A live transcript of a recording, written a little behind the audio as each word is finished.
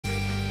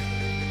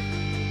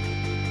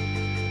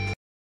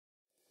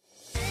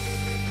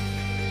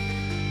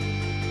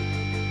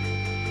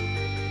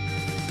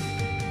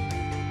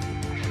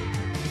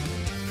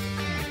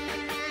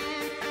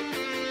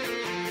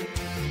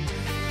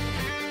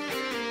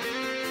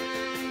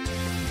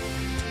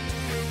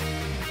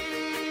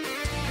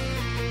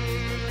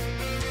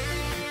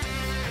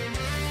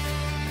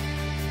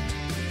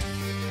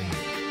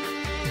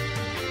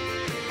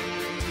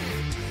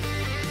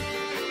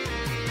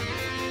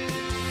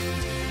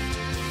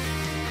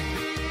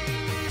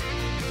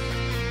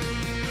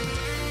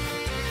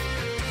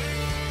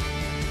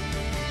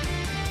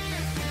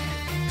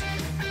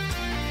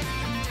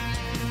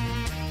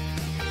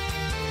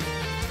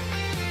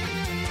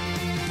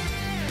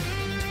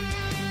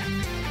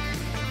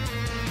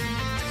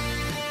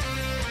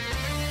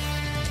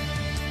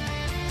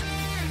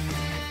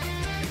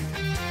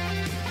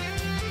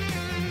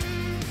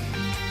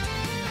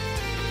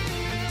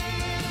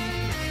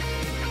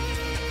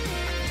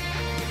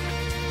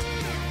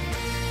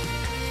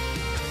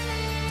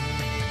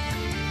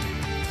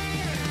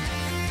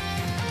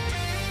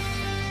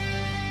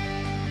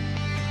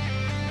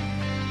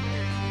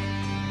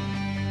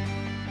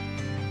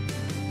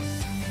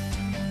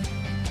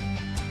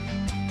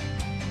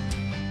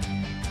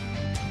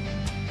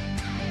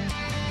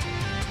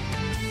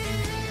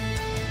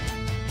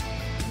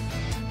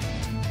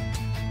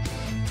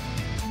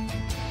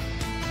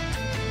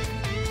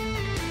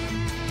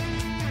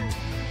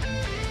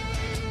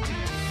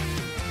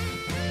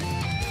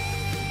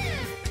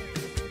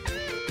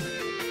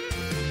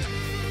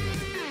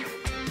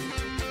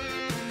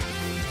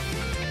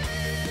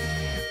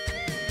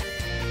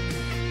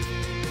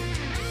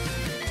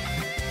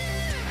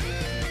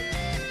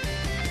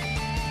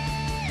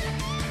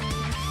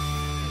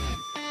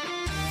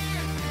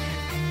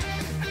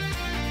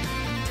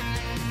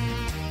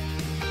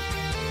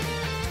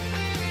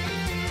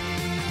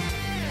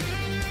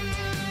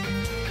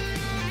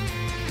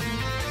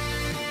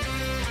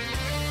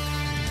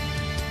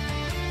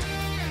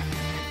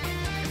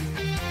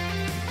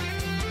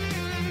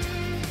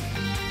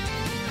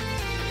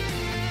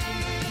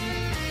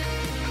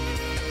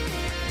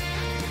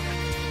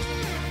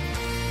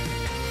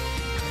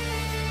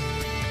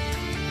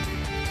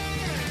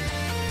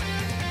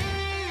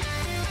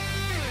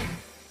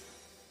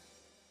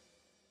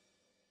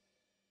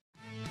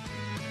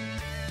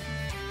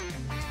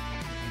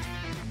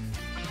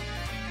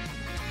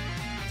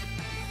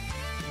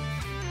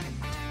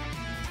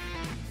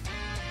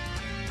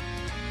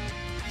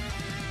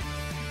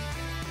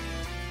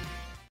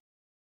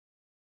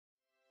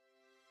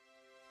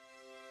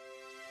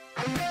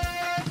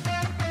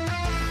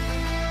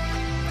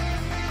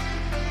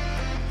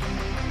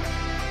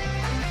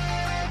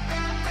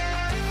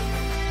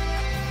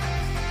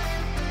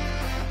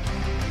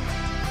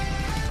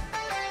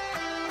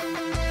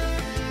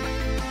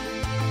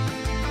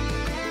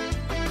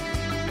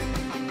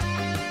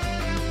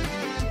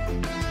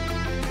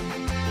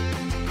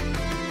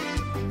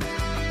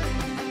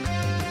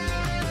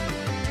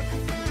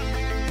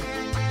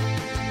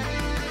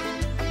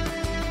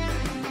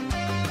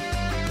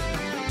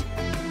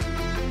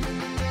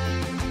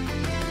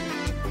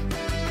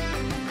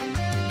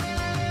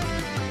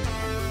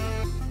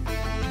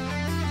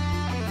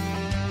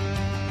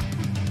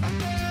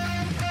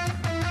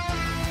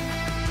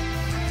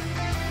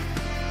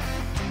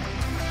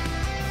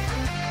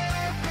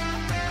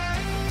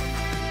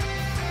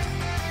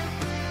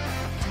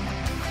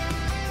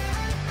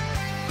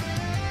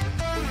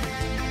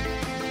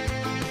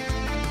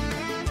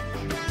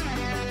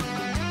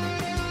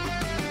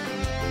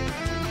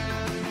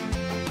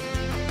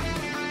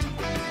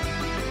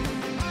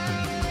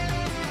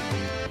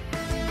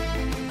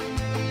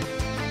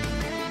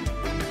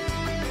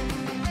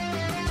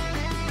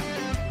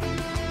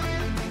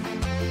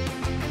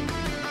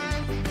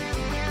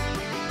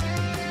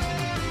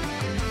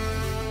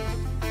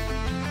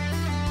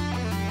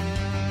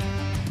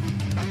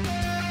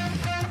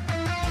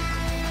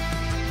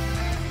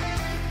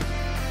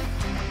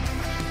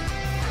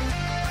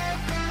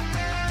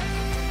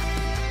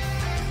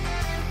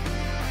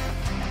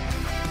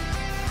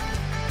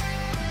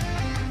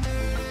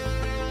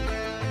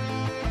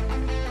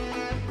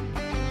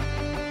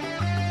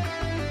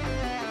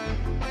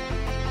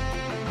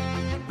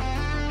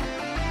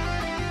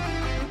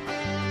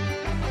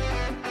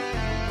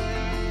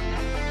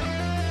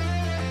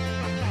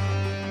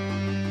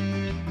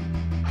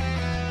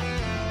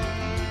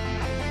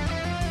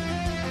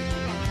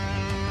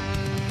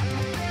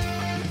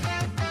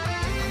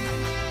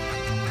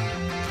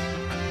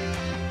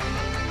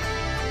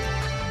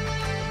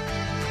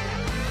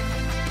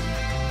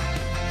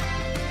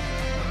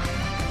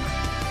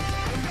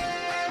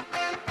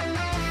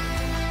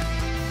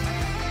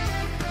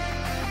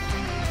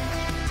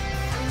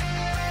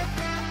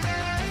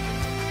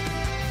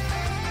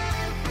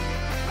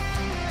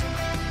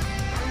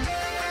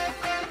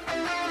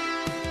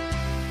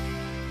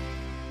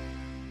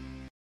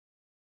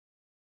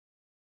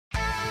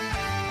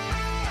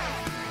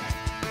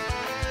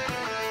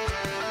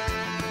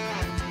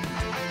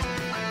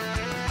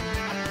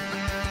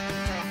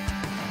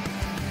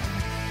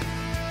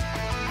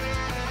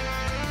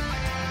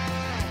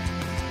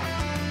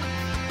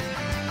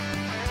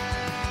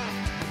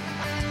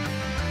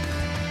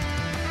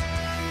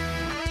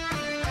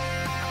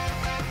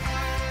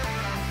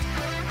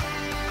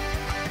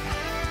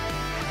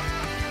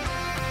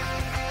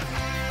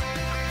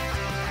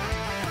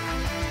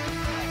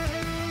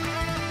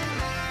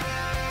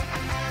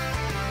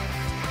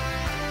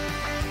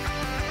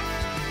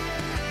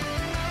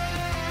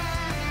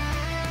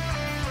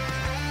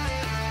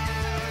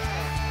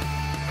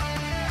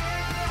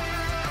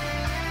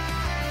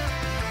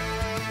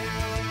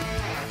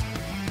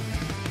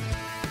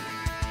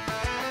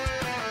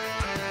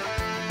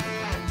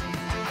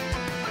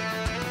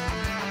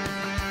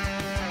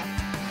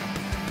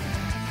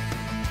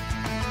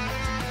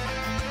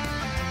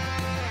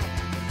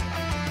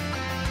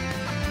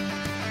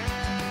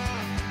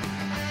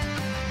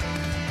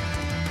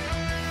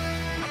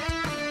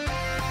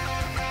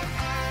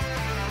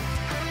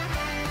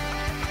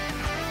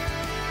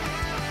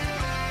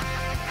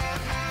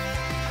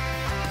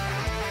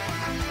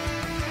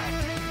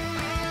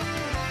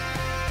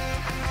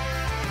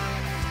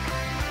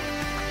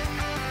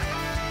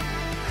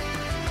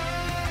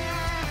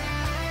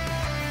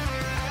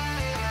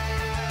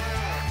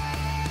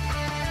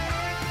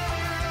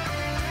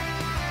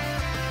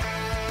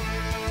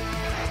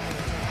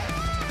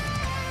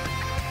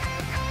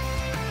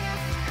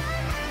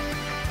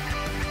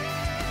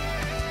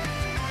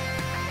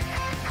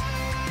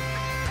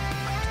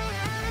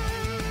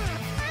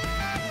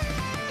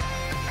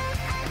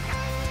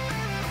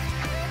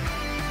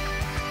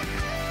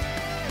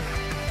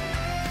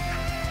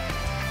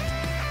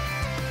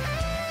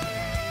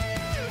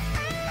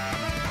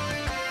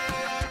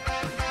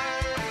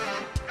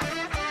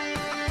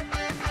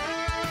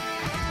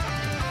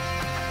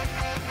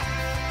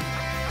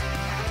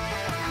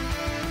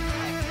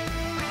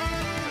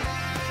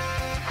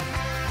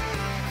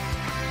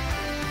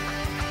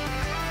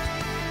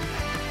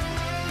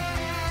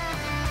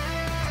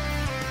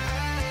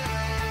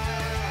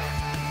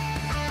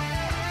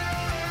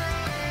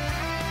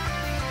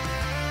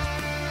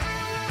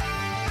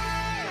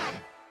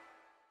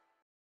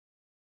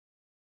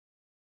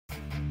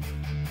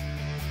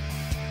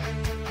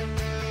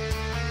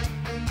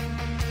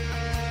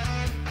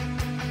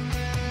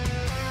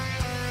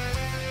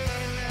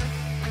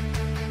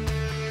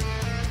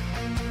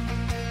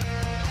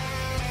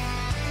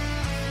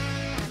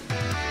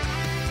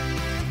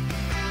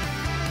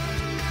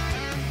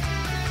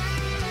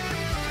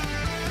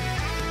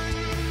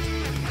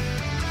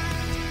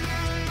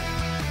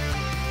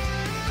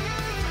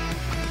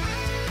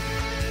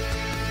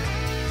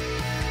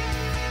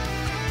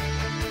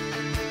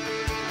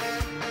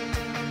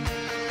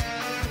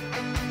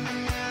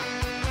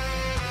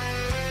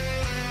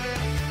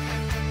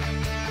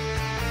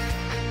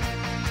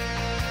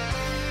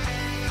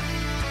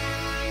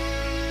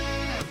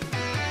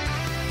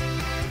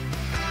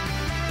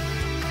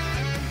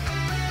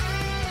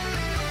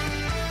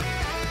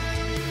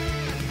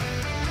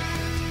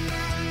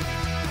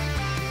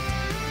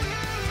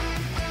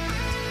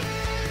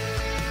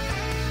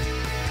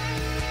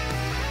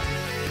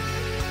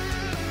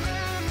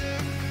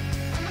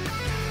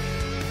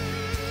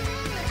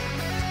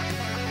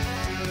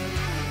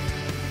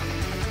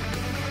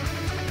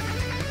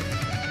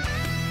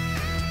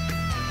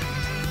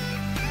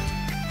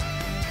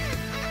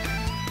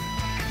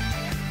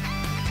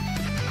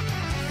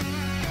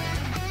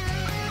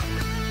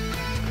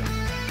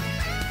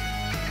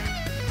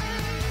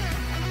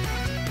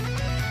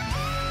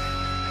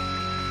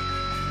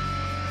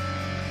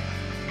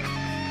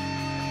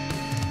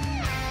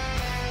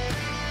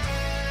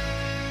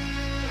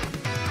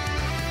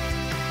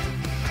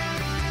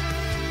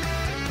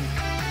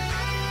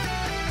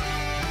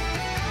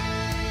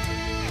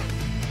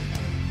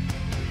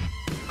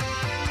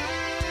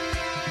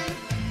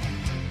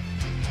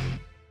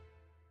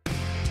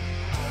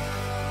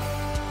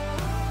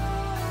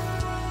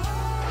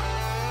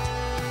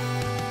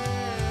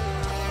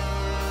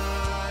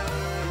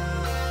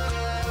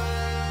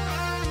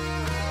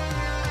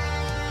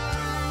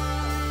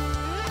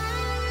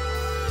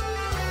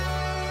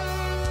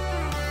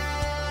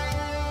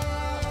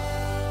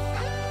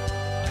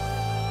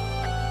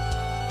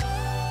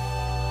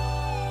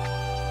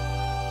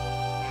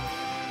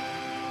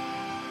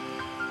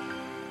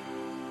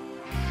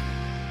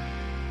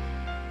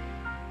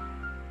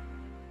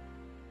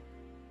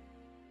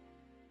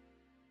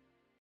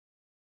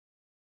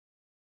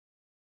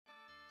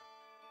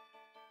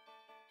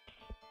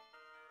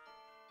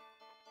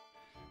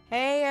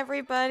Hey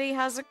everybody,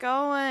 how's it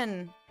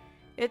going?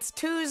 It's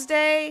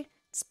Tuesday,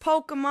 it's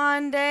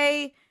Pokemon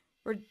Day,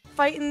 we're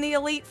fighting the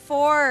Elite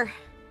Four.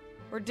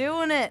 We're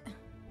doing it.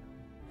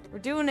 We're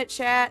doing it,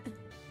 chat.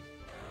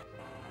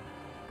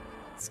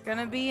 It's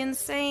gonna be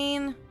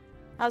insane.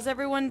 How's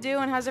everyone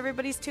doing? How's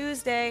everybody's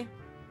Tuesday?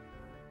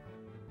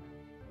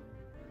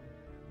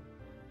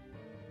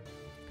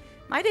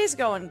 My day's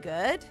going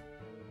good.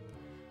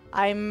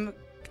 I know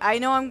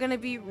I'm gonna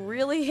be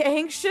really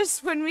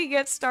anxious when we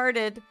get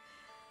started.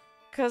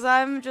 Cause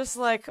I'm just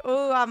like,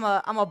 oh,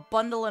 I'm a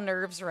bundle of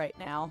nerves right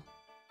now.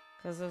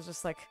 Cause I was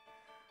just like,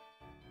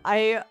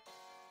 I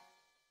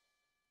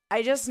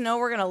just know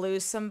we're gonna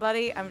lose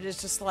somebody. I'm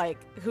just like,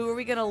 who are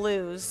we gonna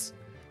lose?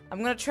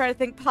 I'm gonna try to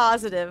think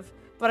positive,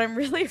 but I'm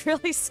really,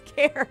 really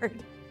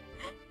scared.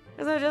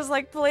 Cause I'm just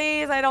like,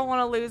 please, I don't want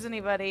to lose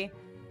anybody.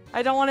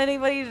 I don't want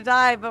anybody to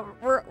die, but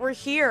we're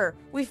here.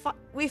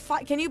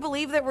 Can you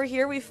believe that we're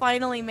here? We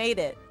finally made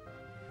it.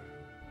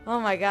 Oh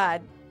my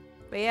god.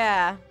 But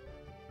yeah.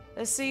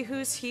 Let's see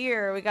who's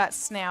here. We got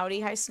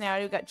Snouty. Hi,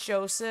 Snouty. We got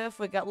Joseph.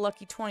 We got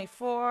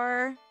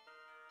Lucky24.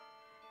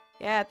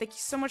 Yeah, thank you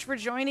so much for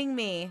joining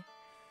me.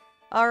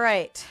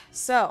 Alright,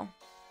 so.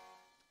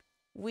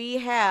 We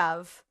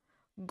have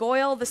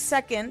Goyle the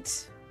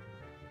Second.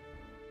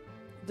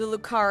 The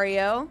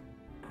Lucario.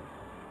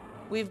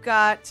 We've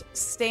got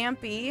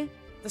Stampy,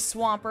 the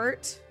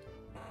Swampert.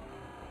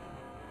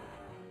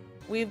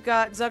 We've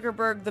got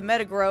Zuckerberg, the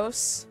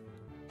Metagross.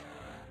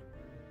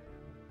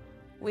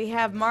 We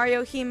have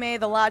Mario Hime,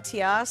 the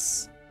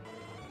Latias.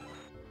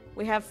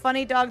 We have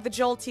Funny Dog, the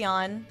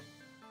Jolteon.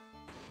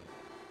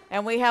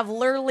 And we have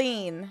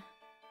Lurleen,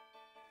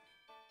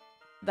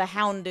 the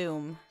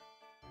Houndoom.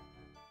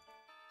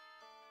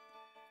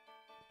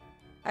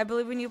 I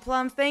believe in you,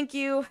 Plum. Thank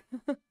you.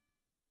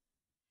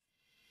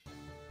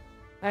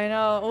 I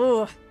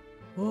know.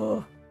 Ooh.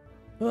 Ooh.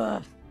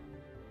 Ugh.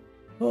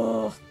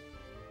 Ooh.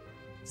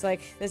 It's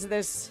like, this is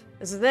it.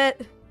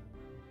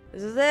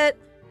 This is it.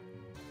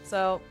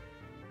 So,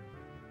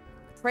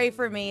 pray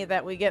for me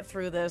that we get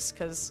through this,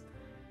 because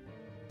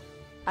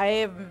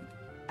I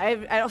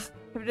don't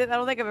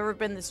think I've ever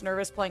been this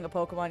nervous playing a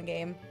Pokemon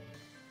game.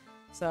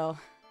 So,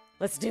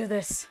 let's do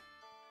this.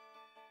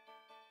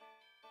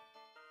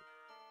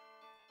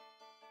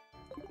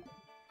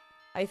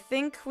 I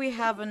think we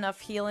have enough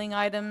healing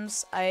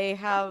items. I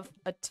have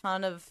a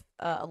ton of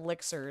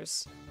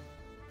elixirs.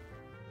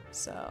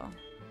 So,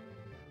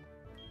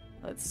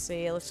 let's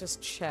see. Let's just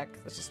check.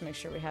 Let's just make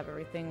sure we have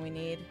everything we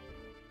need.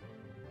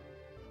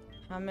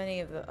 How many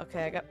of the...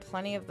 Okay, I got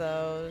plenty of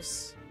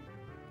those.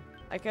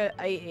 I could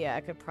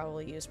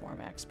probably use more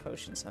max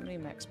potions. How many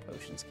max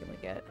potions can we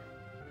get?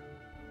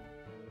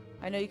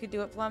 I know you could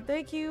do it, Plum.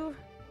 Thank you!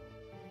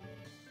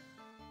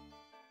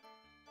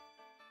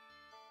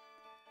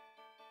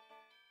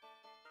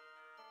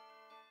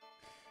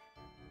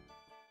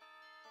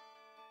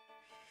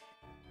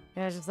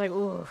 Yeah, it's just like,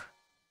 ooh.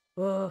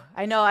 Ooh.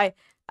 I know,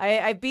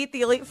 I beat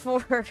the Elite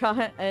Four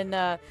in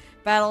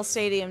Battle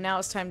Stadium. Now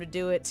it's time to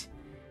do it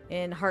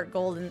in Heart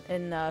Gold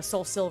and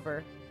Soul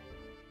Silver.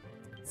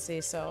 Let's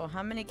see, so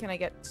how many can I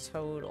get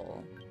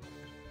total?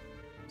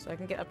 So I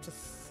can get up to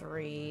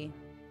 3.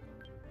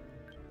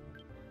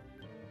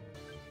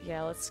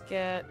 Yeah, let's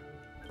get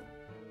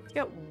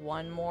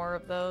 1 more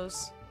of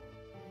those.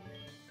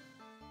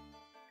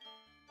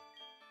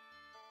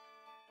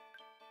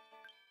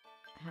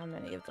 How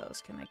many of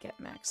those can I get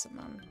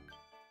maximum?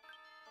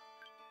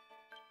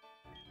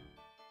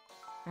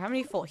 How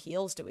many full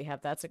heals do we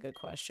have? That's a good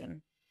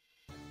question.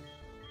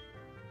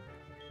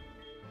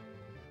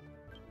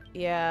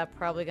 Yeah,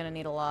 probably gonna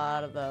need a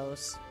lot of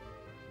those.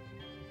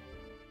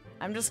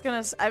 I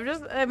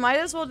might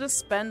as well just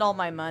spend all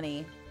my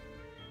money.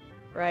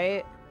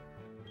 Right?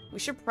 We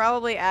should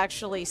probably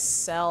actually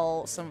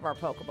sell some of our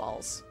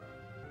Pokeballs.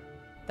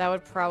 That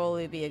would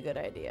probably be a good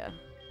idea.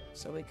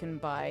 So we can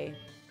buy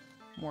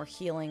more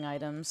healing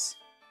items.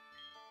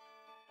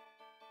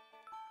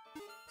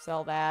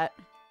 Sell that.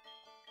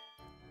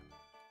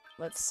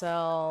 Let's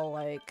sell,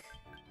 like,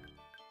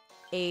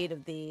 8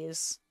 of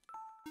these.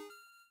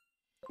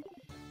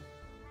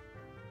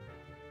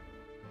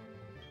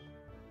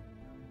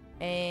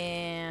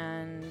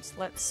 And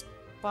let's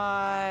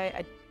buy...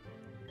 I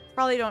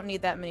probably don't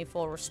need that many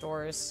full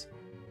restores,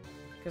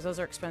 because those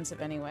are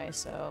expensive anyway,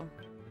 so...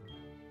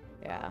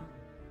 Yeah.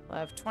 We'll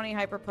have 20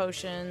 hyper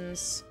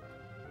potions.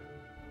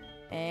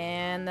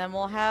 And then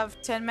we'll have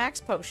 10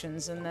 max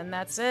potions, and then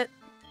that's it.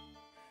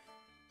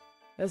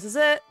 This is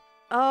it!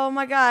 Oh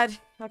my god.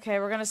 Okay,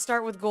 we're gonna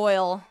start with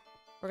Goyle.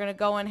 We're gonna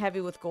go in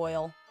heavy with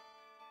Goyle.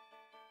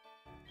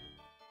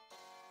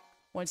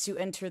 Once you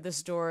enter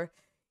this door,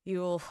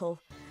 you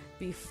will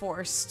be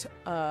facing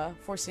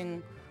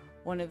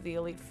one of the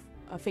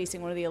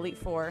Elite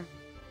Four.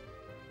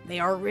 They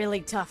are really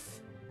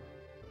tough.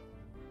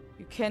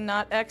 You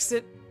cannot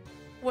exit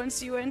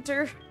once you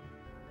enter.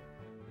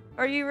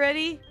 Are you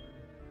ready?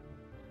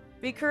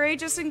 Be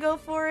courageous and go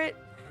for it.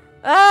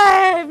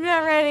 I'm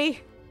not ready.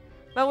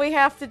 But we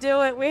have to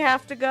do it. We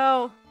have to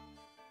go.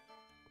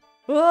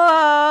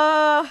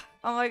 Whoa!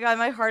 Oh my god,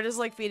 my heart is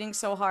like beating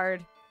so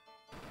hard.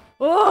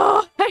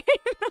 Oh, I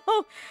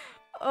know.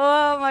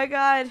 Oh my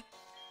god.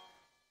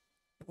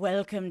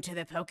 Welcome to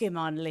the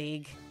Pokemon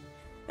League.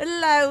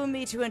 Allow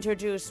me to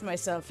introduce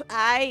myself.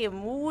 I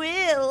am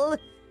Will.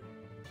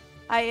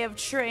 I have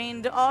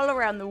trained all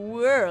around the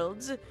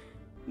world,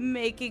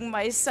 making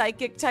my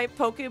psychic-type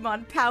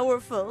Pokemon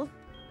powerful.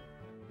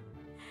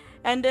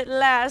 And at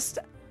last,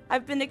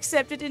 I've been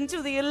accepted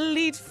into the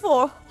Elite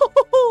Four.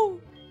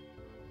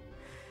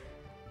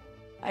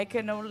 I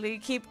can only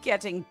keep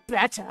getting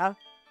better.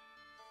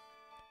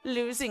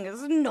 Losing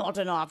is not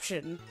an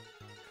option.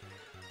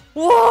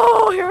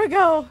 Whoa, here we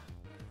go.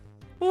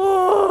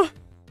 Whoa.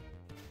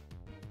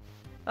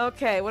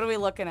 Okay, what are we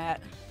looking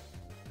at?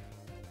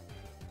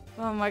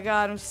 Oh my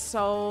god, I'm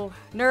so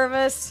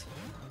nervous.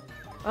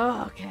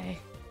 Oh, okay.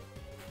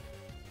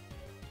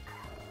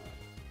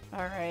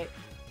 Alright.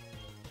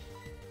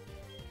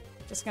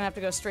 Just gonna have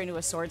to go straight into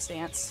a sword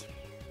stance.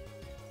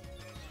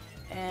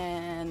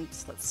 And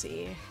let's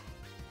see.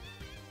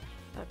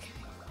 Okay.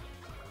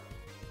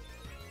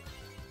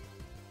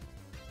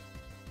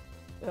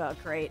 Oh,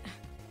 great.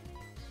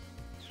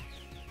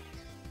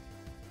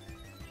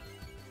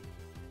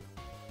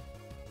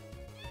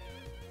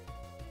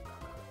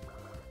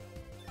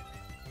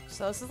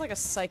 So this is like a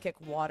psychic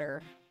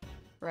water,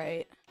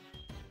 right?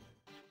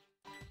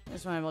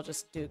 This one we'll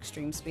just do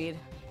extreme speed.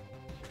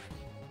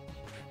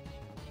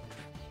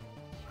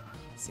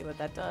 See what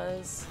that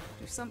does.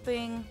 Do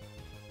something.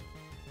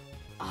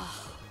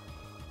 Oh.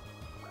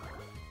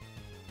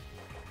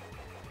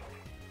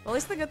 Well, at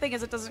least the good thing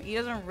is he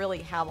doesn't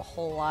really have a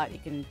whole lot he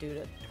can do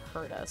to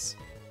hurt us.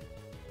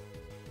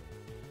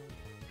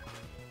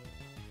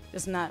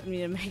 Just not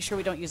need to make sure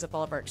we don't use up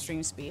all of our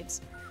extreme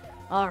speeds.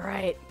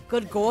 Alright.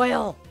 Good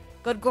Goyle!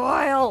 Good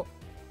Goyle!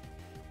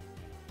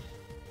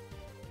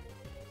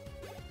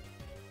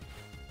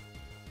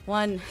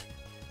 One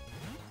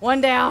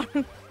down!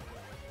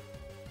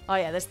 Oh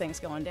yeah, this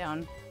thing's going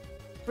down.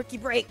 Bricky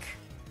break!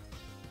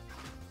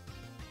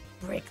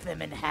 Break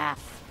them in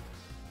half.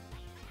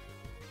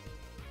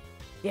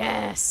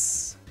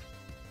 Yes!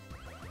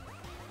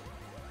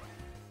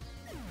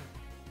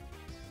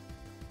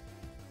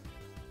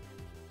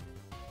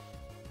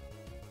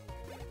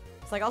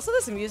 It's like, also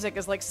this music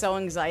is like so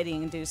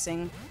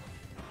anxiety-inducing.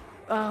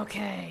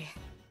 Okay.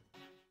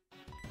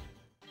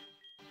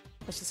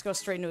 Let's just go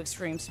straight into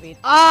extreme speed.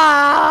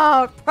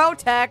 Ah! Oh,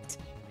 protect!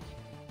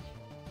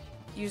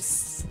 You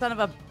son of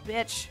a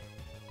bitch.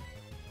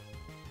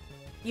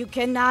 You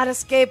cannot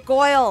escape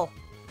Goyle!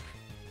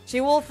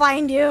 She will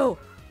find you!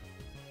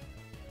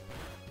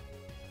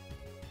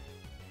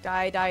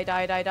 Die, die,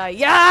 die, die, die.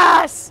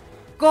 Yes!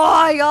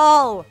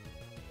 Goyle!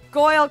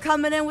 Goyle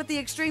coming in with the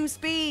extreme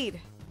speed.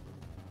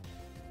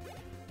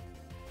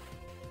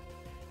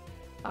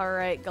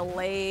 Alright,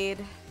 Gallade.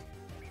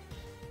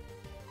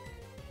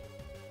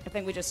 I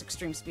think we just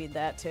extreme speed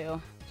that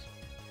too.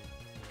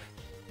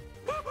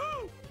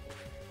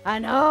 I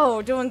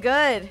know, doing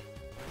good.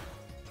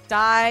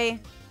 Die.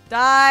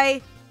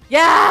 Die.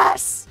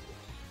 Yes!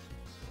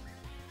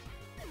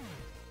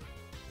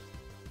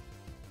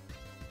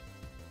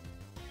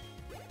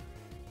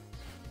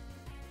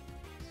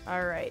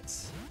 Alright.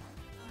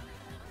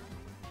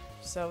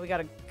 So we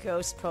got a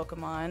ghost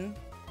Pokemon.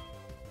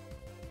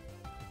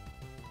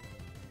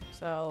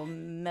 So,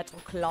 Metal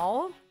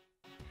Claw.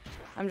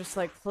 I'm just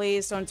like,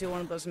 please don't do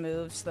one of those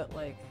moves that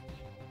like...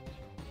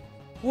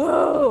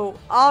 Whoa!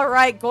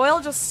 Alright, Goyle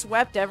just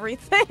swept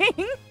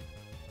everything.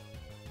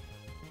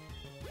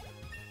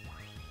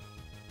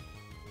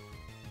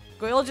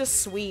 Goyle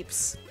just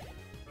sweeps.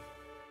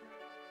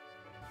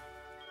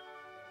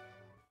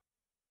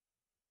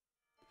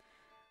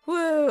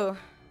 Woo!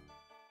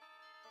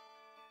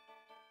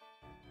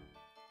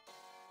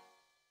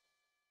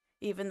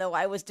 Even though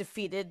I was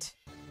defeated,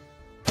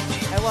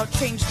 I won't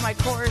change my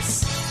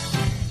course.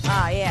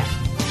 Ah, yeah.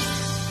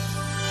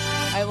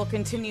 I will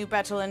continue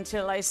battle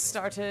until I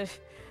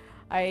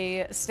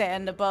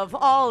stand above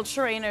all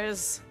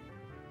trainers.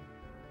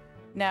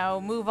 Now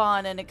move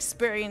on and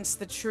experience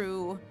the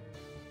true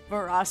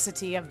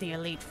veracity of the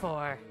Elite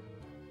Four.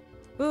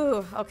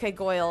 Ooh, okay,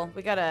 Goyle.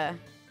 We gotta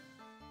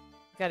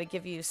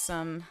give you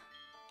some...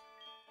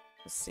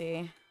 Let's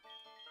see.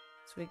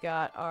 So we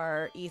got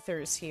our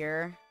ethers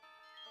here.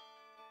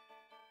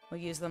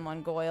 We'll use them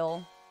on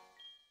Goyle.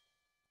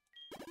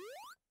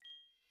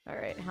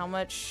 Alright, how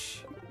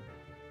much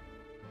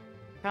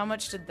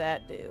did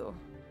that do?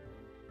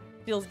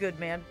 Feels good,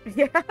 man.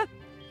 Yeah.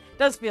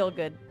 Does feel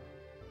good.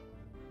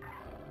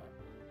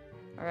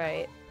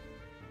 Alright.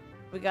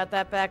 We got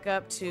that back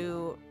up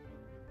to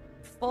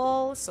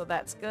full, so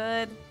that's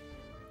good.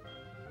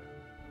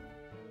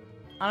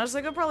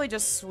 Honestly, I could probably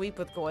just sweep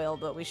with Goyle,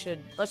 but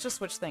let's just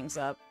switch things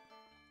up.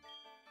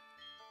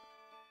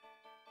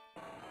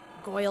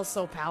 Goyle's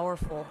so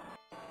powerful.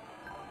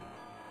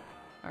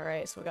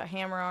 Alright, so we got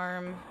Hammer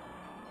Arm.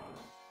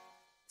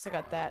 So I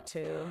got that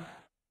too.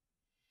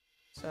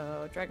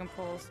 So, Dragon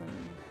Pulse and...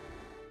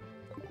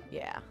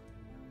 Yeah.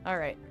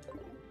 Alright.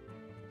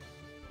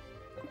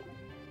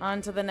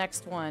 On to the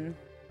next one.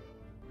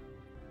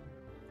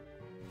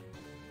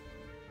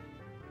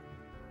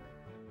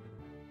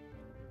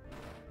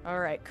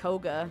 Alright,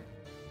 Koga.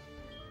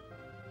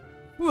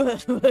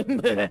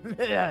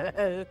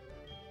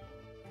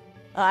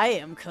 I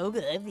am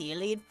Koga of the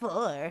Elite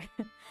Four.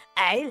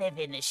 I live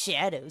in the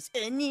shadows,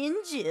 a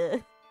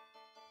ninja.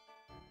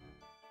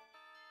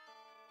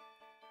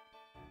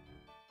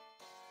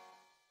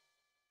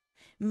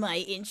 My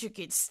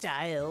intricate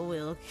style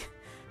will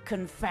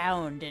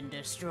confound and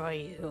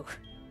destroy you.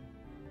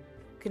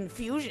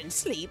 Confusion,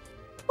 sleep,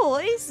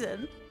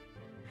 poison.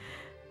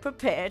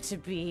 Prepare to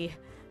be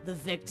the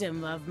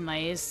victim of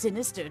my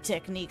sinister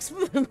techniques.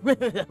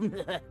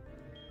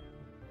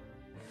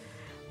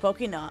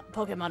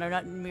 Pokemon are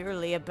not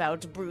merely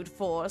about brute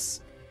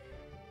force.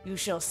 You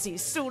shall see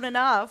soon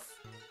enough.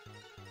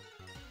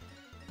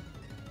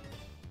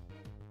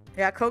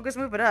 Yeah, Koga's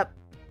moving up.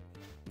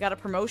 Got a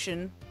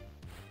promotion.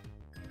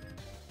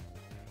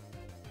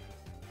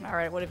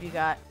 Alright, what have you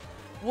got?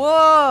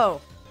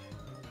 Whoa!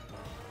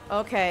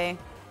 Okay.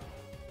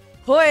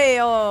 Hoi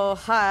oh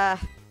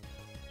ha.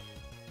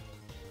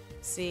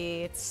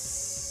 See,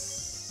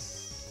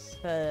 it's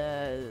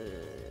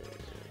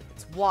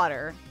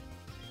water.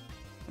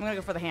 I'm gonna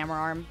go for the hammer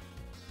arm.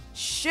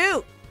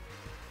 Shoot!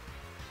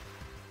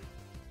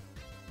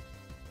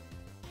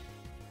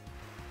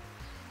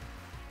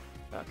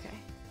 Okay.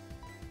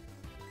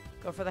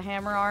 Go for the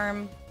hammer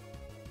arm.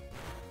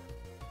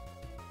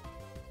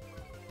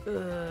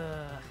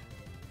 Ugh.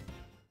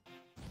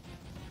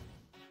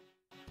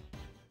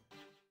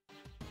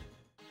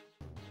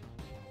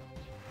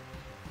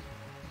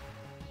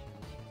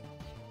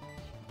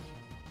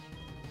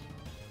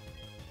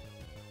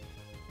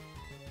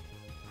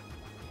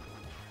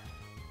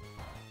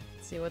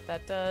 See what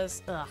that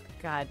does. Ugh,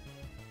 God.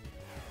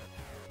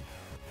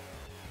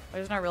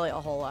 There's not really a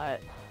whole lot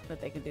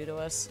that they can do to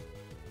us.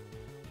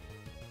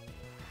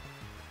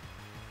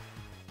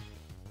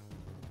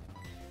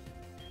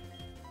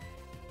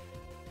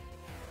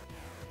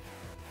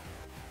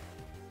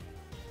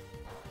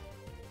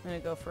 I'm gonna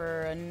go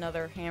for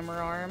another hammer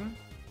arm.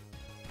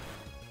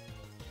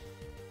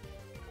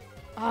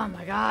 Oh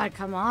my God,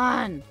 come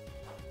on!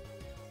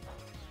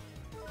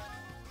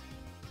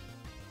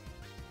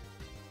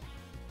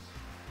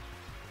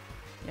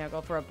 Yeah,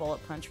 go for a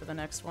bullet punch for the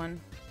next one.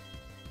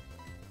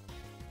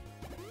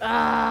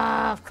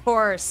 Ah, of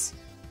course!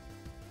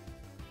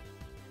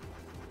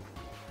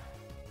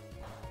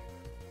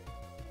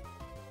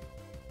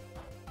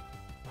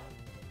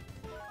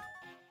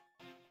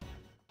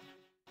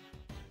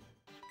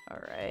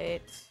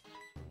 Alright.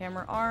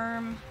 Hammer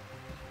arm.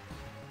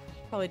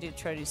 Probably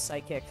try to do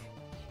psychic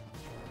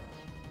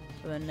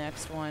for the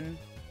next one.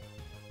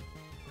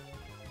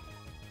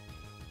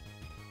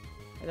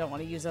 I don't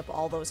want to use up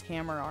all those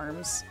hammer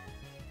arms.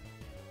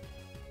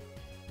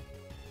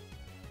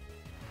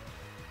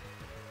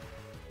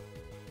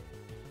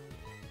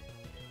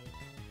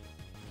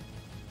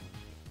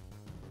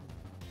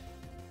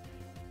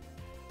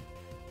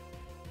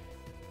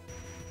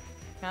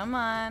 Come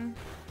on.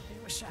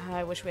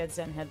 I wish we had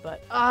Zen Headbutt.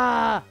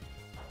 Ah!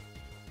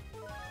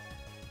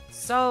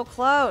 So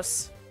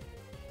close!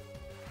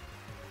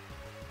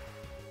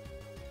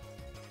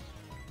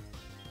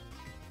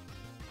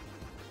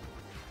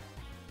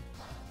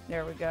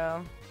 There we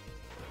go.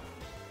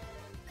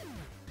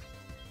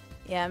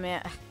 Yeah,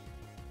 man.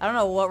 I don't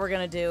know what we're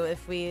gonna do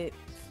if we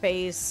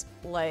face,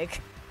 like,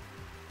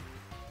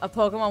 a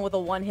Pokemon with a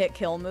one-hit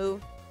kill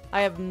move.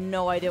 I have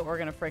no idea what we're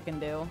gonna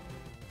frickin' do.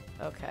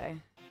 Okay.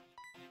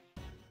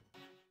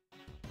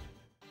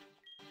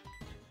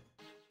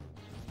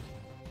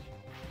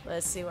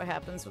 Let's see what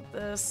happens with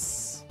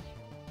this.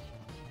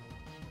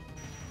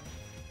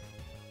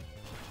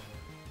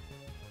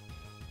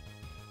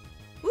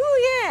 Woo,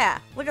 yeah!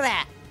 Look at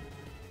that!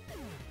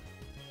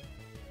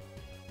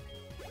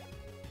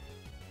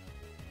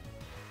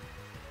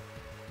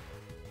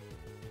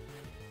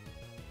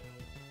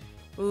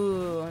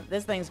 Ooh,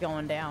 this thing's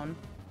going down.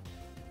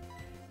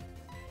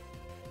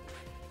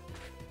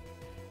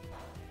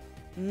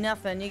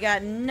 Nothing. You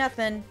got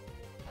nothing.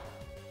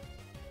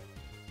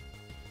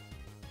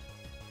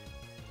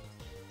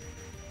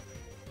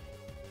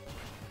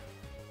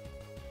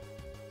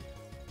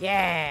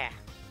 Yeah!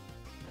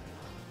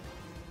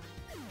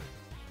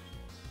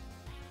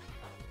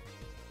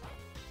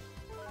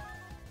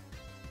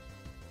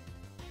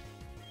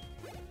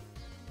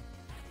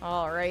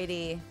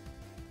 Alrighty.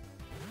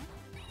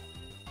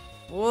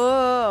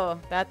 Whoa!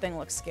 That thing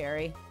looks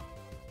scary.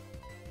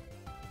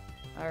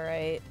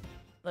 Alright.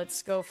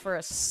 Let's go for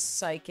a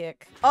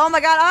psychic. Oh my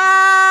god!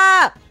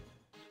 Ah!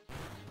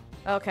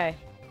 Okay.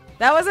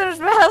 That wasn't as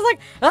bad. I was like,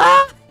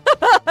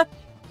 ah!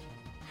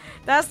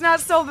 That's not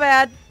so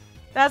bad.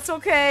 That's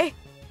okay.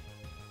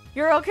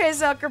 You're okay,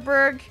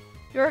 Zuckerberg.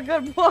 You're a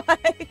good boy.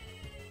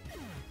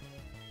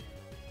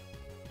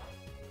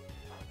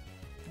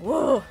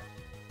 Whoa.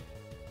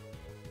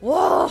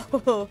 Whoa. I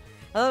thought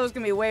it was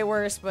gonna be way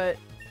worse, but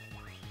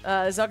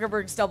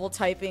Zuckerberg's double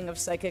typing of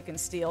Psychic and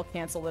Steel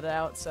canceled it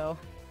out, so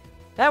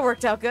that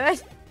worked out good.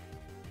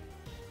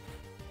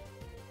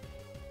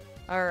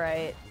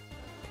 Alright.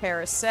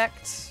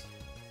 Parasect.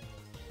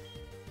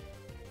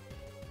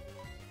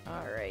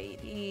 Alright.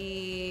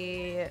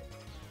 Alrighty.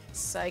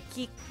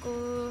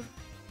 Psychiku.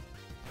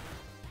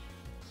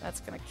 That's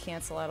gonna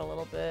cancel out a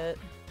little bit.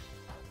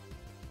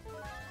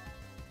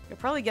 You'll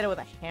probably get it with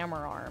a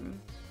hammer arm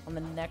on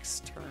the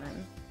next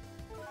turn.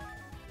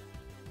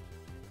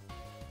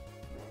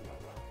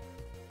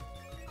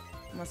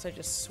 Unless I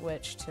just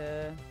switch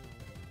to...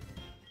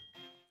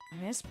 I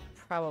mean, it's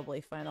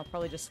probably fine. I'll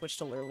probably just switch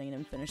to Lurleen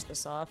and finish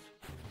this off.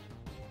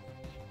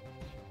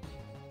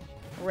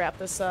 Wrap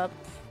this up.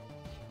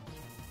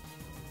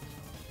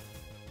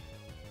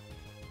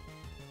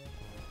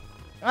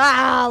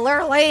 Ah,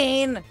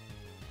 Lurleen!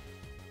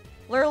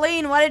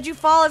 Lurleen, why did you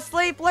fall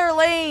asleep,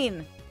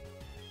 Lurleen?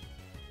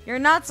 You're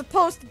not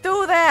supposed to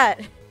do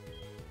that!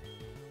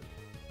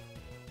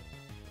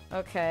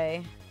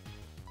 Okay.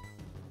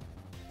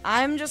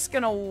 I'm just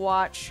gonna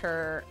watch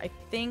her. I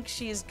think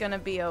she's gonna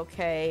be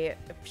okay.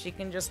 If she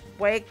can just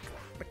wake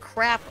the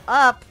crap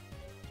up.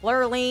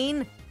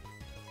 Lurleen!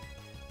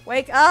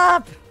 Wake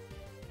up!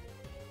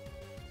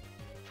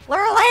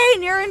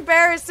 Lurleen, you're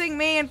embarrassing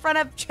me in front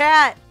of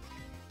chat!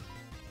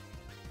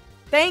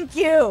 Thank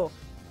you!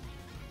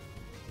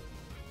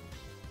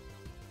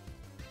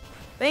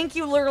 Thank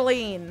you,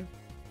 Lurleen.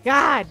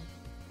 God!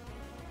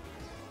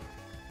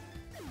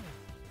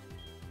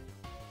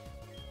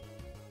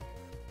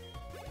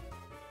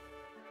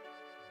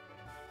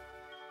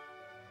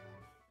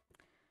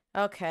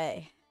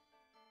 Okay.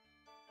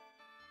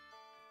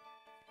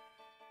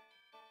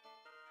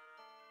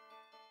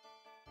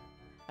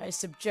 I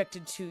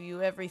subjected to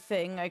you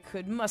everything I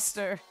could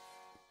muster.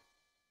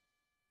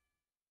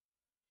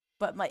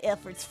 But my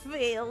efforts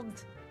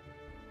failed.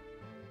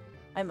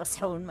 I must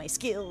hone my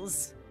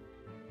skills.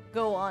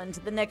 Go on to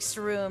the next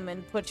room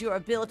and put your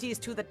abilities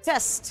to the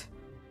test.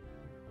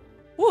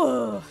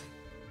 Whoa!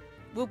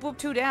 Whoop whoop,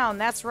 2 down,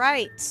 that's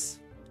right.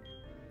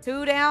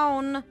 2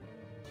 down.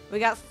 We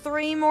got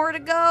 3 more to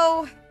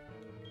go.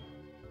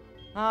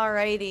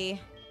 Alrighty.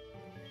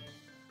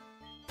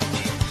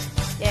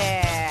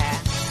 Yeah.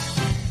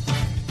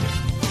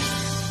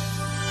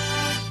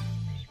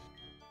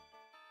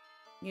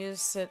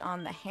 Use it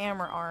on the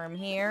hammer arm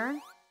here.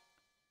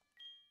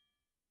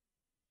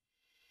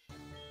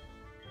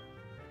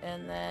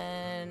 And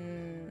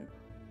then...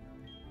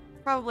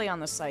 probably on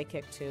the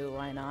psychic too,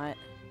 why not?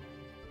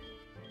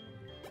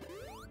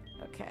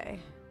 Okay.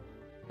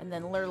 And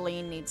then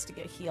Lurleen needs to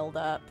get healed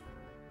up.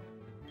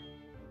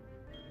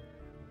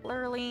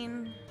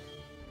 Lurleen,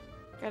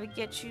 gotta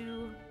get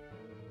you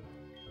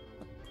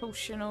a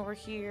potion over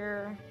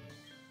here.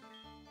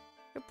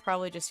 Could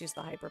probably just use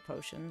the hyper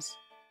potions.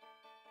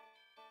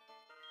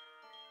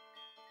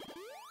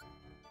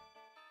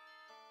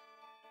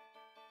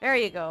 There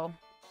you go.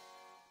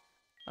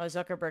 Oh,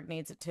 Zuckerberg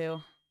needs it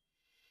too.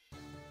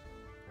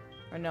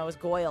 Or no, it's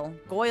Goyle.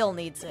 Goyle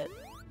needs it.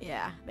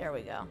 Yeah, there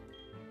we go.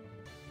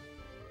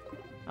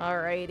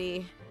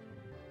 Alrighty.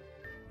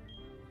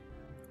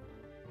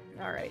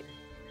 Alright.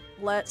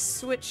 Let's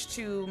switch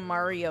to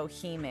Mario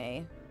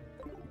Hime.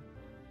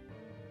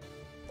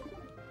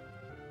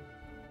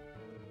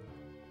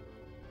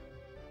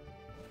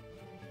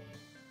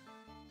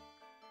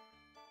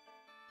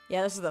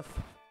 Yeah, this is the...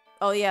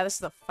 oh yeah, this is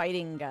the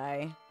fighting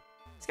guy.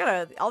 It's got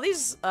a... all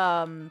these,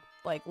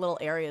 like, little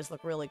areas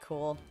look really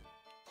cool.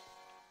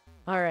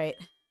 Alright.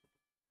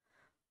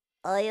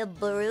 I am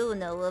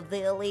Bruno of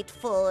the Elite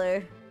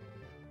Four.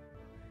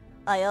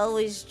 I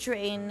always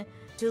train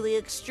to the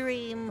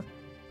extreme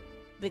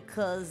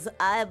because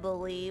I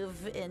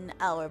believe in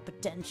our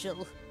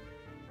potential.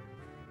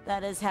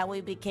 That is how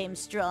we became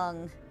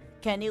strong.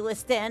 Can you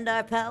withstand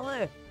our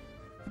power?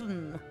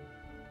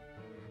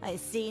 I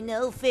see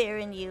no fear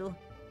in you.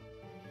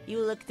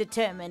 You look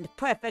determined,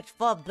 perfect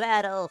for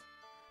battle.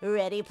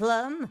 Ready,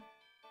 Plum?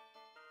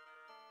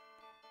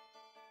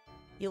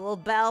 You will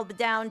bow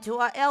down to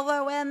our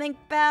overwhelming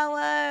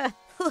power!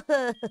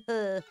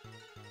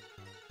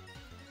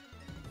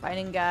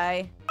 Fighting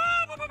guy.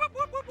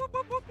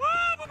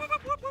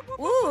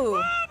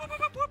 Ooh!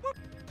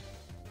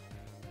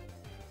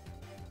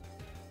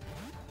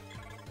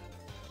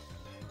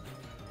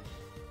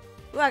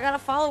 Ooh, I got a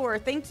follower,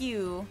 thank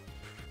you!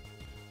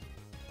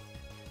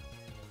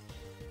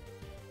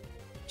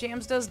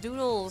 Jams Does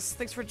Doodles,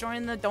 thanks for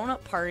joining the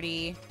donut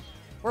party.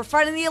 We're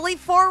fighting the Elite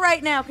Four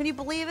right now, can you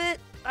believe it?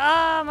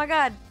 Oh my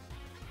god.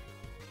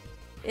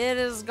 It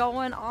is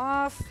going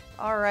off.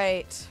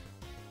 Alright.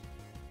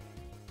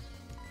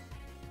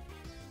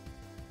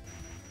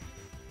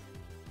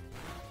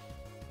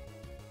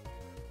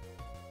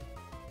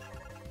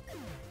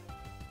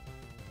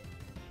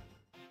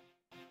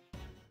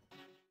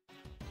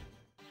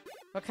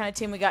 What kind of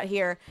team we got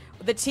here?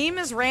 The team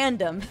is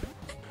random.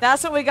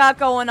 That's what we got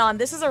going on.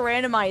 This is a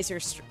randomizer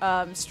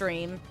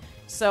stream.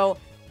 So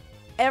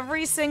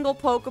every single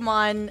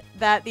Pokemon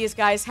that these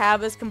guys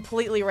have is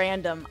completely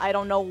random. I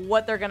don't know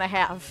what they're gonna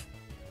have.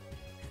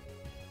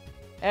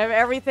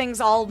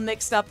 Everything's all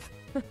mixed up.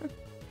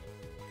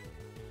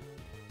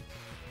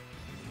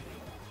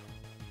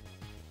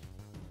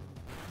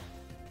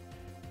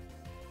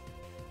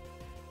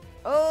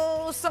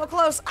 Oh, so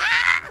close.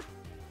 Ah!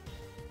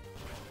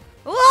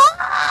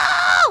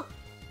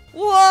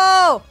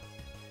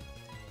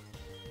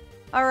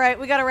 Alright,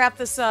 we gotta wrap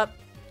this up.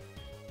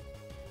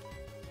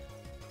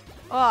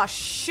 Oh,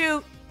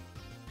 shoot.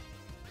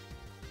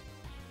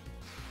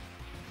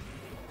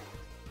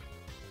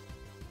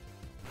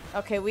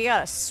 Okay, we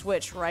gotta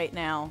switch right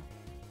now.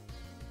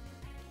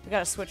 We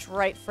gotta switch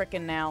right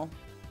frickin' now.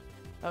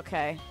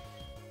 Okay.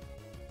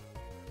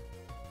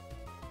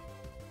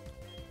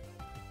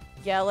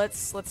 Yeah, let's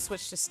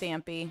switch to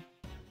Stampy.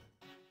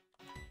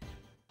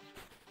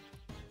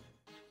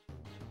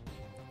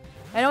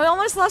 I know we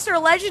almost lost our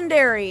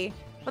legendary.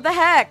 What the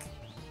heck?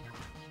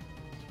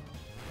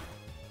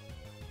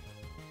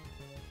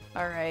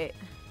 Alright.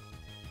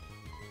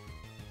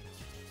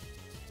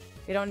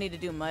 We don't need to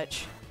do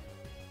much.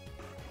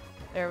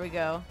 There we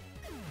go.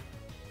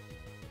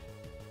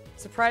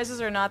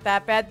 Surprises are not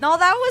that bad. No,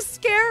 that was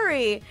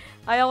scary!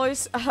 I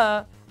always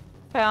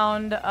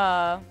found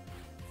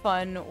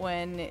fun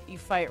when you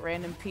fight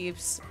random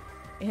peeps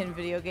in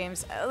video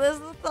games. Oh, this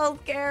is so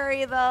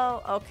scary,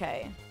 though.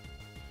 Okay.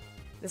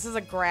 This is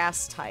a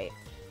grass type.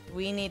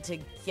 We need to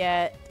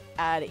get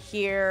out of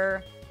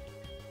here.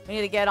 We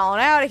need to get on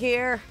out of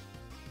here.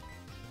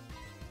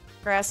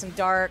 Grass and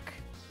dark.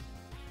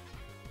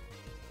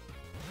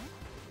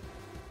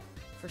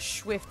 For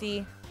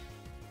Swifty.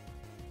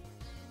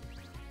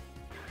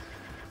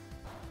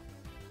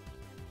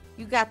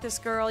 You got this,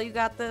 girl. You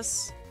got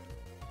this.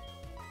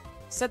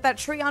 Set that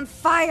tree on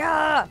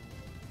fire!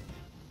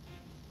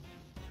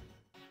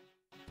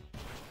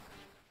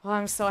 Oh,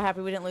 I'm so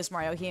happy we didn't lose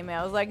Mario Hime.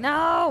 I was like,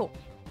 no!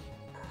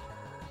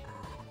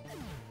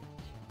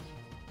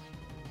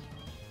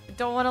 I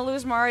don't want to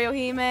lose Mario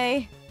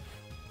Hime.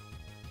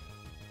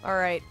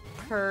 Alright,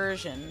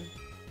 Persian.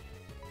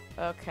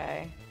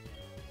 Okay.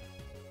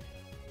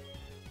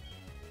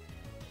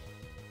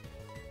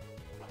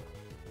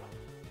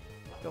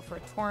 Go for a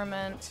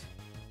Torment.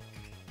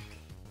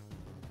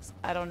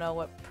 I don't know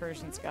what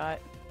Persian's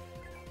got.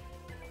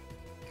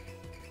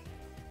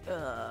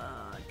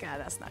 Ugh, God,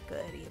 that's not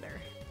good either.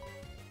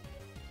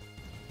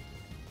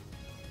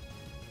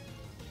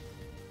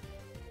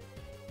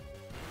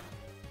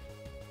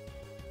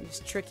 Use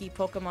tricky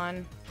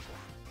Pokemon.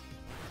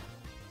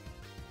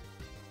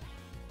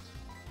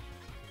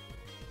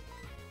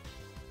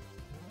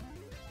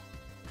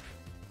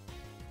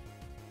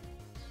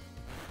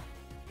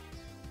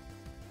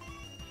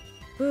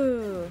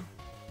 Ooh.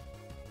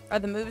 Are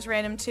the moves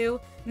random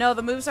too? No,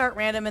 the moves aren't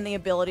random and the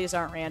abilities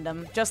aren't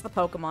random. Just the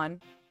Pokemon.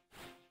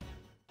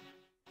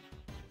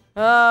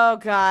 Oh,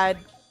 God.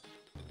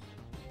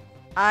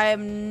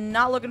 I'm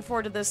not looking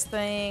forward to this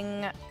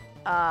thing.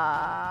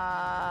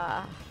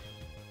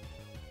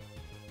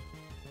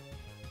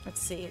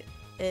 Let's see.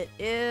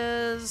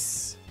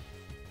 It's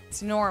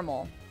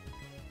normal.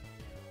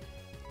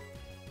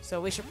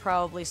 So we should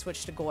probably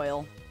switch to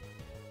Goyle.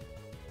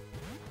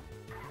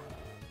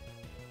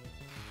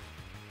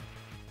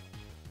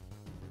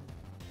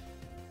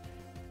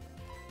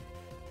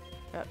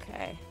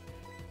 Okay.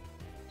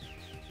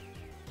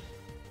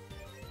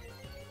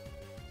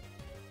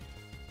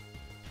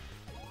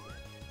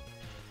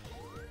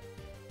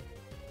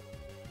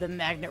 The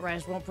Magnet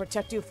Rise won't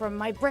protect you from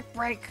my Brick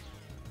Break.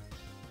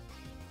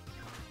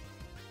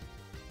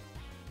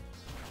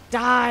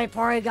 Die,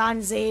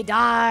 Porygon-Z,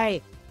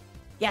 die!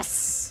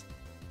 Yes!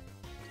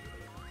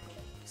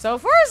 So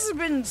far, this has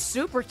been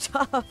super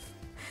tough.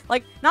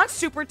 Like, not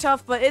super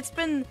tough, but it's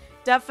been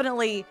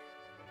definitely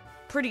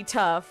pretty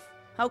tough.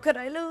 How could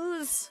I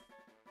lose?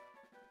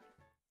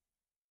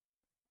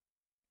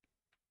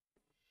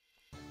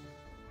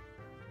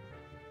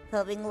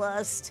 Having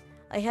lost,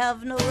 I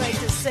have no right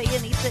to say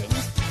anything.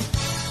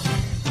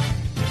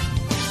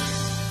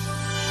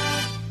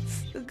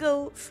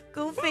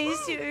 Go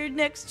face your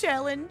next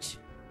challenge.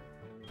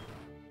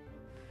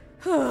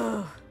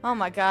 Oh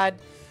my god.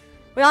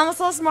 We almost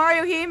lost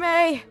Mario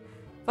Hime,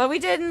 but we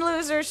didn't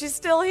lose her. She's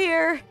still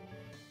here.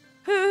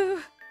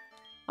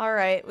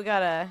 Alright, we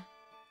gotta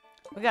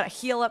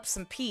heal up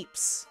some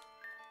peeps.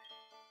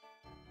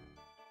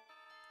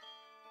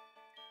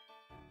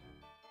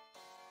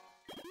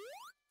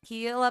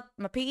 Heal up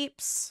my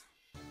peeps.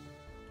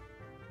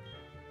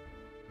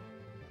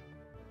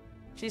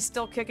 She's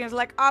still kicking. It's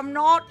like, I'm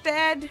not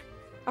dead.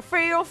 I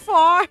feel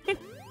fine.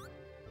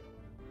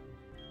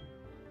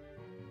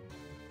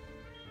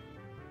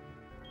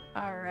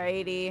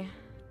 Alrighty.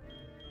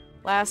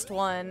 Last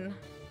one.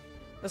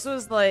 This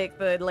was like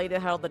the lady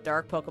that held the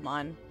dark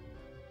Pokemon.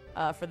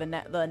 For the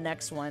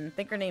next one. I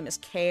think her name is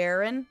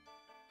Karen.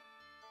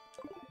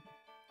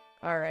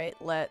 Alright,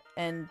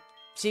 and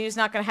she's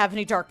not gonna have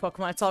any dark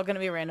Pokemon. It's all gonna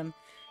be random.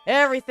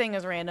 Everything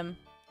is random.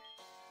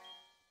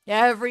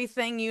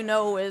 Everything you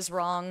know is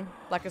wrong.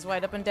 Black is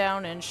white up and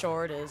down, and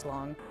short is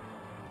long.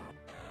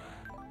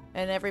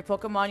 And every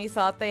Pokemon you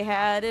thought they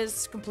had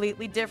is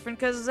completely different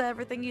because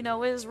everything you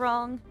know is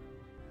wrong.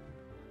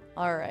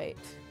 Alright.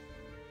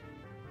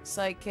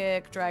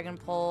 Psychic, Dragon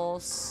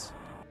Pulse.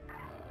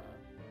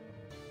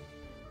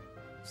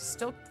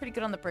 Still pretty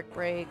good on the Brick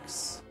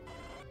Breaks.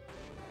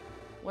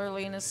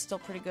 Lurleen still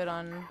pretty good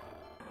on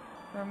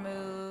her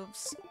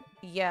moves.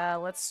 Yeah,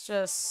 let's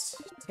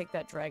just take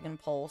that Dragon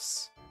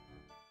Pulse.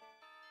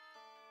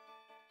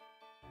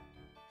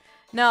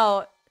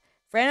 No,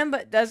 random,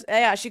 but does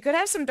yeah, she could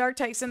have some dark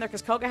types in there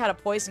because Koga had a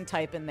poison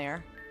type in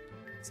there.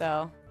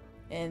 So,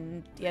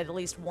 and he had at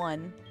least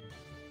one.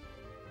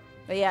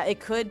 But yeah, it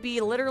could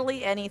be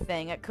literally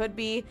anything. It could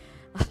be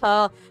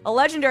a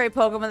legendary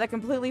Pokemon that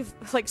completely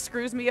like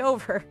screws me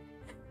over.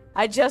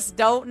 I just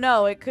don't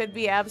know. It could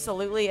be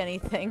absolutely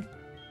anything.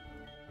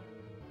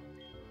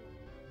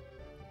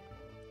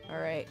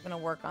 Alright, gonna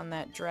work on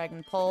that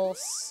Dragon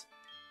Pulse.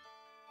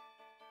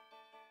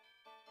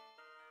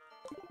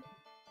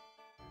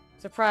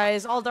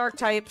 Surprise, all dark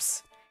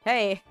types.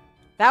 Hey,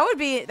 that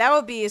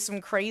would be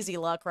some crazy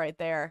luck right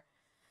there.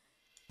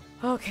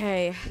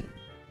 Okay.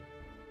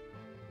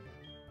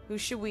 Who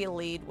should we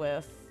lead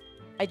with?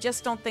 I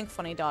just don't think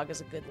Funny Dog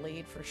is a good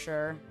lead for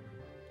sure.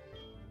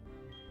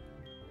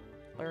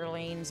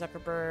 Lurleen,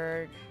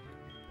 Zuckerberg.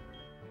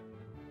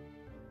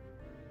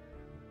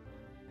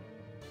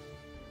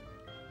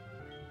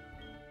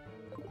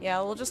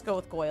 Yeah, we'll just go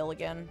with Goyle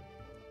again.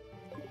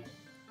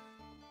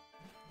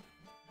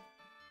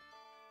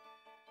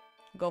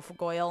 Go for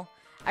Goyle.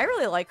 I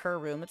really like her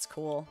room. It's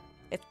cool.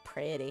 It's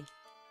pretty.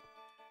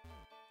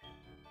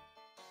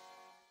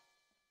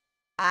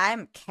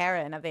 I'm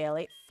Karen of the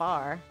Elite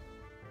Four.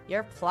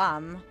 You're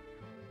Plum.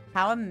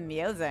 How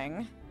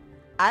amusing.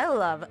 I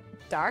love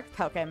dark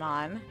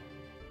Pokemon.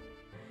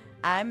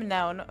 I'm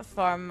known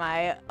for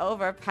my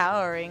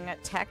overpowering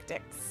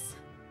tactics.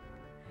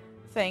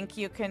 Think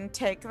you can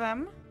take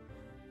them?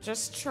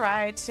 Just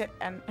try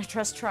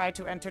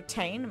to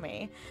entertain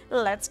me.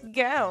 Let's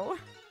go.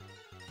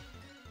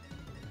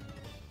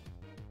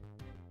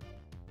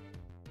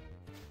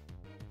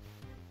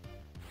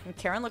 And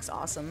Karen looks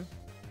awesome.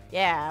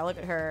 Yeah, look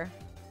at her.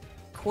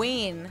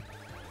 Queen.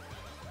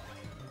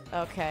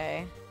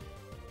 Okay.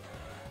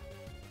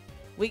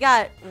 We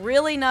got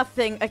really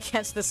nothing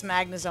against this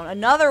Magnezone.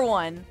 Another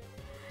one!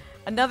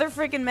 Another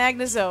freaking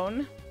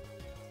Magnezone.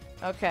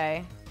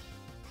 Okay.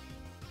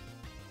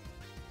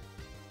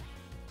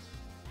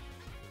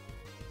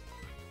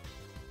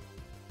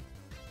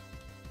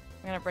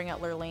 I'm gonna bring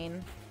out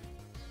Lurleen.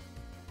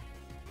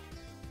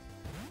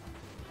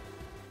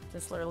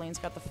 Since Lurleen's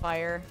got the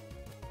fire.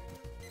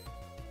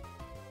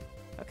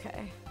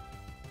 Okay.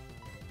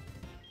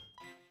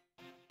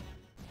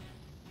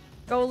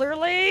 Go,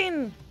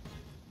 Lurleen!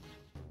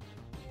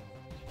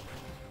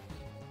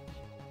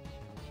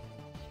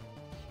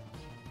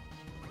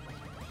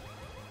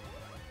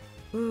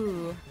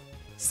 Ooh.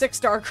 6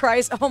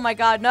 Darkrai's. Oh my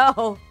god,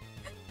 no!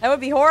 That would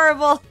be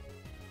horrible!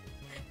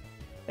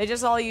 They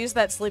just all use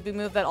that sleeping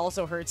move that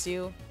also hurts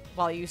you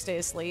while you stay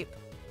asleep.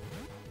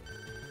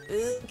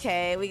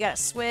 Okay, we got a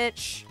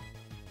switch.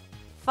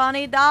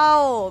 Funny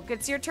Dog,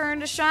 it's your turn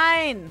to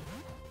shine!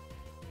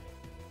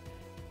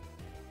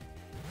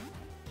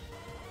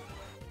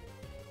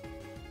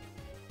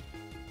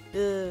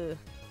 Ugh.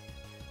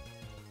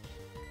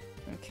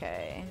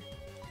 Okay.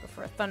 Go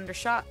for a thunder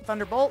shot.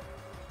 Thunderbolt.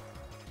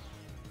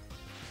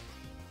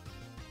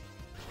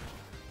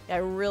 I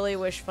really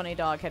wish Funny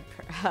Dog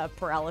had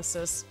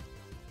paralysis.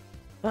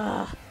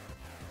 Ugh.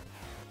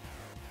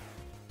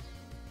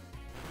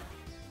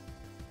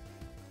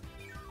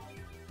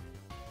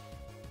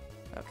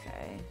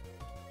 Okay.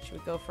 Should we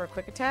go for a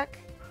quick attack?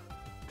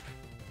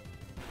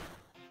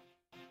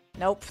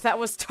 Nope, that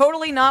was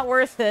totally not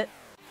worth it.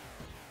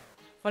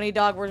 Funny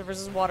Dog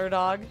versus Water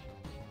Dog.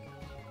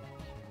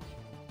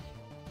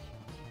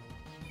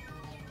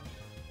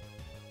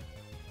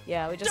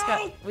 Yeah, we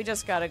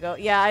just gotta go.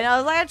 Yeah, I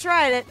know, I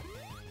tried it.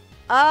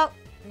 Oh,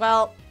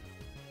 well.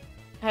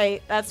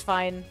 Hey, that's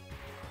fine.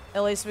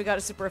 At least we got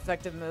a super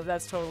effective move.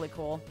 That's totally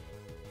cool.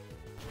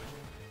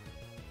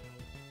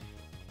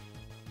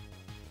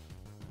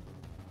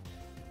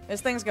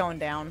 This thing's going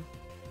down.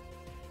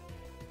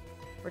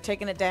 We're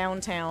taking it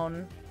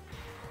downtown.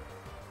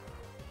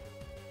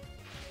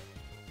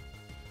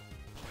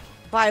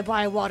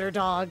 Bye-bye, Water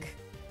Dog.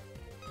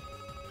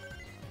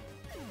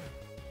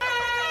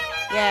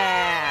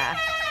 Yeah.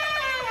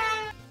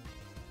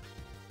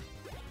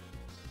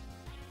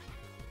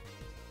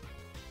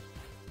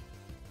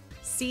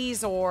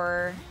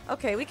 Caesar.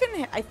 Okay, we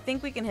can. I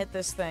think we can hit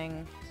this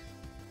thing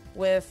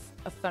with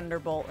a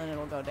Thunderbolt and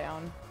it'll go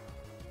down.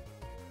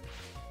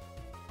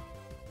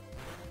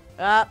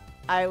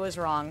 I was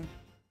wrong.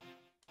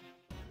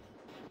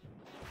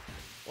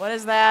 What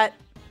is that?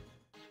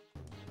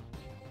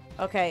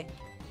 Okay.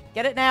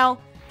 Get it now.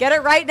 Get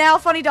it right now,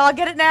 Funny Dog.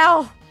 Get it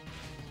now.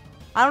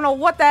 I don't know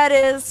what that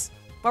is,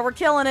 but we're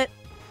killing it.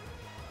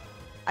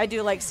 I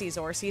do like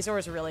Caesar. Caesar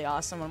is really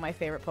awesome. One of my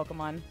favorite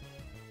Pokemon.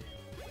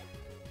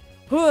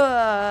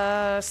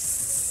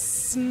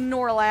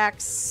 Snorlax.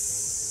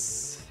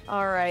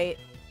 Alright.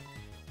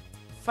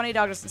 Funny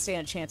Dog doesn't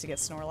stand a chance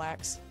against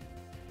Snorlax.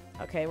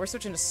 Okay, we're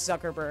switching to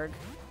Zuckerberg.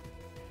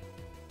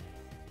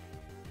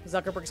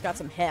 Zuckerberg's got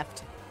some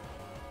heft.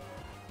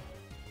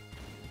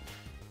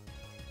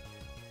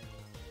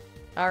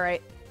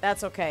 Alright,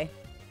 that's okay.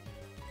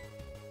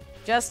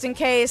 Just in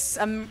case,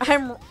 I'm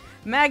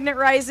Magnet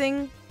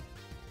Rising.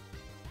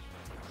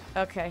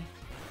 Okay.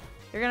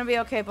 You're gonna be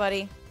okay,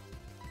 buddy.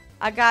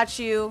 I got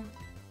you.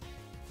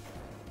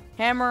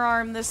 Hammer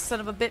arm this son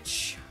of a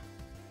bitch.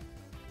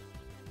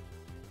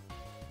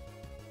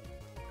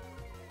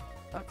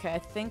 Okay, I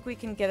think we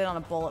can get it on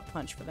a bullet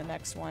punch for the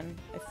next one.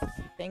 I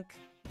think.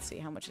 Let's see,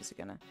 how much is it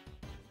gonna...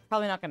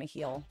 Probably not gonna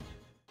heal.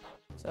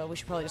 So we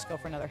should probably just go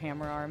for another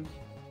hammer arm.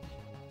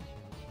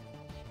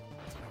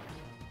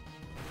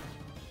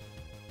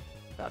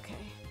 Okay.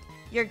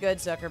 You're good,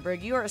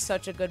 Zuckerberg. You are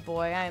such a good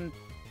boy.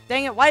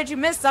 Dang it, why did you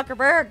miss,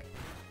 Zuckerberg?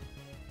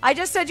 I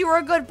just said you were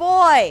a good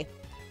boy!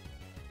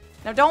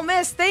 Now don't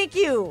miss, thank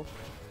you!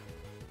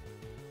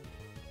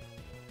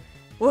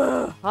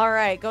 Whoa,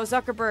 alright, go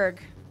Zuckerberg.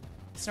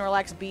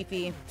 Snorlax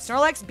beefy.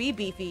 Snorlax be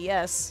beefy,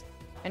 yes.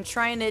 And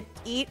trying to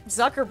eat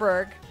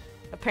Zuckerberg,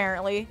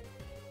 apparently.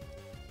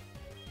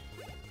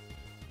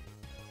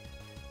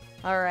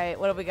 Alright,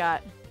 what do we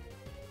got?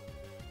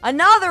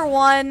 Another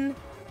one!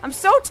 I'm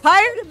so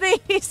tired of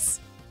these!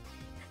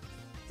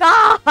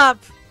 Stop!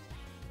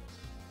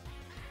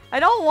 I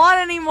don't want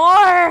any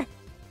more!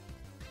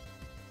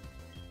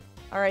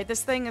 Alright,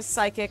 this thing is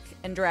Psychic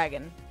and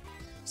Dragon.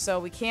 So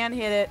we can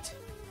hit it.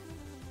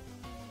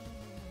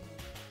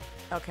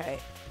 Okay.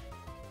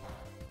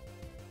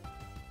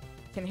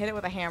 Can hit it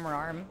with a hammer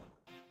arm.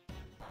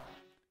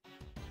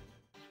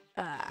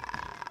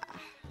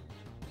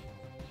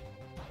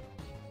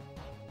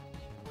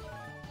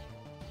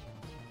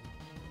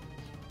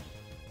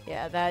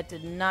 Yeah, that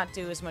did not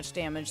do as much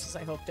damage as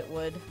I hoped it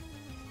would.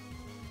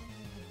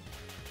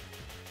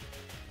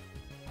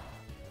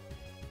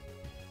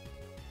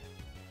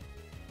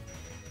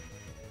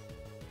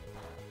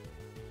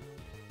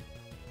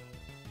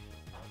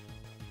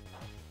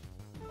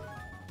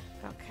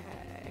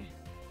 Okay.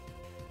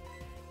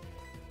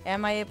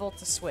 Am I able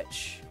to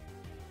switch?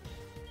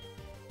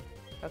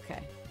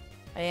 Okay.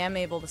 I am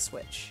able to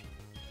switch.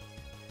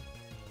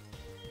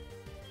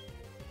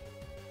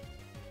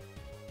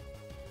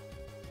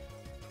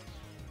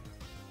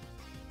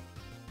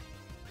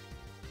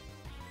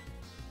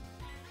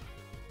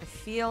 I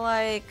feel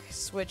like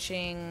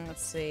switching,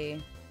 let's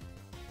see.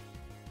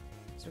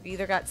 So we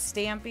either got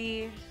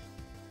Stampy.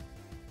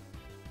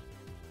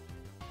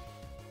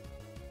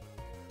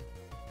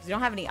 We don't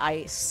have any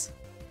ice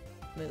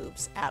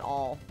moves at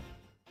all.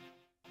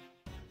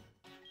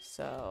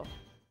 So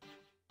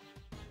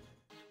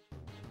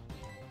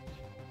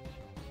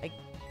I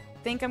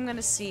think I'm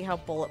gonna see how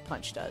Bullet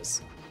Punch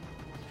does.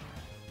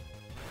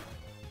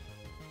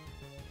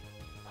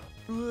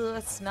 Ooh,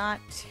 that's not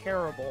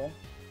terrible.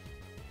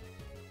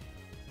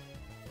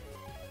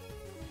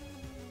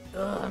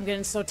 Ugh, I'm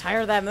getting so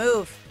tired of that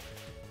move.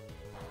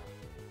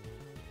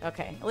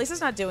 Okay, at least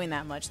it's not doing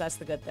that much. That's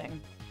the good thing.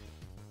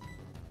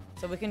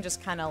 So we can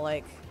just kind of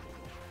like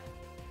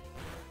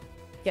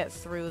get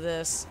through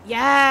this.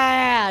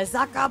 Yeah!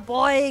 Zaka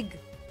boy!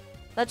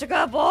 That's a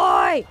good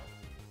boy!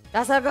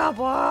 That's a good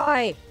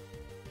boy!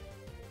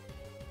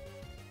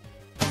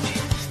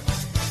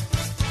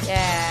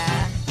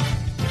 Yeah.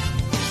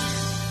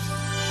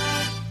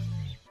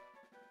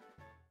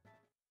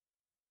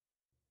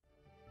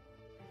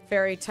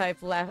 Fairy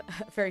type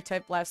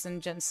laughs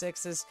in Gen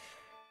 6 is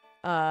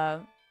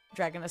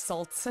Dragon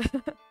Assault.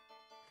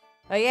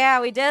 Oh yeah,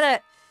 we did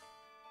it!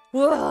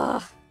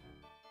 Whoa.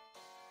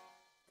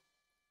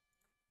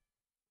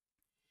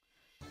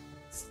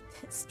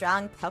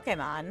 Strong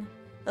Pokemon.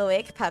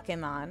 Awake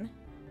Pokemon.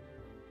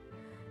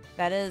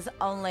 That is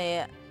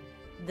only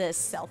the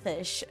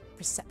selfish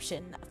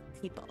perception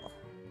of people.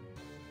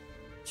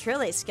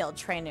 Truly skilled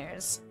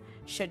trainers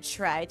should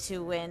try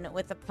to win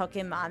with the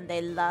Pokemon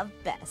they love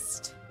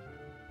best.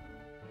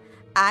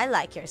 I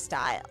like your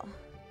style.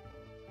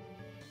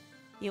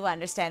 You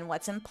understand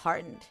what's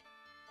important.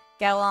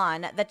 Go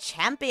on. The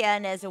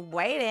champion is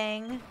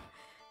waiting.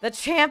 The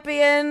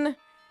champion!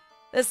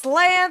 This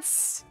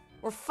Lance!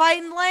 We're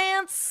fighting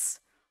Lance!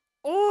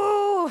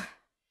 Ooh!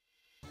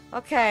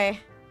 Okay.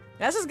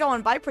 This is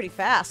going by pretty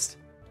fast.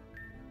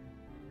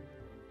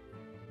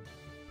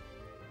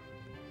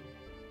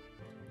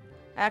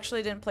 I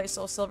actually didn't play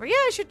Soul Silver. Yeah,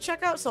 I should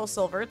check out Soul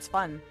Silver. It's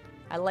fun.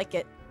 I like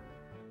it.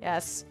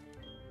 Yes.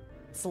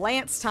 It's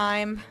Lance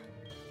time.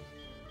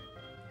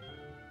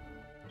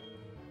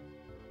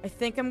 I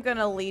think I'm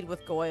gonna lead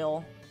with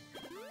Goyle.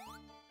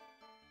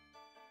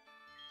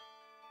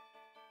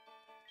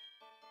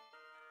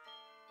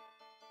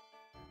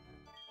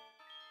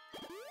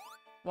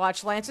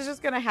 Watch, Lance is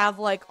just gonna have,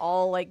 like,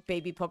 all, like,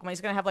 baby Pokemon.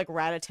 He's gonna have, like,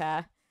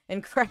 Rattata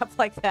and crap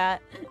like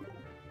that.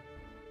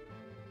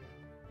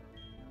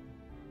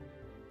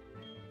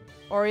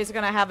 Or he's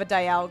gonna have a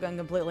Dialga and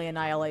completely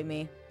annihilate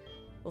me.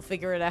 We'll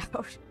figure it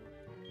out.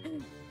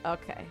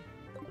 Okay.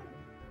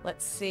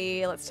 Let's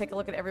see. Let's take a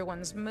look at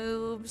everyone's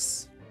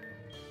moves.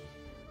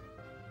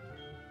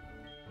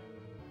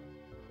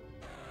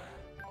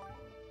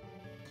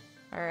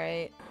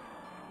 Alright.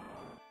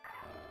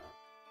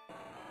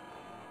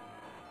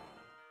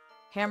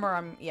 Hammer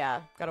arm.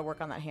 Yeah, gotta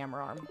work on that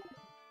hammer arm.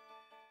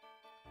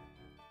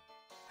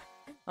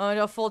 Oh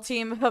no, full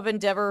team of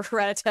Endeavor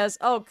Rattatas.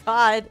 Oh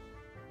god.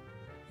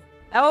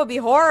 That would be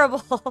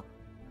horrible.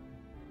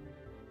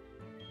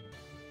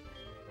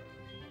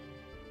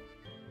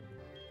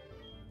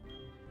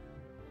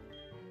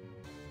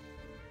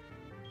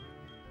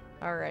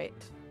 Alright.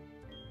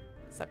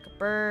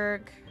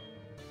 Zuckerberg.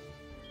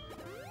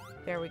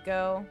 There we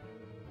go.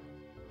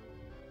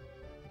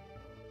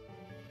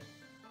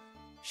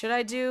 Should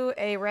I do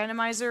a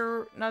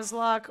randomizer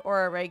Nuzlocke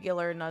or a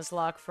regular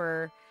Nuzlocke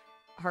for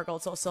Heart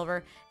Gold Soul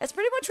Silver? It's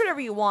pretty much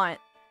whatever you want.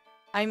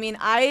 I mean,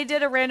 I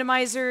did a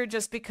randomizer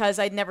just because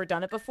I'd never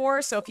done it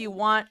before, so if you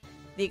want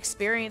the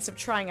experience of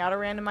trying out a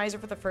randomizer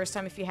for the first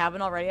time if you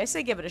haven't already, I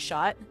say give it a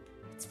shot.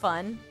 It's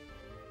fun.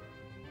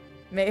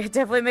 It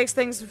definitely makes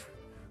things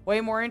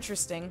way more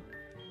interesting.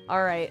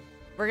 Alright,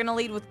 we're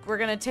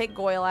gonna take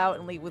Goyle out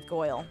and lead with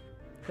Goyle.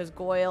 Because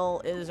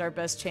Goyle is our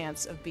best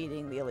chance of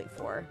beating the Elite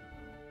Four.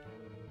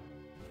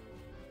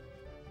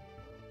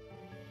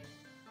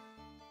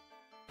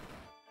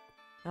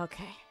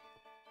 Okay.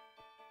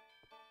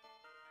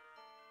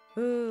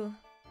 Ooh.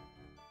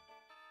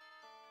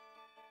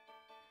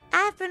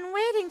 I've been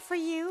waiting for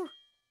you,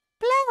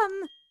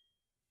 Plum.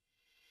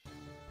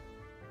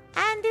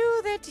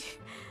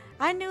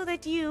 I knew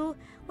that you,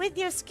 with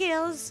your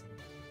skills,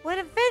 would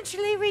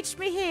eventually reach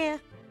me here.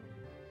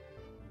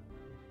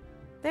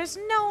 There's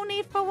no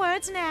need for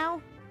words now.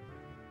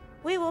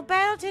 We will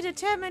battle to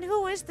determine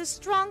who is the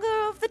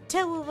stronger of the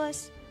two of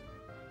us.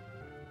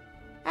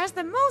 As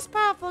the most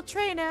powerful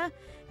trainer,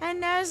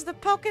 and as the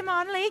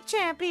Pokemon League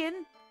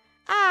champion,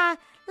 I,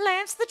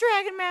 Lance the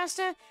Dragon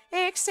Master,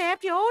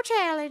 accept your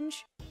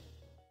challenge.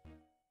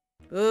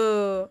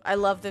 Ooh, I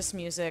love this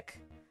music.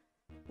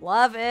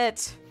 Love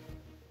it.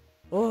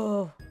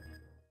 Ooh.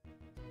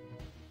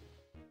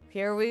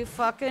 Here we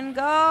fucking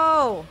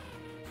go.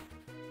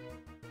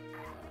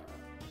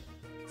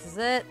 This is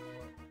it.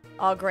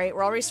 Oh, great.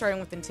 We're already starting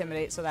with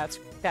Intimidate, so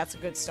that's a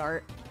good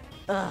start.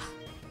 Ugh.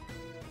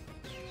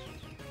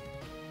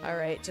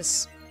 Alright,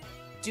 just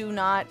do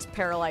not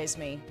paralyze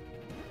me.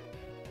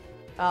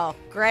 Oh,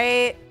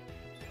 great.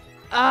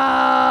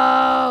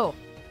 Oh!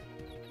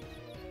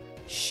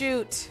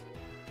 Shoot.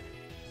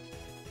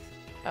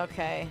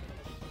 Okay.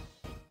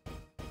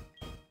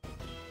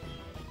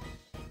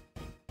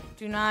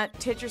 Do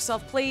not hit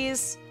yourself,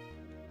 please.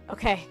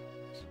 Okay.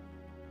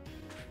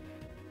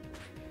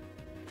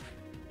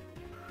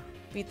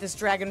 Beat this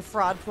dragon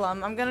fraud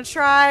plum. I'm gonna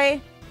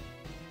try.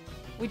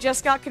 We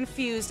just got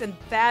confused, and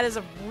that is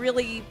a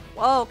really...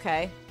 Oh,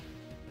 okay.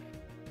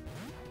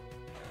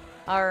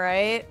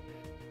 Alright.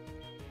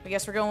 I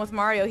guess we're going with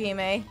Mario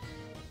Hime.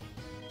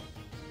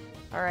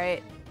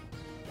 Alright.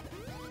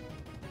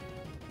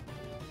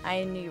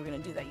 I knew you were gonna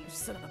do that, you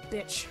son of a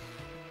bitch.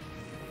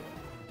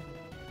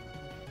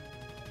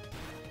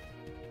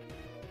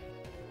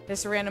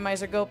 This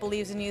randomizer goat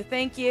believes in you.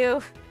 Thank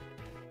you.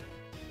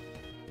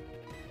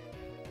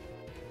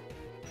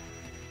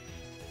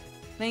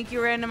 Thank you,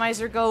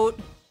 randomizer goat.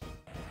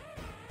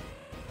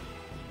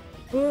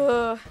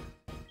 Ugh.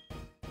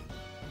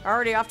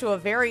 Already off to a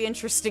very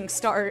interesting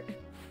start.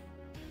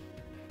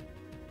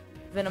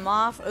 Venom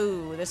off.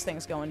 Ooh, this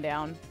thing's going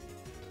down.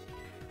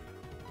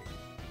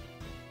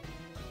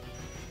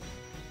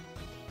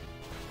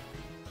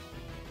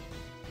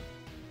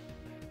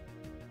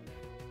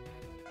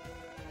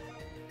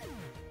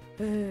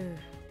 Ooh.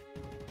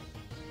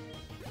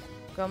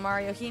 Go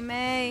Mario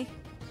Hime.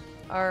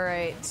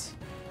 Alright.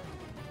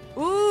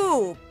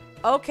 Ooh!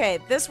 Okay,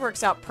 this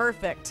works out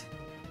perfect.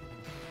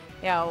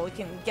 Yeah, well, we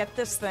can get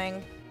this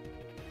thing.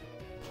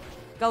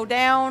 Go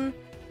down,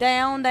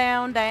 down,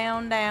 down,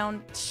 down,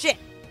 down. Shit!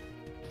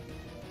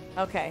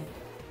 Okay.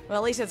 Well,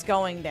 at least it's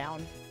going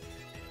down.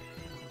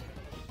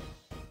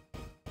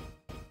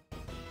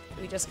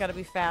 We just gotta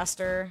be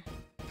faster.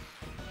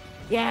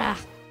 Yeah!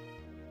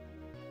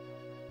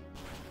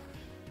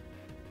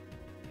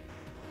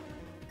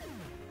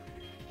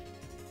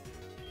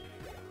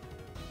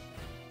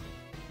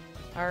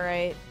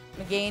 Alright.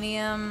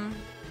 Meganium.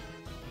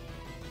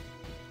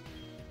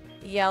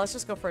 Yeah, let's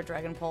just go for a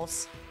Dragon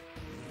Pulse.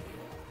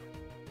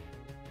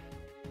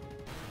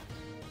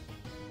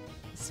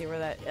 Let's see where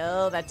that...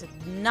 Oh, that did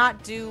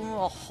not do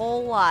a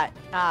whole lot.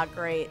 Ah,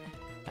 great.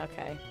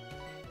 Okay.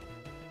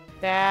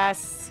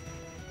 That's...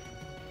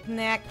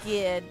 not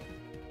good.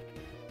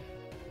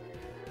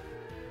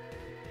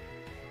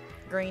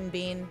 Green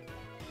Bean.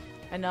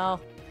 I know.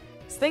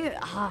 This thing...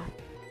 Ah...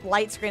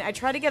 Light Screen. I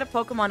tried to get a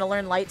Pokemon to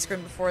learn Light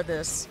Screen before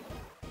this,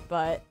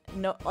 but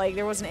no, like,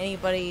 there wasn't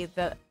anybody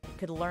that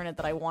could learn it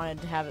that I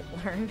wanted to have it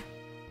learn.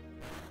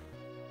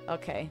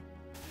 Okay.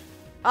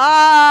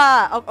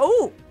 Ah! Oh,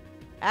 oh!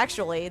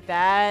 Actually,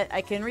 that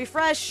I can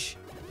refresh.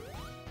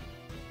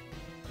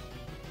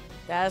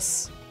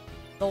 That's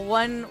the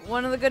one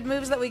of the good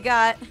moves that we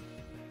got.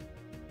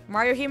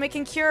 Mario Hime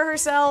can cure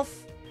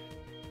herself.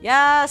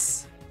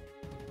 Yes!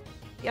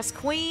 Yes,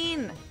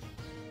 queen!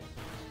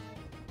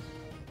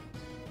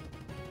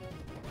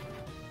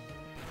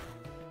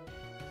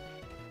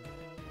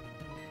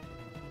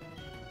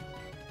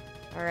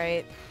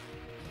 Alright.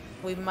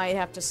 We might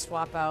have to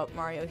swap out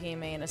Mario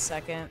Hime in a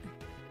second.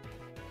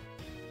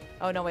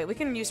 Oh, no, wait. We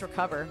can use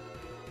Recover.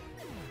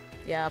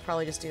 Yeah, I'll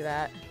probably just do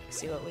that.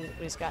 See what we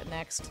just got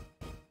next.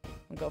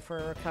 And go for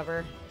a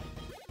Recover.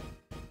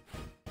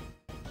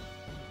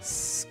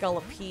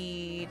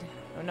 Scolipede.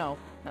 Oh no,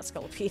 not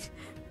Scolipede.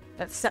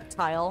 That's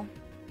Sceptile.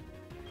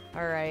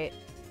 Alright.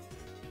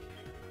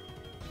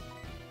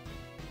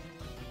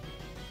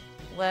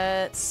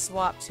 Let's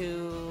swap to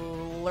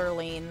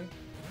Lurleen.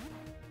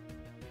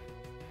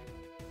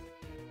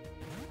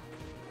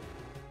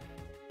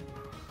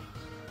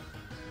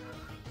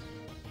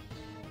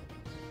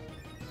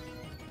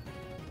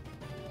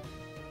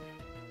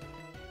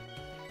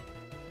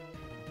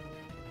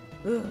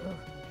 Ooh.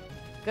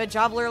 Good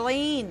job,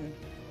 Lurleen!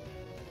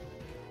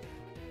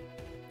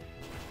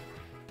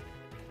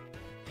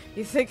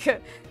 You think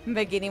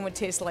Meganium would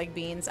taste like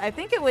beans? I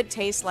think it would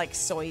taste like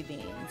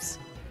soybeans.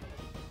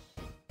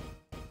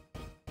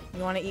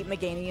 You want to eat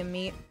Meganium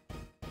meat?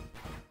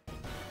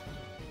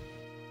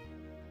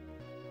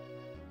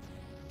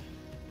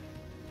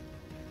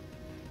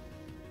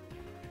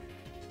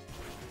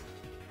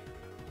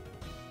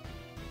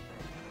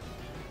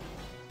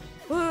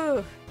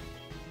 Woo!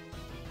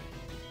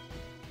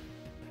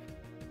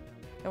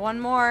 And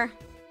one more.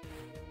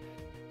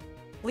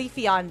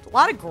 Leafeon. A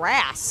lot of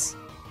grass.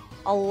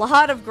 A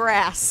lot of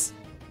grass.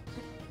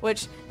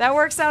 Which, that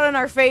works out in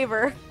our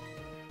favor.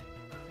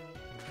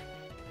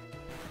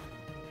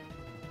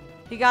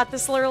 You got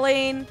this,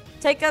 Lurleen.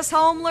 Take us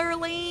home,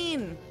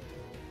 Lurleen.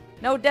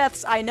 No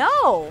deaths. I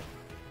know.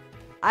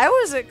 I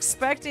was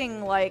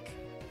expecting, like,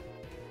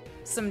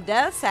 some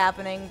deaths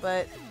happening,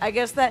 but I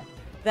guess that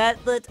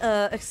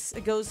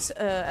goes,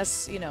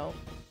 as, you know,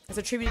 as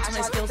a tribute to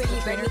my skills as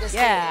a trainer.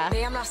 Yeah.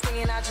 I'm not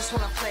singing, I just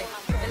wanna play.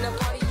 In the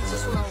party, you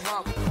just wanna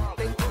rock.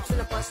 Big boots in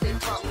the bus, they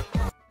talk.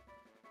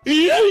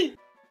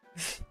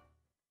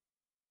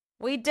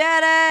 We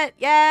did it!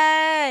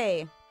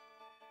 Yay!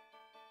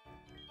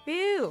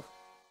 Phew.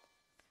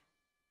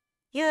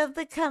 You have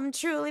become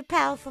truly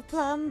powerful,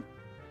 Plum.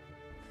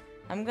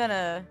 I'm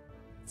gonna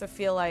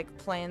feel like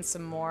playing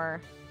some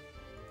more.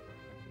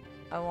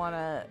 I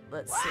wanna,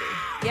 let's see.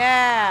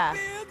 Yeah!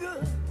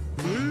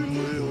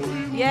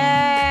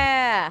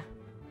 Yeah!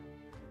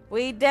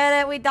 We did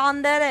it, we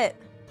done did it!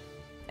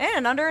 And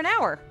in under an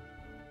hour.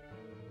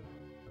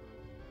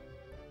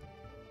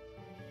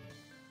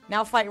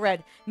 Now fight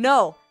Red.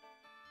 No!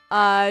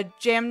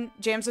 Jam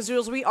says,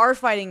 Zoodles, we are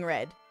fighting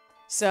Red.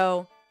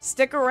 So,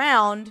 stick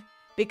around,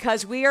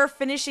 because we are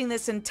finishing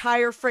this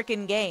entire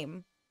frickin'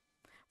 game.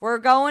 We're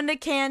going to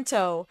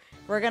Kanto.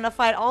 We're gonna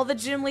fight all the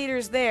gym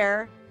leaders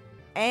there.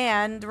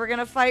 And we're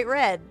gonna fight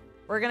Red.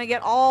 We're gonna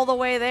get all the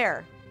way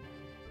there.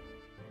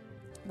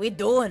 We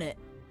doing it.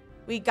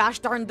 We gosh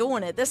darn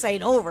doing it. This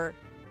ain't over.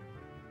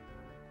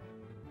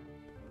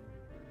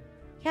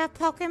 Your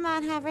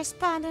Pokemon have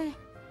responded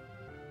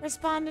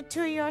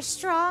to your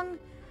strong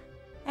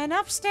and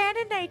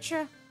upstanding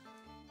nature.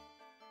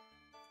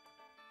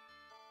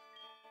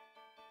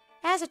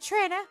 As a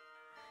trainer,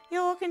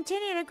 you will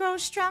continue to grow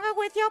stronger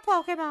with your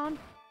Pokemon.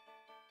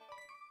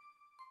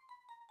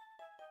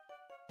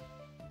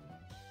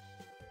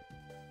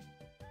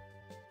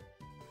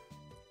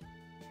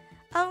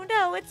 Oh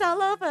no, it's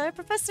all over,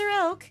 Professor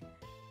Oak.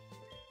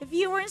 If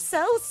you weren't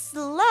so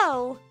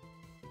slow.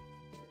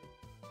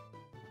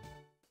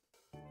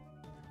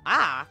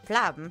 Ah,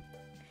 Plum.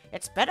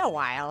 It's been a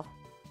while.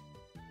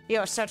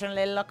 You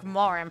certainly look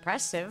more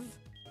impressive.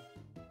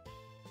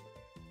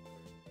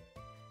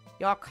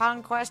 Your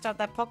conquest of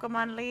the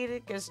Pokemon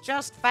League is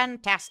just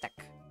fantastic.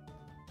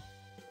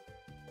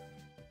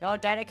 Your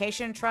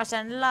dedication, trust,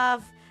 and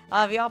love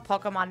of your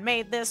Pokemon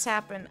made this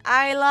happen.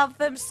 I love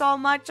them so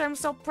much. I'm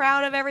so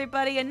proud of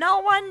everybody, and no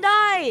one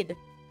died.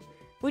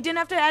 We didn't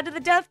have to add to the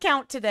death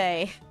count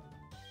today.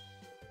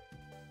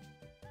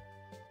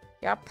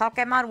 Your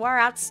Pokemon were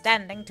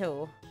outstanding,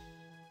 too.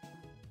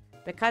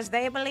 Because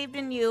they believed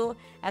in you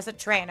as a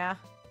trainer.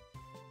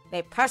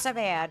 They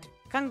persevered.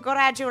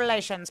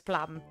 Congratulations,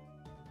 Plum.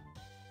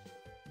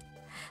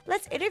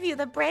 Let's interview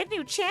the brand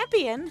new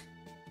champion.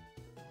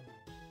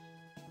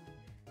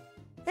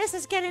 This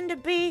is getting to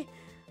be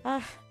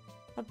a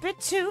bit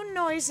too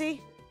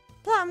noisy.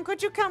 Plum,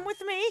 could you come with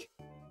me?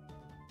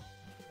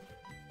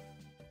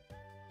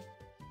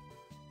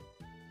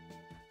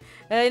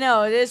 I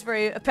know, it is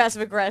very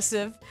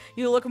passive-aggressive.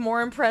 You look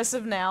more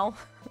impressive now.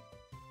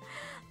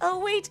 Oh,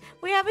 wait,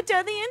 we haven't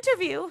done the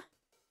interview.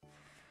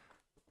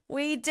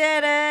 We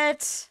did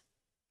it.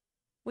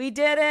 We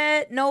did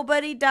it.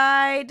 Nobody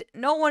died.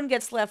 No one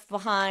gets left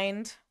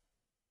behind.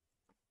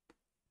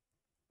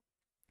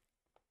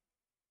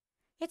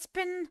 It's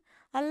been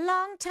a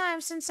long time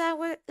since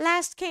I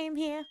last came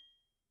here.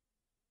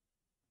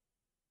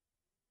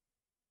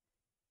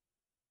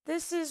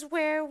 This is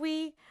where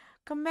we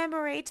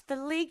commemorate the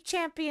League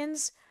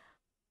champions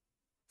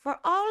for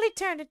all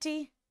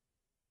eternity.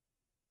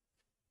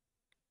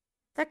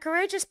 The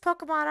courageous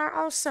Pokemon are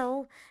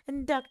also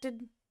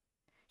inducted.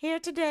 Here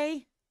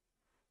today,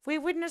 we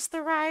witness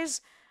the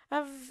rise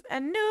of a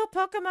new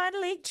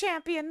Pokemon League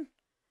champion,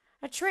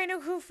 a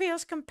trainer who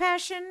feels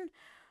compassion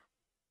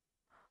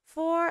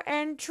for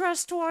and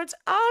trust towards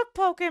all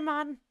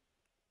Pokemon,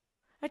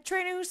 a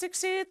trainer who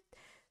succeeded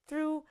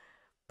through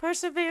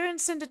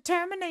perseverance and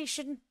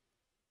determination,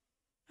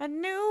 a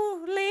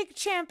new League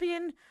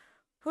champion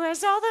who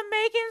has all the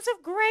makings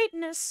of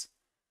greatness.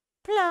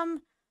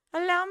 Plum,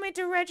 allow me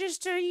to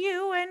register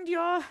you and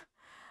your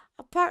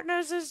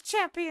partners as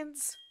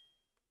champions.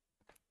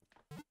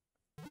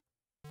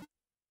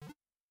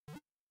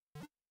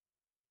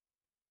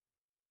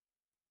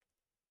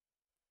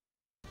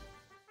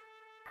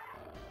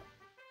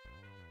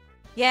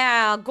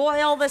 Yeah,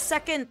 Goyle the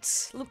second.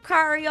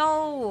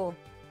 Lucario.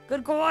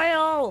 Good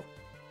Goyle.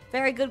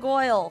 Very good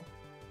Goyle.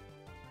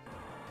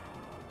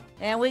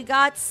 And we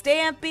got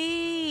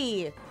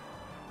Stampy.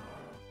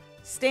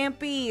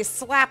 Stampy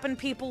slapping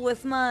people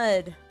with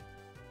mud.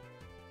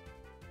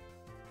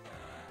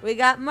 We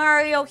got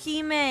Mario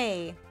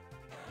Hime.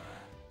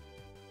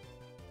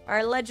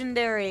 Our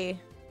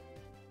legendary.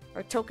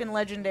 Our token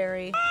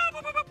legendary.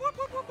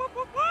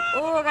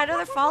 Oh, I got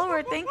another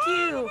follower. Thank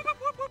you.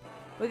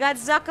 We got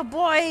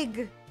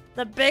Zuckerboig.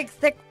 The big,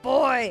 thick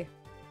boy.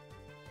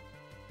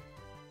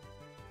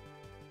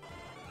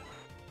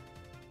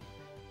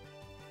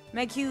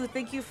 Meg Hugh,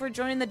 thank you for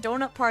joining the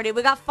donut party.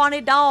 We got Funny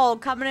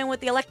Dog coming in with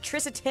the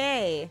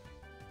electricity.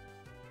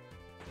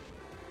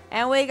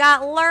 And we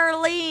got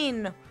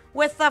Lurleen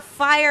with the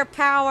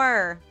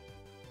firepower.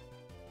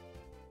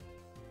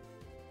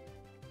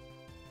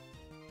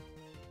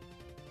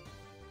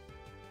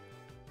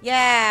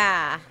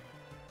 Yeah.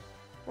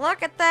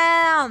 Look at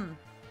them.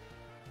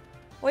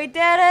 We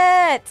did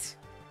it.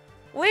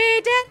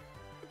 We did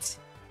it.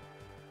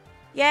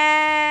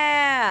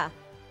 Yeah.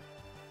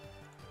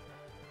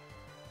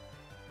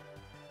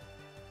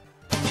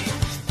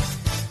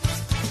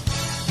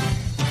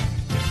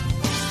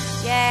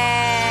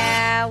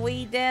 Yeah,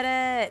 we did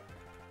it.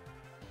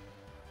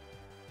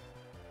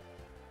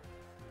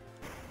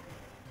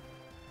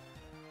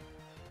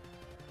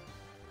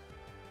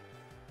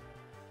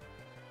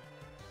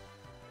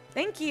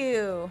 Thank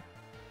you.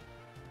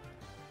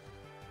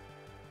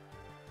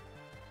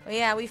 Well,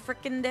 yeah, we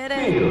freaking did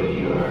it.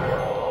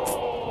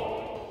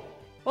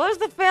 What was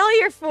the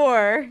failure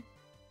for?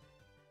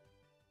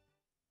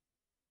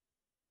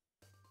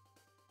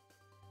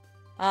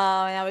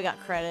 Oh, now we got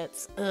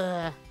credits.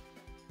 Ugh.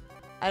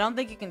 I don't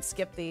think you can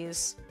skip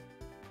these.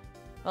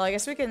 Well, I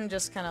guess we can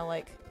just kind of,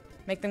 like,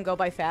 make them go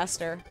by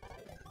faster.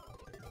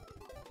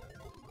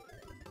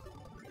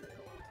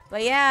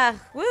 But yeah,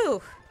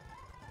 woo!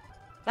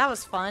 That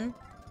was fun.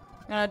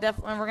 We're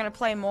gonna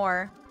play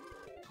more.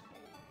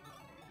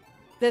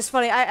 This is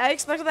funny. I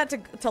expected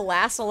that to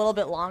last a little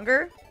bit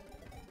longer.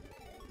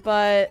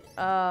 But,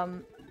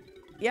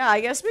 yeah,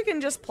 I guess we can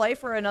just play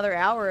for another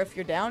hour if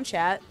you're down,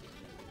 chat.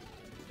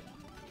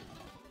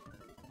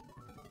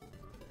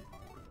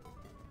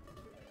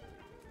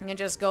 We can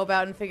just go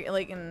about and figure,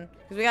 like, because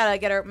we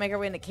gotta make our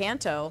way into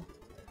Kanto.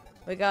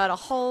 We got a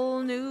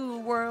whole new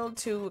world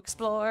to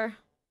explore.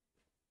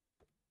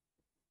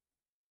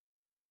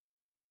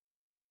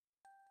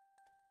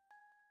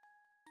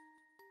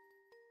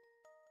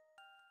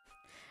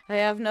 I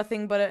have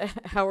nothing but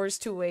hours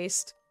to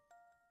waste.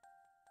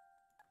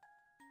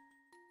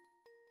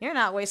 You're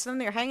not wasting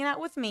them, you're hanging out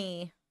with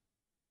me.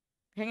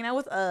 You're hanging out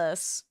with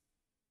us.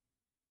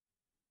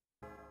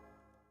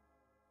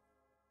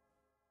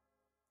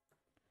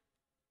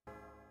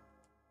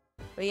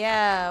 But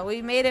yeah,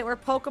 we made it. We're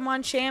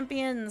Pokemon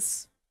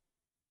champions.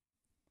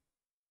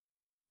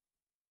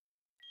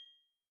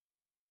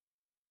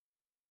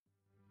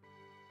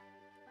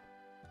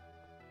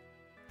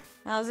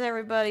 How's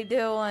everybody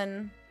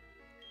doing?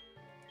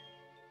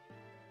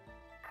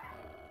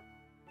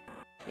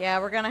 Yeah,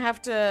 we're gonna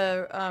have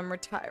to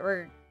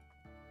retire.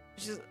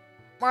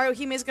 Mario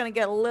Hime's gonna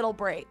get a little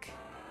break.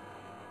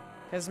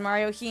 Because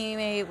Mario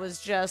Hime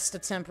was just a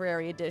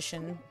temporary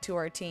addition to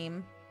our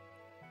team.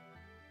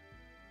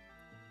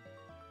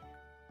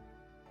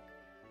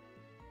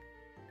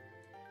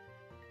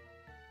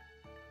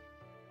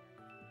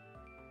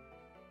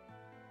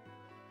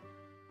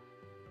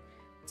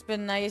 It's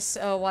been nice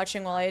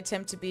watching while I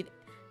attempt to beat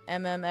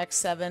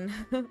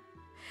MMX7.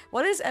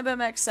 What is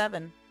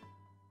MMX7?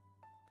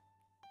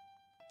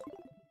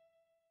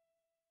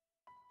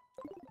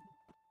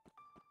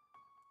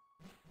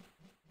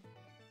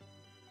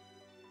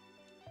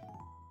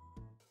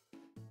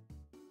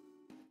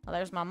 Oh,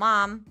 there's my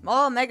mom.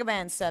 Oh, Mega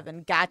Man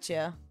 7.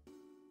 Gotcha.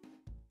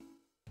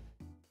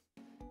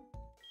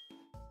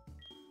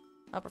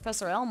 Oh,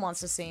 Professor Elm wants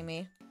to see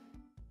me.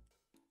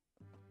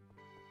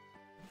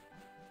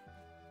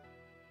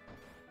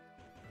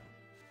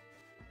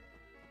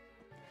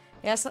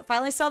 Yes, I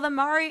finally saw the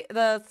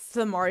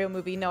Mario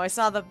movie. No, I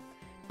saw the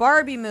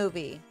Barbie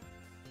movie.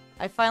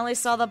 I finally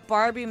saw the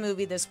Barbie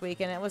movie this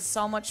week, and it was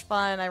so much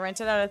fun. I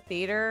rented out a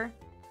theater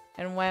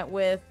and went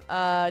with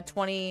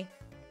 20,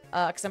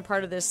 because I'm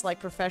part of this, like,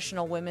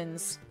 professional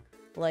women's,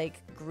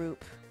 like,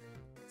 group.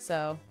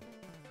 So,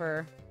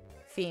 for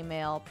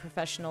female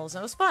professionals.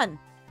 And it was fun.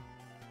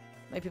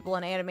 Like, people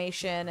in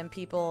animation and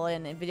people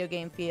in video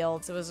game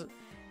fields. It was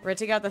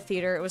renting out the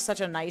theater. It was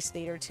such a nice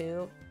theater,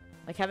 too.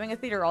 Like, having a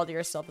theater all to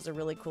yourself is a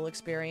really cool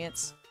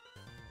experience.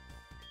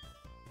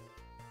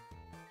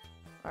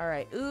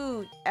 Alright.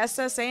 Ooh,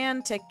 SS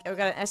and ticket. We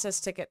got an SS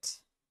ticket.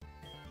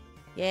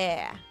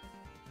 Yeah.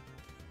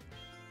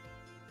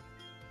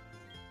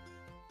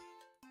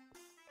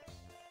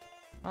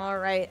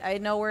 Alright, I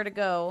know where to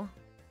go.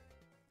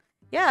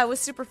 Yeah, it was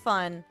super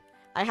fun.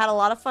 I had a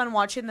lot of fun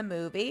watching the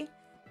movie,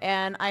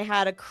 and I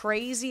had a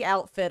crazy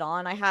outfit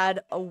on. I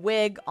had a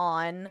wig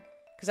on,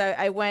 because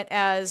I went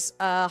as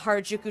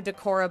Harajuku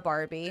Decora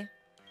Barbie.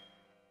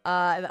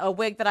 A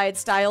wig that I had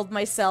styled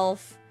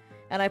myself,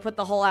 and I put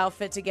the whole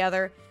outfit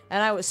together,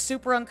 and I was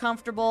super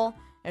uncomfortable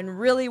and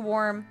really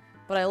warm,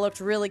 but I looked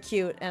really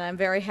cute, and I'm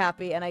very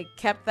happy, and I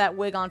kept that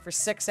wig on for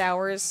 6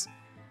 hours.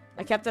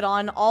 I kept it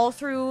on all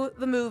through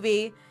the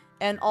movie,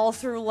 and all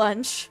through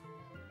lunch.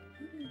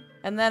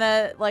 And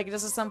then, like,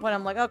 just at some point,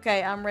 I'm like,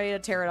 okay, I'm ready to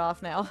tear it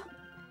off now.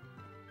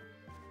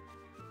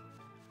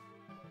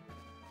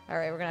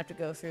 Alright, we're gonna have to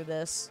go through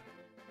this.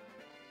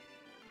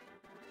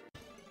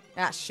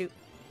 Ah, shoot.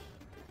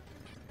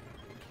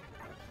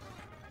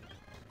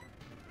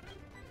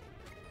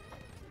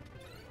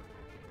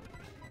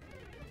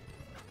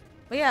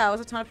 But yeah, it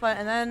was a ton of fun.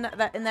 And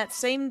then, in that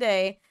same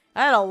day,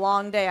 I had a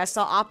long day. I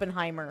saw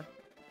Oppenheimer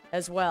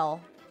as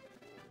well.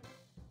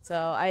 So,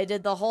 I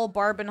did the whole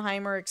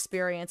Barbenheimer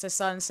experience. I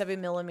saw it in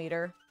 7mm.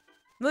 The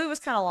movie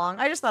was kind of long.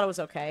 I just thought it was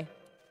okay.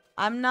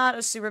 I'm not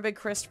a super big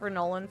Christopher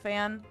Nolan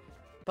fan,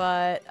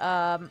 but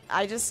I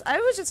was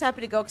just happy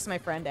to go because my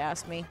friend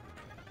asked me.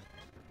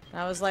 And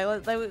I was like,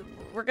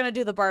 we're gonna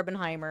do the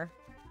Barbenheimer.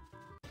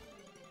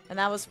 And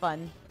that was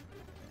fun.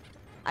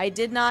 I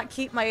did not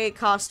keep my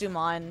costume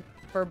on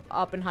for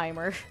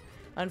Oppenheimer,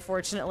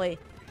 unfortunately,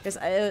 because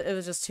it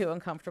was just too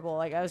uncomfortable.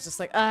 Like, I was just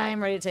like,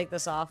 I'm ready to take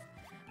this off.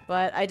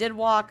 But I did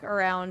walk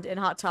around in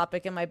Hot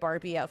Topic in my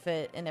Barbie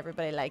outfit, and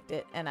everybody liked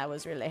it, and I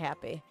was really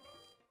happy.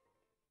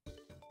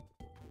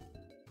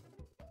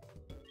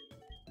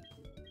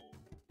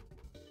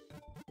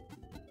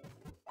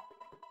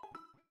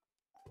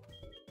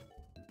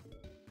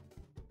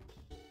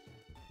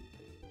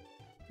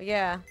 But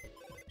yeah,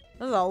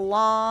 it was a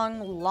long,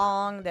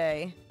 long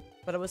day,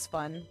 but it was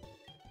fun.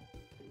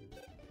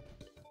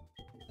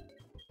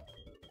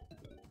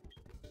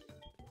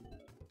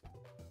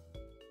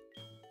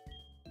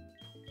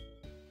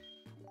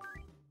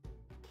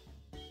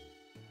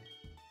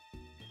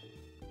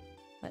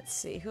 Let's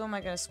see, who am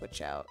I gonna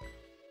switch out?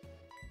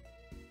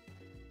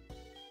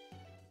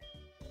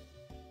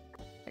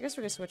 I guess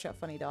we're gonna switch out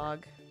Funny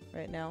Dog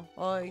right now.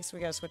 Well, I guess we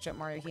gotta switch out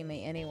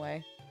Maruhime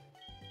anyway.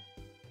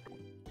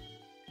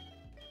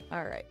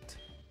 Alright.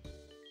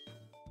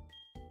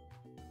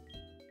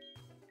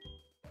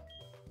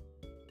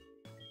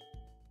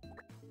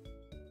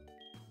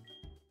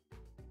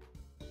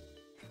 You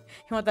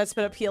want that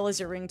spit up heel as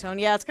your ringtone?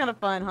 Yeah, it's kind of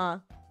fun, huh?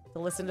 To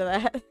listen to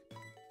that.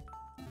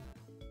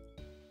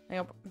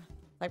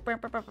 Like,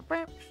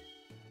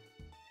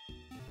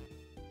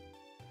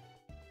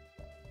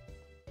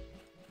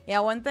 yeah,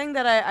 one thing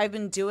that I've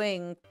been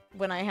doing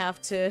when I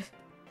have to,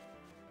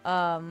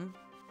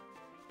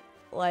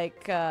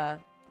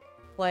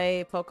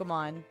 play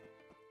Pokemon,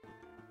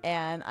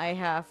 and I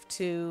have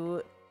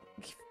to,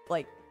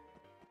 like,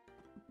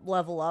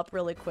 level up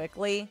really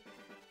quickly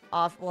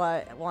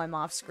while I'm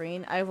off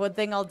screen. One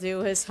thing I'll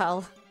do is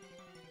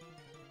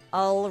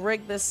I'll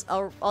rig this,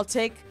 I'll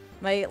take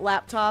my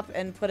laptop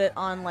and put it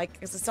on, like,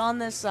 because it's on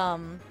this,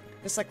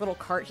 like, little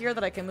cart here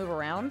that I can move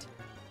around.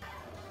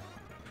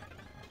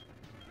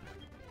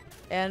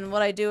 And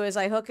what I do is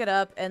I hook it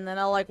up, and then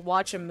I'll, like,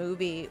 watch a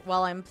movie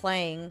while I'm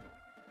playing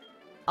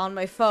on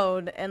my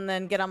phone, and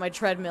then get on my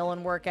treadmill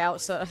and work out,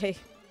 so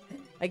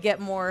I get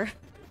more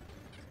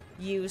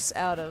use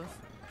out of,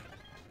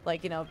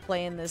 like, you know,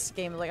 playing this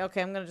game. Like,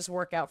 okay, I'm gonna just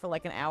work out for,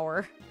 like, an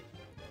hour.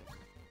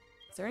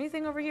 Is there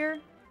anything over here?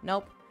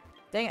 Nope.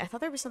 Dang it, I thought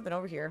there was something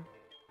over here.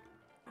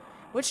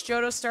 Which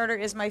Johto starter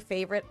is my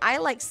favorite? I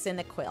like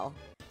Cyndaquil.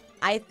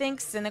 I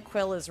think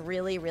Cyndaquil is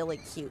really, really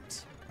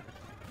cute.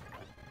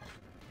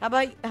 How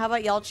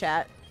about y'all,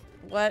 chat?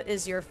 What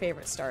is your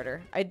favorite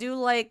starter? I do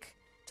like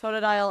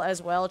Totodile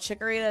as well.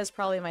 Chikorita is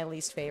probably my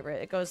least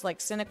favorite. It goes like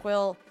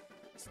Cyndaquil,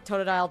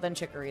 Totodile, then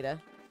Chikorita.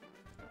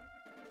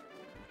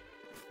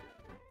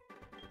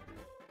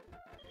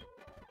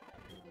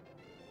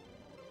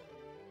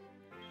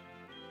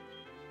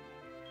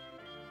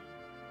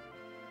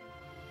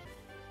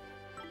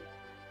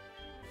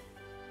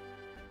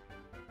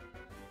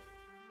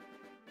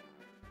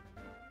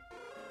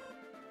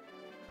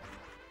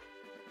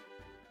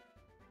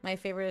 My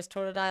favorite is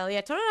Totodile.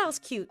 Yeah, Totodile's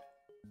cute.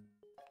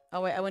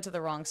 Oh wait, I went to the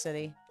wrong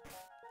city.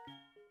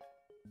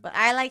 But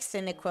I like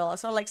Cyndaquil. I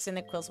also like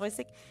Cyndaquil, so I was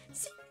like,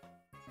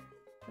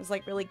 it was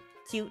like really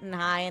cute and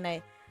high, and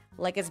I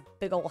like its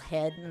big old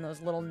head and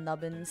those little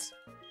nubbins.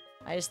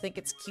 I just think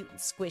it's cute and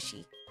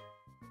squishy.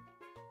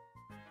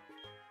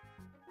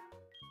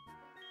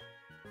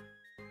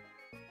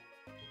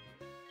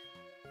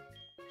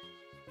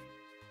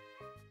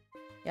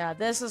 Yeah,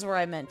 this is where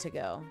I meant to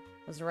go.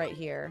 It was right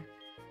here.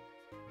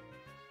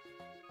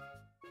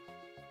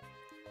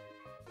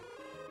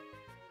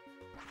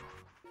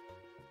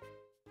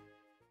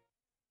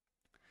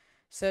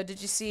 So,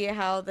 did you see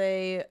how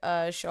they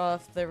show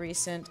off the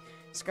recent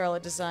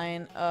Scarlet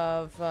design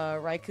of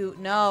Raikou?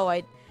 No,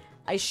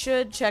 I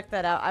should check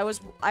that out.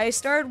 I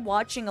started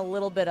watching a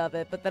little bit of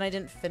it, but then I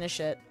didn't finish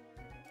it.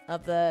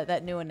 of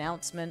that new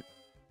announcement.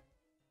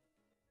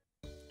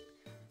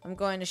 I'm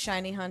going to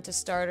shiny hunt a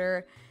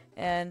starter,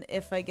 and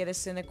if I get a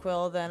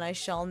Cyndaquil, then I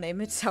shall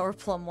name it Sour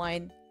Plum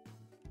Wine.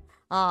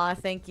 Ah,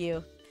 thank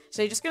you.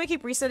 So you're just gonna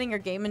keep resetting your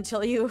game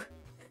until you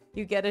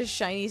get a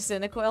shiny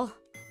Cyndaquil?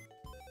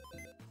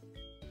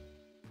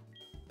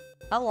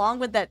 How long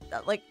would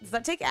that, like, does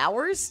that take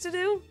hours to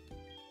do?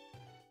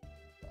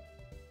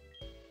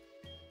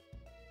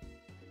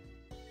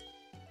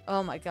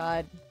 Oh my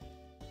god.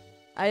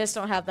 I just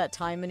don't have that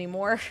time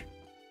anymore.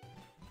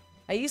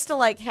 I used to,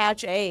 like,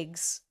 hatch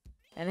eggs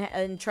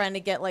and trying to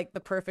get, like, the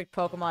perfect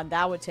Pokemon.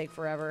 That would take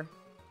forever.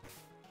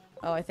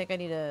 Oh, I think I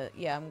need to...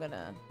 Yeah, I'm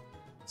gonna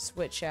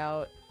switch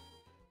out.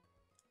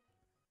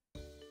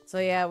 So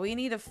yeah, we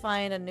need to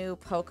find a new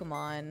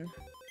Pokemon.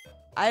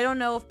 I don't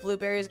know if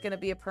Blueberry is gonna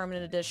be a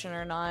permanent addition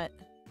or not.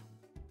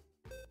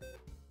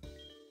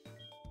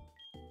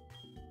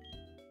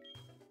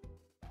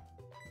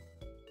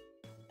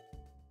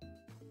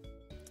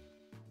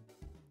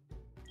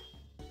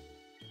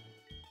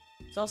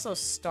 It's also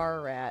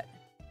Starrat.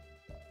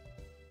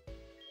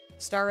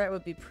 Starrat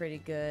would be pretty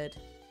good.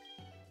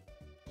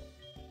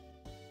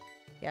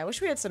 Yeah, I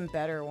wish we had some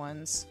better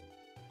ones.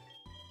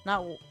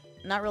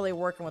 Not really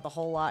working with a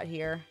whole lot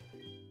here.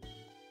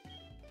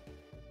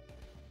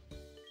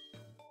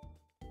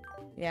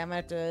 Yeah, I'm gonna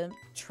have to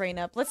train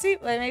up. Let's see,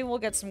 maybe we'll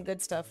get some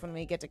good stuff when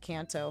we get to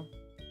Kanto.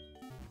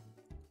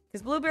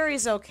 Because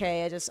Blueberry's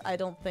okay, I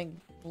don't think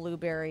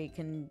Blueberry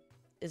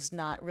is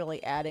not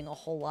really adding a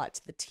whole lot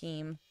to the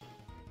team.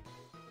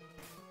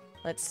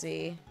 Let's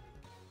see.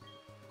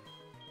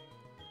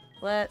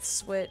 Let's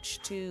switch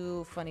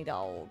to Funny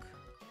Dog.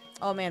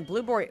 Oh man,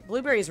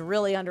 Blueberry's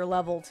really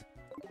underleveled.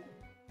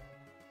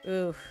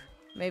 Ooh,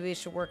 maybe we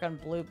should work on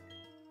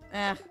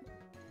I'll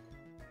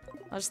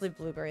just leave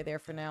Blueberry there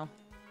for now.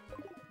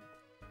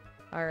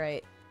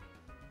 Alright.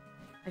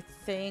 I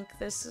think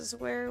this is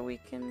where we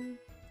can...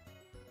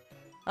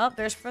 Oh,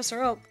 there's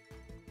Professor Oak.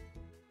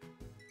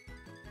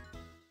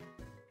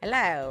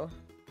 Hello.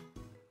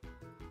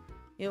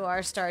 You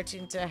are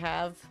starting to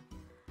have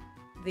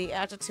the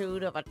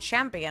attitude of a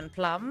champion,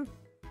 Plum.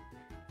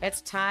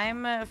 It's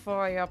time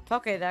for your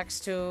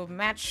Pokédex to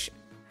match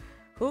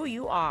who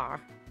you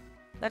are.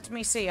 Let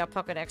me see your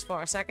Pokédex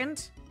for a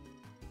second.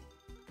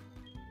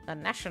 The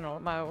national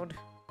mode.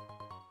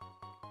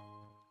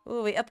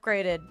 Ooh, we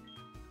upgraded.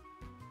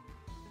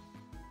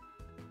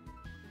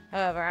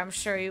 However, I'm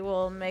sure you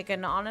will make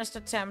an honest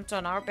attempt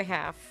on our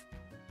behalf.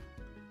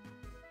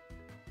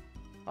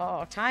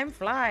 Oh, time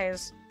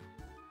flies.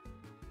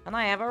 And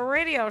I have a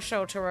radio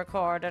show to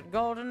record at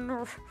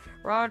Golden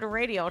Rod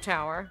Radio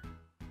Tower.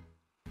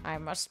 I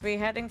must be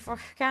heading for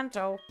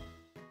Kanto.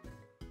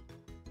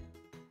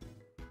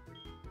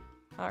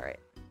 Alright.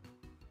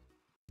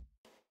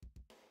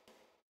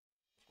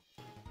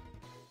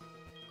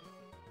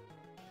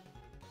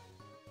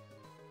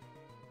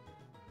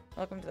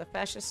 Welcome to the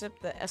fascist ship,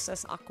 the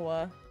SS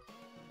Aqua.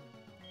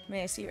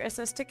 May I see your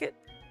SS ticket?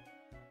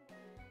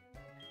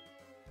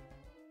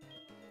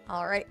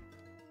 Alright.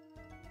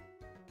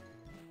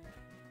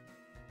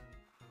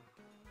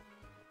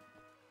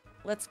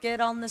 Let's get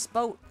on this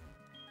boat.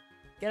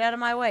 Get out of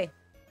my way.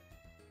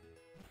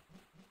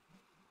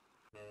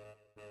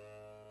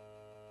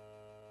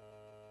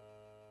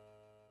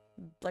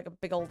 Like a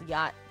big old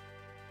yacht.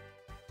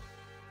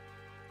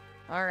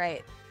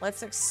 Alright,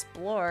 let's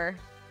explore.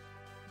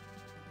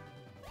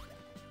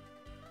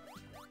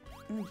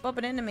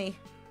 Bumping into me.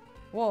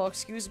 Whoa,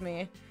 excuse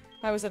me.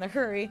 I was in a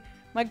hurry.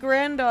 My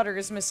granddaughter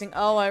is missing.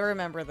 Oh, I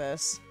remember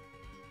this.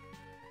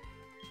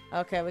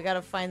 Okay, we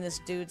gotta find this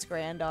dude's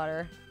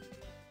granddaughter.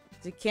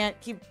 He can't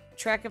keep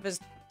track of his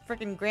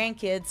freaking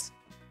grandkids.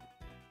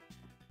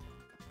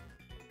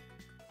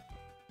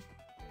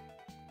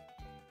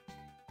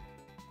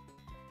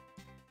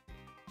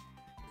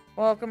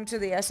 Welcome to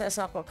the SS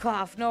Aqua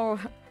Cough. No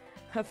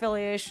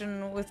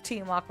affiliation with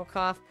Team Aqua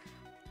Cough.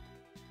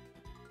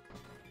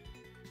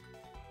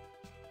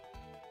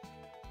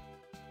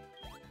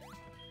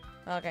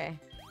 Okay.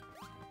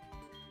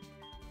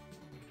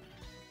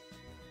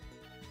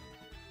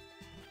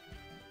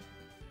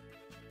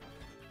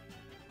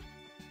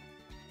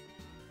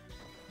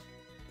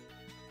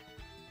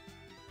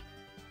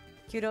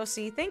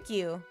 Kudosi, thank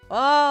you.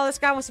 Oh, this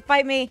guy wants to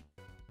fight me.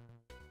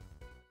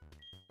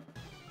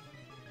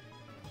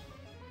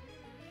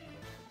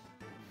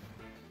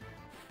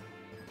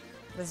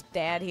 This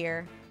dad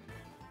here.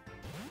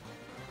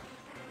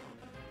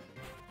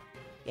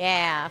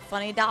 Yeah,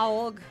 funny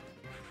dog.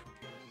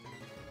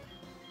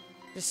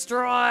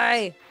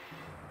 Destroy!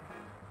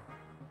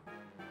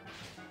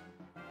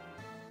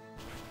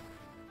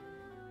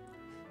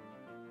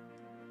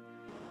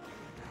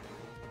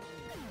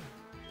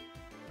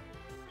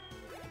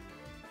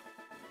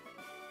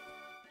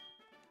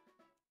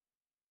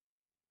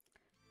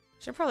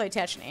 Should probably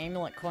attach an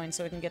amulet coin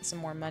so we can get some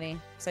more money.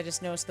 Because I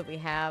just noticed that we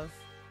have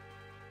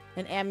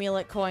an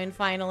amulet coin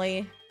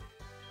finally.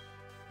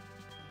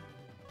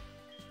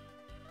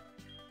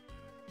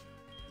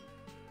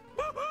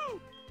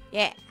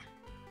 Yeah.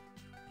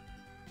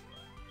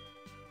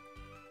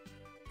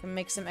 Can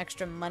make some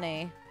extra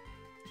money.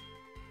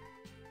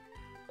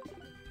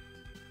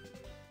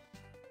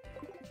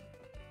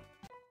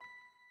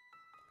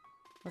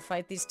 We'll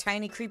fight these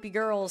tiny, creepy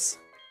girls.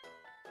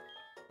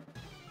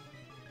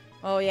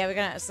 Oh yeah,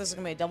 this is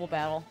gonna be a double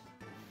battle.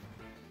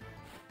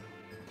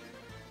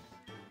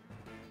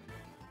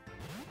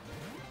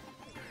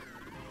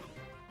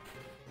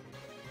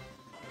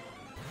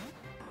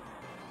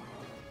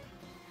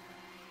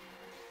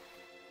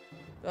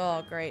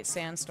 Oh, great,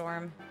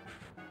 sandstorm.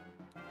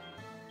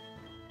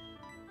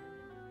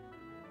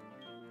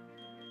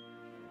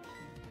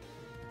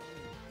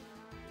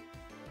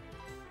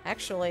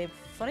 Actually,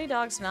 Funny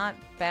Dog's not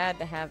bad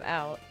to have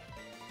out.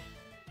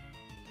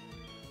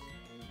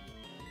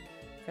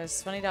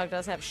 Because Funny Dog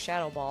does have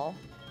Shadow Ball.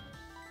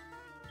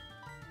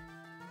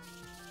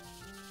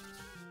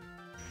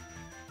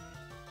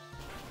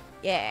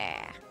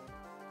 Yeah!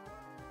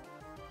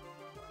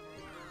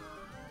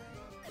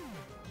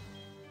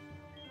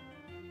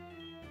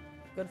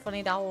 Good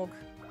Funny Dog.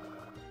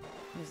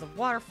 Use the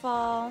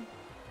waterfall.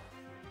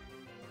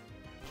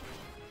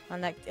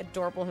 On that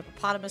adorable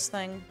hippopotamus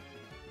thing.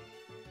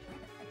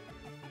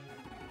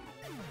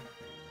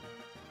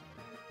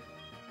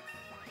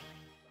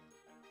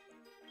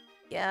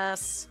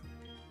 Yes.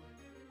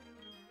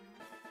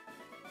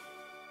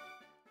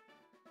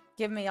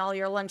 Give me all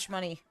your lunch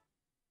money.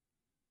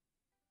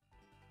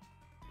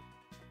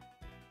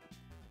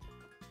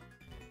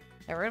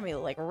 Yeah, we're gonna be,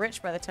 like,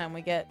 rich by the time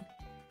we get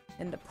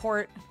into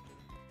port.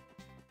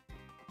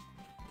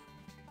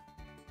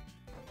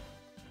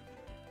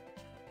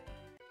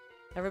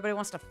 Everybody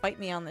wants to fight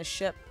me on this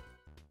ship.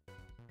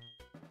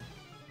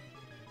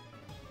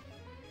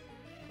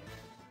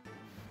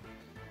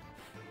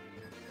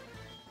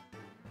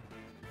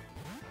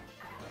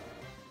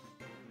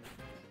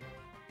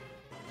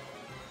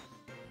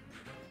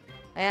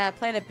 Yeah, I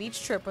planned a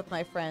beach trip with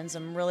my friends.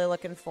 I'm really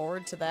looking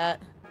forward to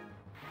that.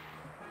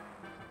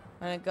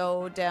 I'm gonna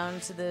go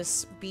down to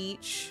this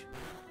beach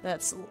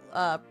that's,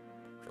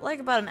 like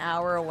about an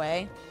hour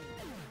away.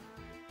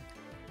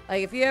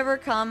 Like, if you ever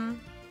come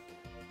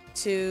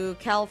to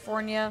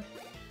California,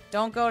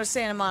 don't go to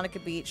Santa Monica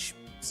Beach.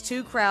 It's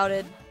too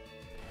crowded.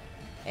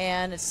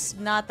 And it's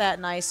not that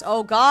nice.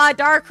 Oh god,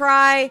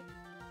 Darkrai!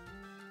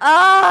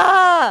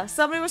 Ah!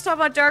 Somebody was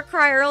talking about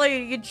Darkrai earlier.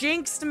 You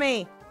jinxed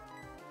me!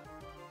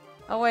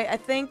 Oh wait, I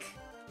think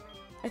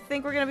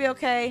we're gonna be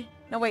okay.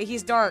 No wait,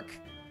 he's dark.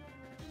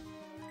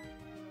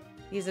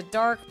 He's a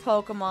dark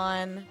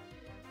Pokemon.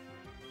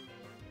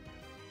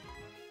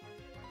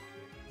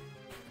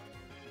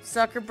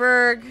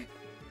 Zuckerberg.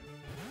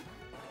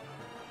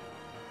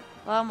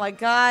 Oh my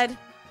god.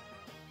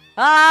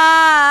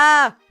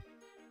 Ah!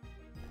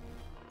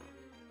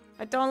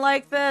 I don't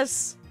like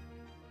this.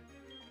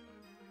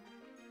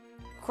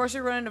 Of course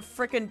we run into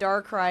frickin'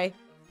 Darkrai.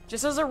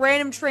 Just as a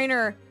random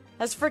trainer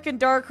has frickin'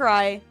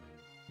 Darkrai.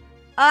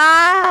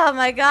 Ah,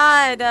 my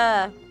god.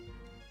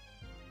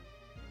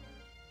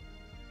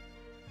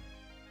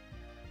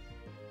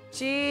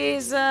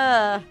 Jeez.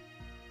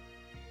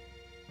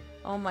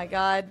 Oh my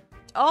god.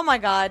 Oh my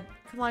god.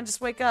 Come on,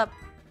 just wake up.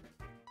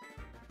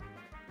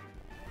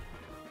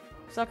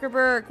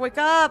 Zuckerberg, wake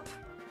up!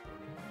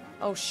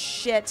 Oh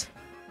shit.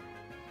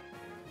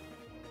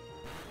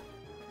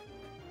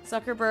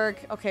 Zuckerberg.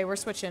 Okay, we're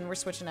switching. We're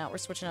switching out. We're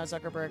switching out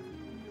Zuckerberg.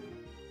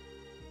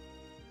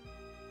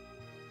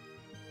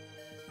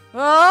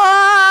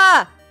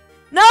 Ah!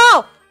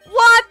 No!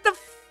 What the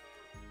f-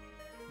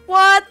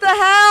 What the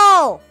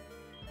hell?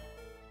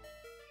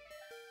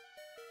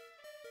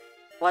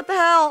 What the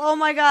hell? Oh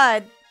my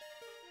god.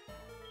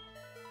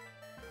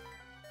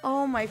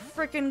 Oh my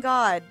frickin'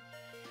 god.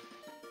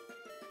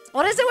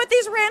 What is it with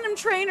these random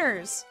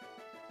trainers?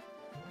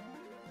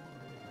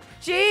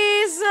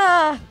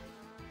 Jeez!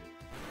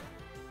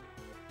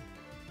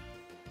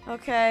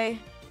 Okay.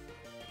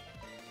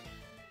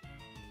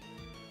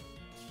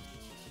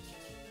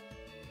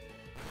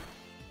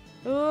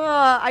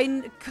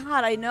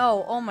 God, I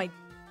know. Oh my.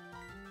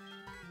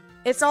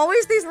 It's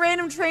always these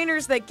random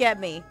trainers that get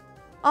me.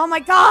 Oh my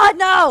god,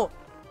 no!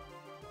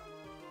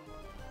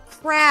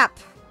 Crap.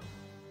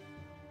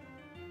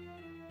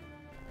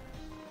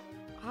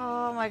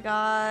 Oh my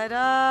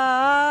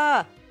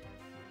god.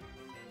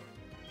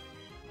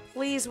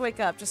 Please wake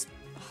up. Just.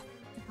 Oh,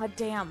 god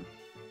damn.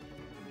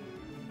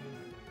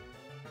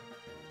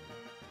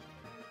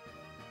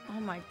 Oh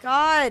my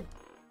god.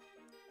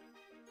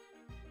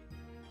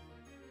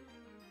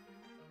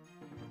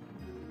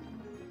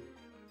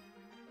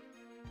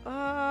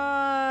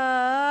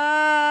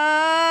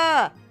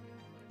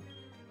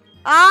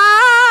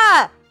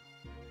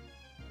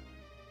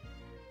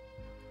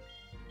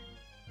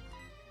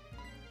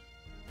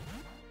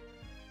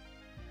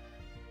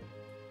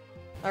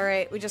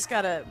 Alright, we just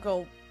gotta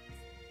go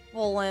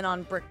full in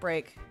on Brick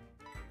Break.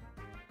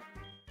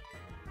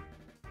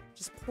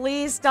 Just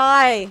please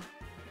die.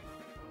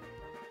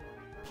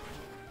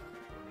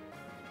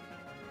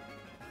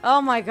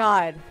 Oh my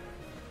god.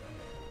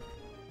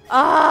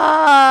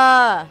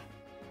 Ah!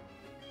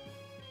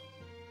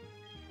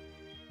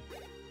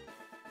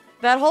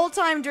 That whole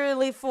time during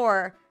Elite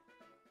 4,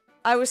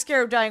 I was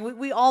scared of dying.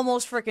 We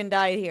almost freaking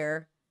died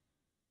here.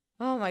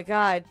 Oh my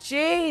god.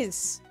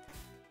 Jeez.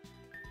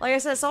 Like I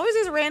said, it's always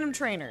these random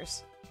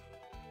trainers.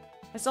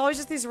 It's always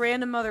just these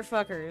random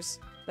motherfuckers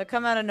that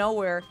come out of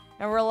nowhere.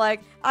 And we're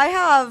like, I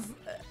have,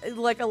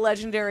 like, a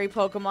legendary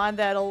Pokemon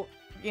that'll,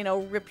 you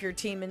know, rip your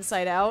team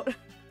inside out.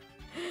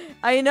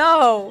 I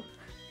know.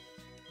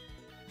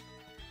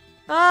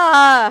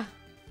 Ah.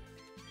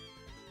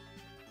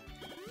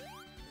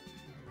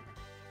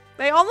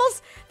 They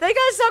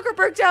got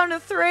Zuckerberg down to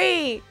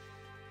 3.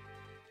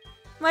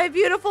 My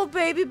beautiful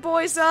baby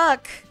boy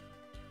Zuck.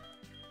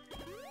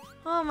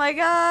 Oh my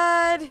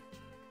god.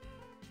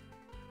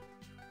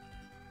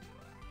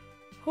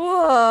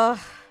 Whoa.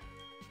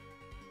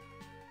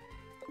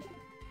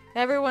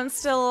 Everyone's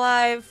still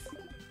alive.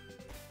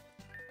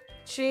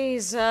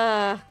 Jeez,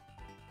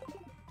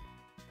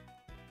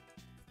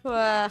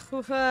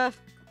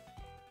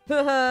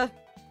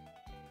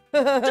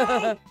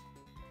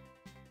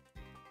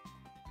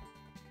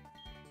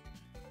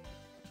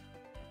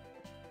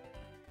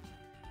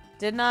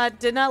 Did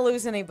not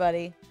lose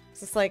anybody. It's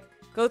just like,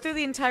 go through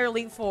the entire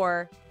Elite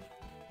Four,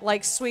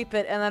 like, sweep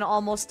it, and then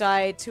almost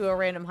die to a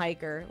random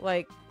hiker.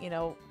 Like, you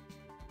know,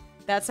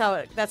 that's how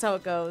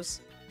it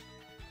goes.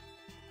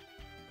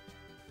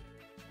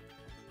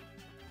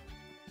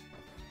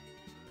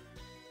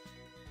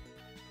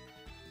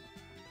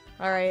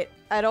 Alright,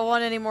 I don't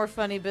want any more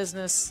funny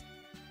business.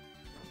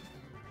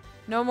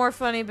 No more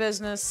funny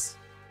business.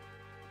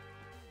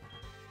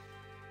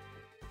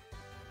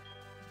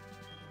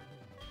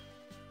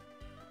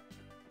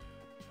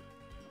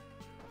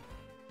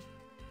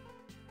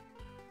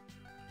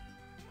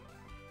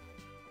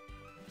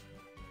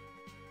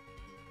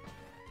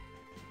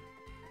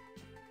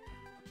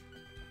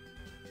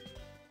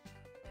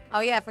 Oh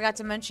yeah, I forgot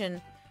to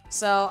mention.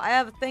 So, I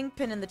have a thing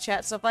pinned in the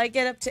chat, so if I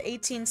get up to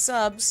 18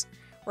 subs,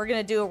 we're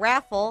gonna do a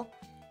raffle,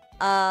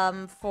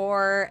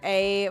 for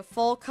a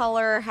full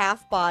color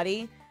half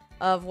body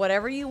of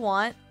whatever you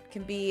want.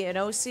 Can be an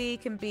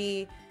OC, can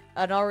be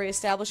an already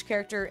established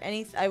character,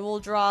 I will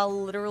draw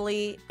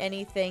literally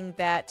anything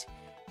that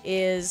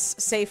is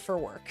safe for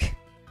work.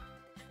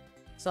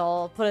 So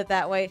I'll put it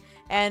that way.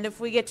 And if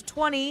we get to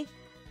 20,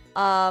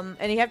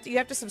 and you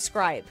have to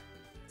subscribe.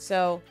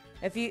 So,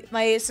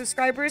 my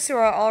subscribers who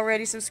are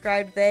already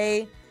subscribed,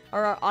 they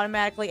are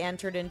automatically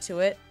entered into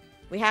it.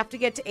 We have to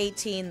get to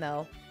 18,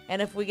 though.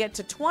 And if we get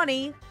to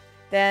 20,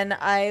 then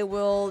I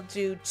will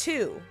do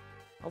 2.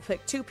 I'll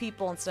pick 2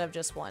 people instead of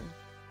just 1.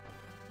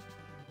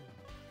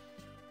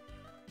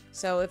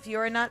 So if you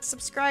are not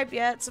subscribed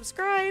yet,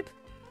 subscribe!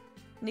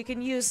 And you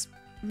can use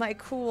my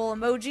cool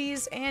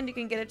emojis, and you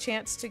can get a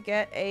chance to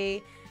get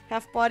a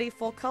half-body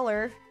full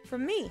color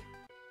from me.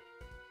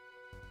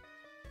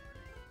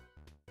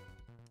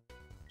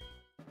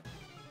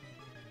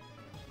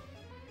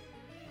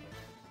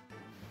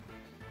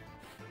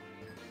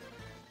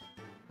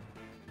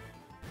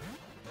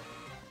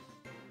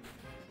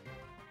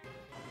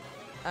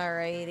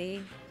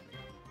 Alrighty.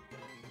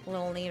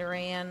 Little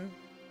Nidoran.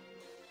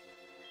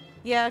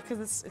 Yeah,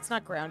 because it's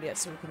not ground yet,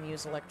 so we can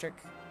use electric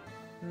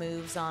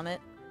moves on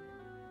it.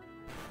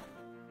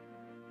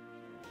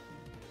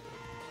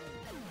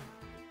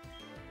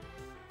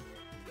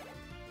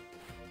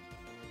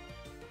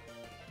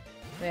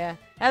 Yeah.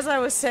 As I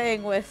was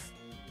saying with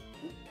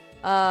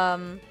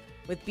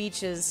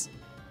beaches,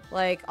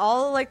 like,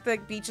 all, like, the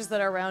beaches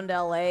that are around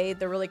LA,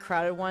 the really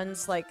crowded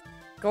ones, like,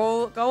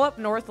 Go up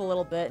north a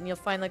little bit, and you'll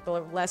find, like, the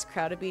less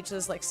crowded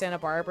beaches, like Santa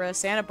Barbara.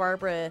 Santa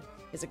Barbara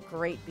is a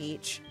great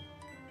beach.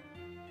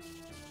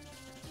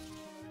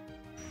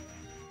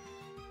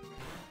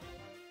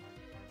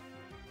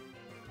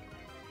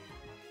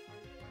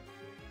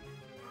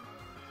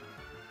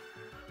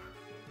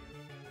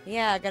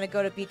 Yeah, gonna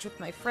go to beach with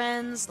my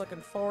friends.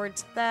 Looking forward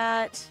to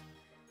that.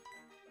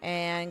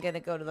 And gonna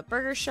go to the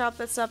burger shop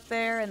that's up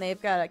there, and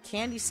they've got a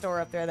candy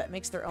store up there that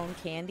makes their own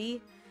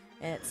candy.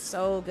 And it's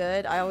so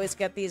good. I always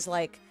get these,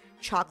 like,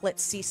 chocolate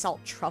sea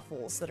salt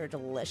truffles that are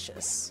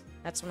delicious.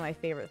 That's one of my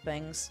favorite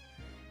things.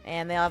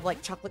 And they have,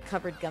 like,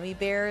 chocolate-covered gummy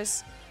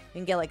bears. You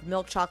can get, like,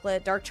 milk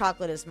chocolate. Dark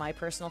chocolate is my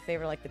personal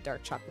favorite, like the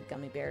dark chocolate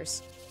gummy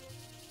bears.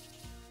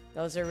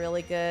 Those are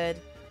really good.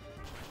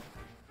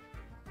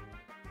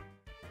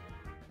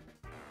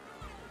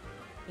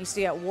 You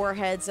see at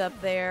Warheads up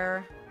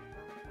there.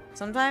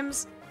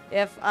 Sometimes,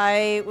 if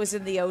I was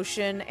in the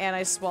ocean and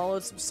I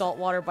swallowed some salt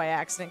water by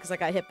accident because I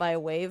got hit by a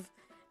wave,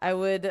 I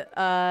would,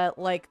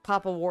 like,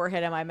 pop a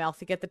warhead in my mouth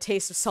to get the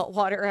taste of salt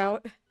water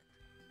out.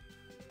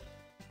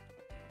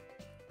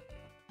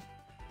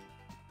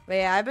 But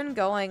yeah, I've been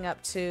going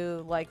up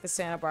to, like, the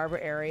Santa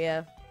Barbara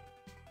area.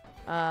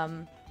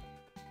 And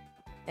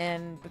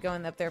been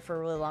going up there for a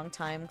really long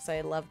time because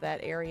I love that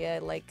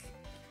area.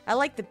 I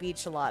like the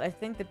beach a lot. I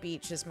think the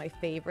beach is my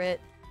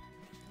favorite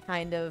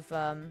kind of,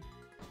 what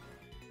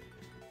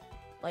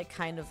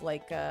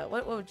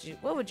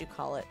would you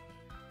call it?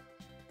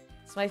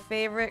 It's my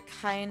favorite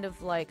kind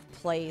of, like,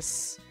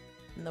 place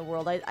in the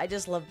world. I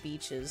just love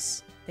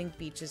beaches. I think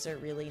beaches are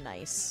really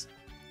nice.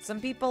 Some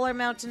people are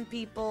mountain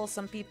people.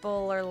 Some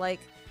people are,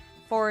 like,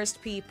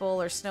 forest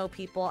people or snow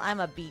people.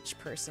 I'm a beach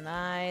person.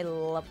 I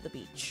love the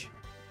beach.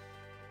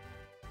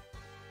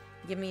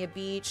 Give me a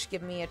beach,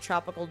 give me a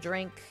tropical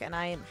drink, and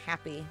I am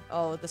happy.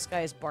 Oh, this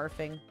guy is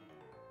barfing.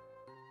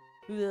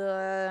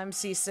 I'm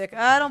seasick.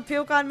 Ah, don't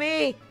puke on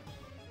me!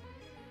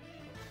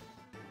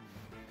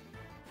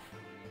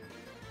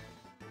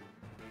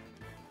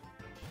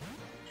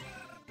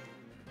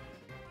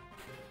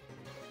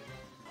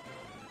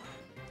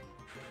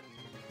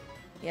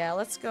 Yeah,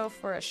 let's go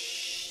for a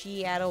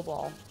shadow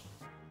ball.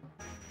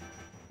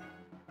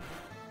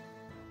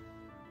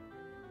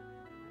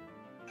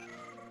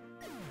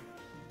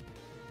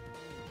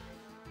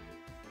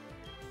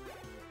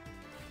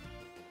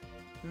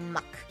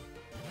 Muck.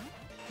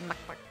 Muck,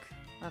 muck.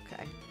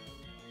 Okay.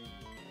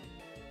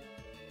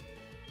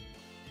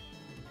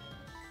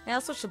 Yeah,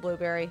 I'll switch to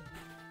Blueberry.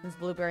 Since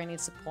Blueberry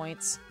needs some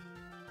points.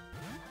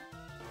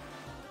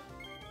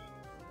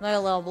 Look at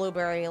little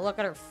Blueberry. Look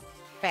at her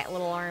fat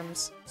little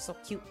arms. So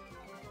cute.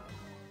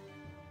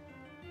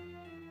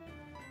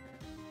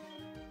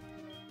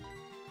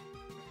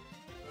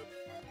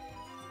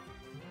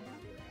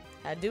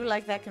 I do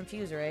like that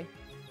confuser, eh?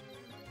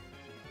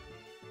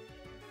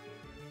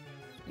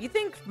 You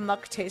think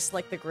Muck tastes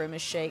like the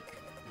Grimace Shake?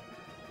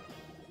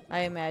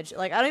 I imagine.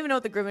 Like, I don't even know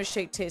what the Grimace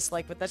Shake tastes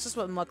like, but that's just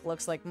what Muck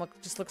looks like. Muck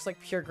just looks like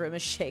pure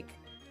Grimace Shake.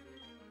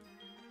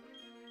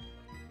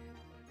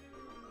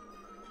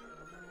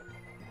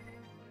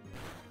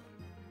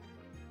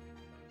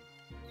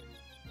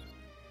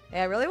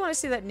 Yeah, I really want to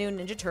see that new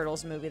Ninja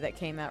Turtles movie that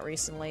came out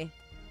recently.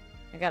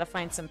 I gotta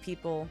find some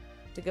people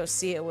to go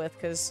see it with,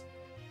 because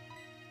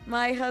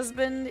my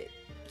husband,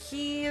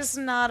 he is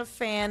not a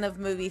fan of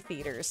movie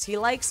theaters. He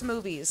likes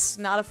movies,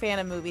 not a fan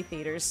of movie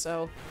theaters,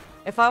 so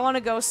if I want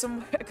to go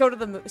somewhere,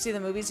 see the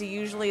movies, he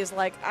usually is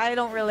like, I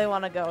don't really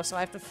want to go, so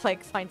I have to,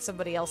 like, find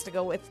somebody else to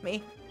go with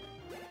me.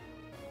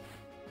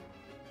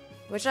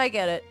 Which I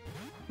get it.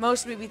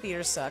 Most movie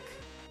theaters suck.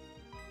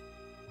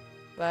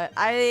 But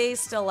I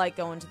still like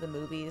going to the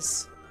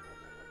movies.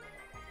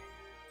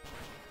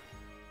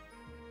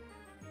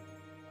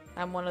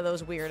 I'm one of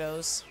those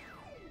weirdos.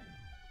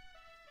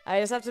 I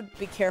just have to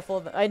be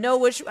careful. I know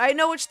which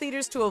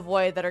theaters to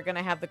avoid that are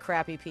gonna have the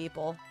crappy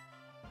people.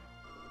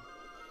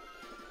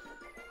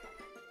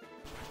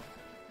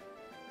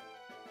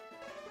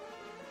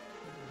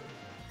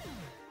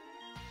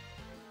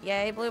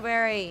 Yay,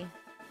 Blueberry!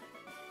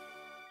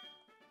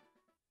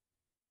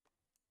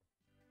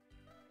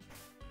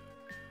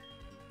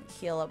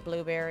 Heal up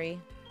Blueberry.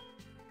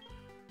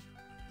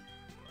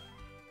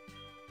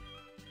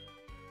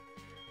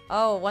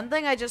 Oh, one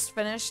thing I just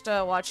finished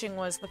watching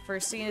was the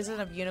first season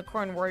of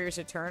Unicorn Warriors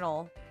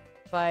Eternal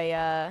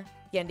by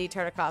Yendi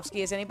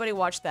Tartakovsky. Has anybody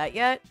watched that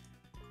yet?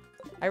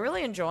 I'm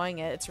really enjoying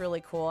it. It's really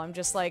cool. I'm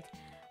just like,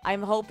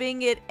 I'm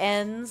hoping it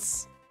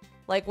ends,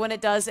 like when it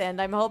does end,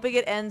 I'm hoping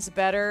it ends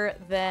better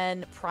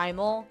than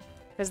Primal,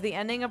 because the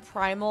ending of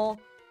Primal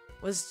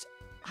was,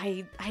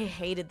 I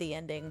hated the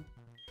ending.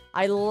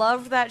 I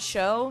loved that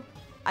show.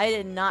 I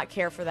did not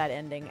care for that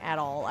ending at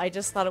all. I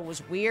just thought it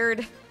was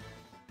weird.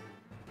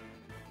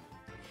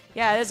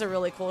 Yeah, it is a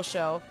really cool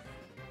show.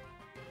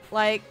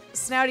 Like,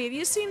 Snouty, have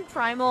you seen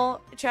Primal?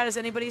 Chad, has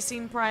anybody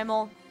seen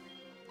Primal?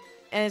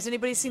 And has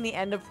anybody seen the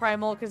end of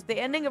Primal? Because the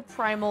ending of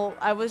Primal,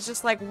 I was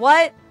just like,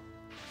 what?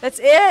 That's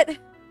it?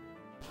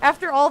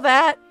 After all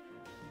that?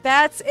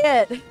 That's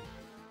it.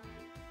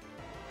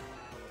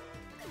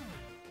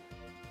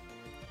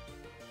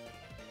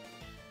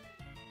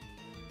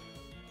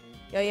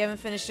 Yo, you haven't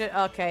finished it?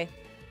 Okay.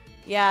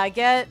 Yeah,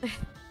 get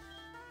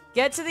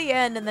to the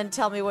end and then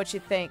tell me what you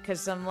think,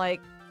 because I'm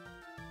like,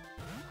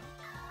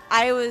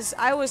 I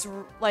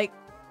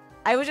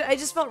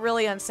just felt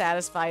really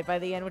unsatisfied by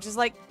the end, which is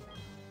like,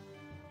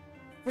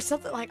 for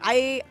something like,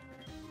 I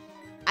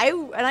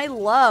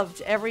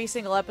loved every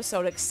single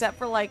episode except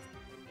for like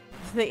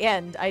the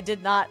end. I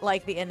did not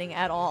like the ending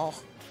at all.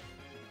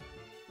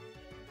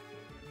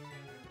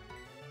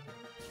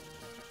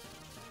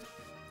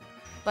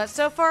 But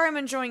so far, I'm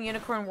enjoying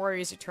Unicorn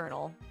Warriors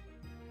Eternal.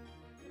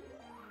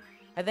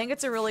 I think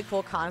it's a really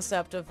cool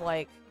concept of,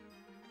 like,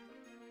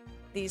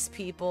 these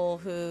people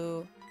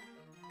who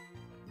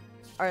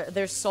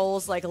their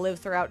souls, like, live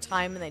throughout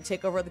time and they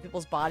take over other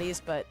people's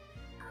bodies, but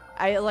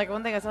like,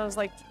 one thing I thought was,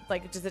 like,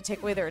 does it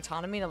take away their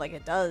autonomy? And, like,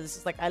 it does.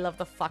 It's like, I love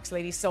the Fox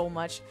Lady so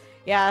much.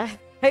 Yeah,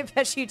 I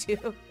bet you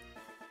do.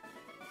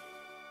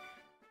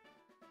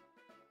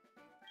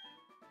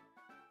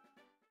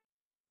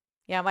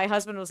 Yeah, my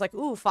husband was like,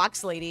 ooh,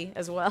 Fox Lady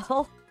as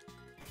well.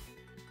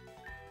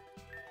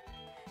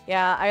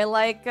 Yeah, I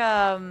like,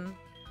 I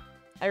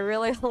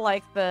really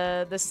like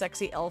the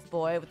sexy elf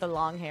boy with the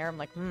long hair. I'm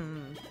like,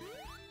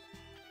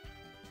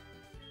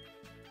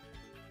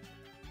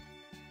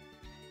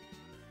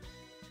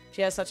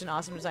 She has such an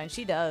awesome design.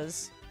 She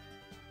does.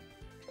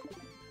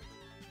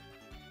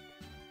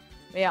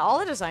 But yeah, all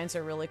the designs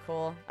are really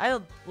cool. I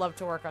would love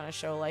to work on a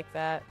show like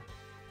that.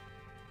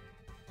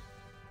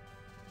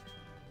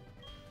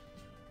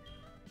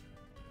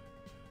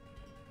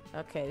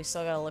 Okay, we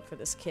still gotta look for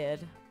this kid.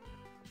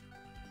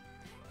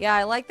 Yeah,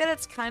 I like that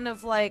it's kind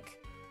of like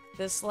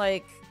this,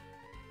 like,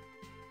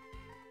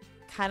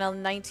 kind of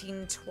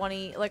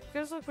 1920, like,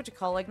 there's, like, what you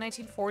call, like,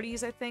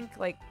 1940s, I think,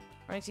 like,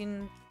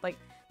 19, like,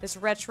 this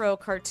retro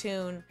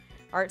cartoon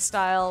art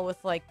style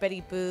with, like,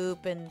 Betty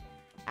Boop and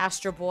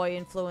Astro Boy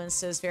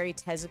influences, very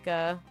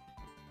Tezuka.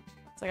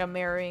 It's like a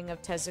marrying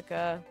of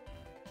Tezuka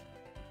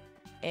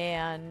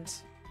and,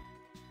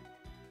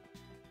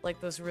 like,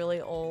 those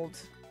really old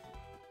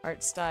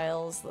art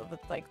styles with,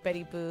 like,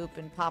 Betty Boop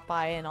and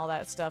Popeye and all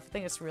that stuff. I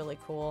think it's really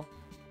cool.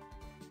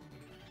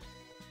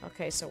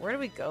 Okay, so where do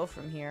we go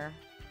from here?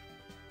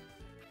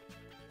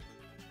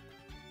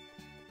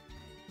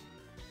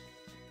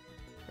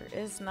 There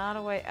is not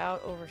a way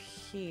out over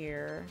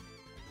here.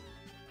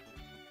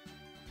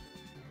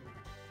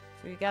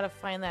 So we gotta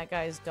find that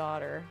guy's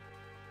daughter.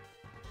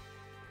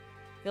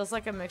 Feels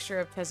like a mixture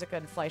of Tezuka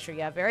and Fleischer.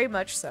 Yeah, very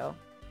much so.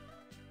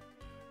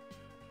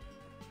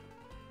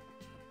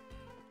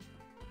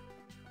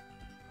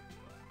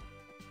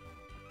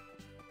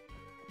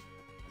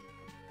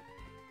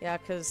 Yeah,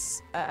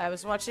 because I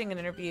was watching an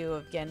interview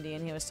of Gendy,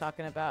 and he was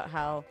talking about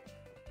how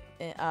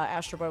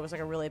Astro Boy was like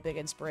a really big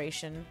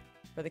inspiration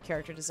for the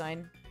character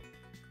design.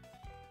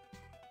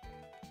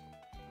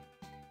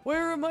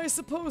 Where am I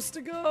supposed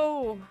to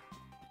go?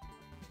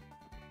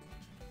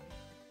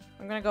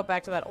 I'm gonna go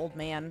back to that old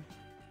man.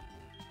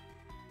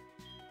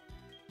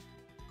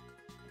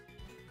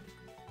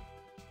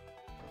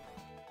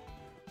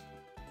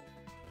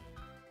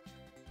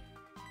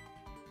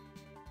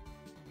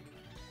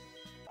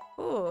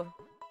 Ooh.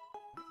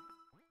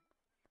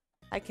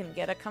 I can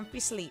get a comfy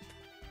sleep.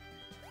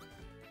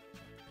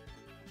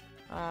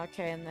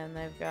 Okay, and then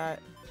they've got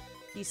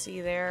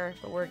PC there,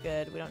 but we're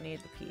good. We don't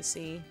need the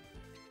PC.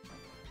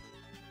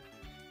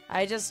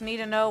 I just need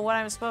to know what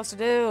I'm supposed to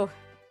do.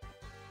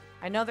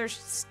 I know there's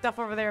stuff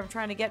over there I'm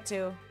trying to get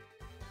to.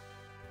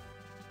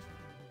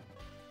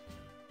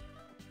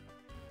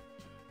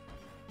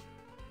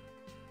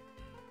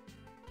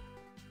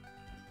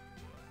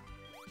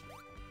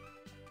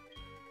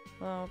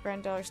 Oh,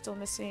 granddaughter's still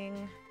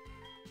missing.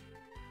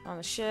 On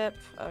the ship.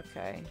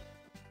 Okay.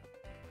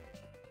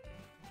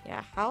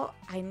 Yeah, how...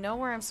 I know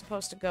where I'm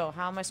supposed to go.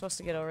 How am I supposed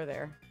to get over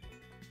there?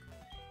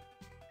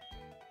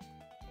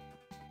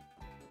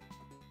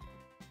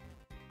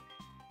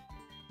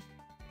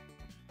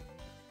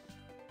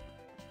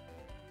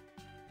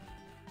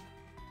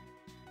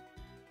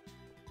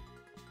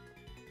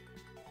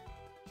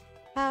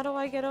 How do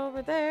I get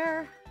over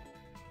there?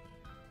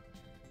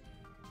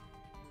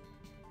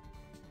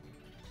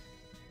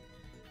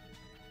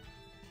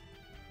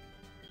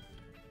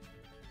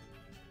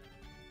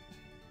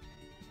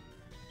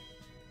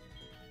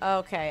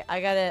 Okay,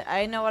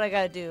 I know what I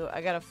gotta do.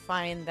 I gotta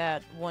find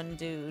that one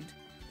dude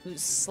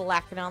who's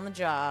slacking on the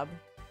job.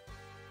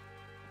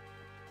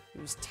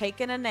 Who's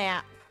taking a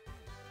nap.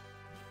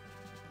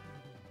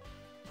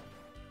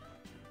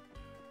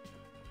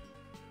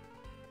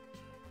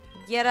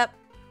 Get up.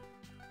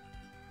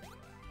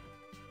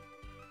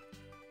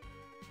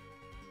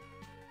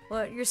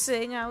 What, you're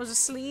saying I was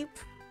asleep?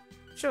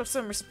 Show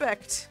some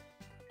respect.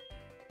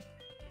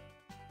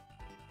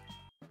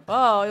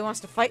 Oh, he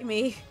wants to fight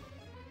me.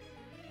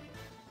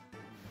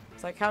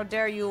 It's like, how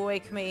dare you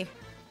wake me?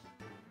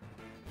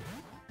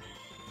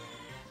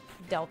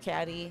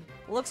 Delcatty.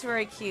 Looks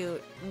very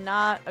cute.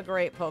 Not a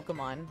great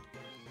Pokemon.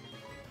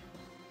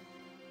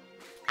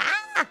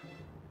 Ah!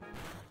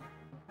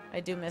 I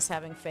do miss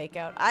having Fake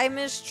Out. I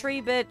miss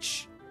Tree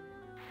Bitch.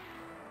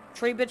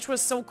 Tree Bitch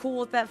was so cool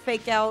with that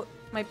Fake Out.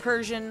 My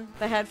Persian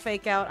that had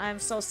Fake Out. I'm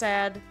so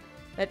sad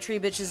that Tree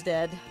Bitch is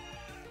dead.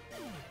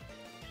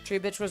 Tree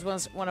Bitch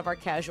was one of our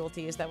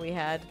casualties that we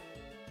had.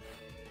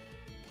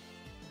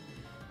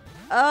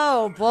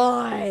 Oh,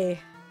 boy.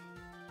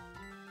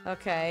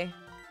 Okay.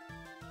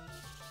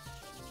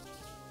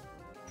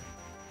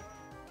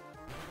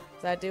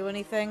 Does that do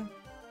anything?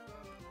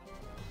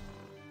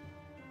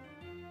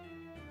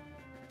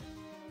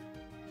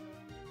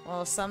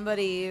 Well,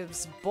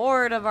 somebody's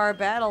bored of our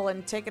battle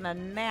and taking a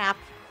nap.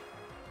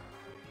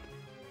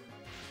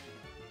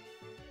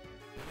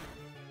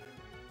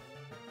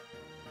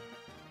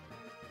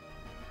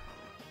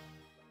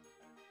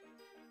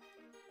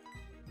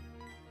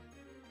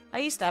 I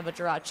used to have a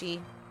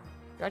Jirachi.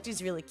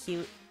 Jirachi's really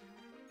cute.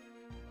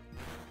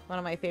 One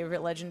of my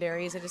favorite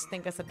legendaries. I just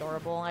think it's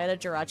adorable. I had a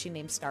Jirachi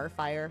named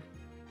Starfire.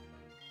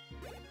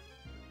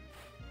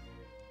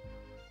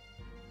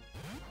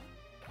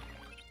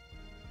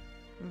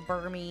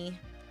 Burmy.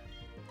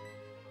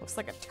 Looks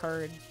like a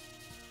turd.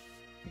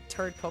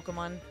 Turd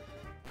Pokemon.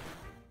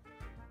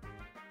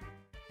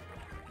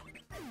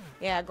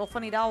 Yeah, go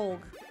funny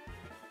dog.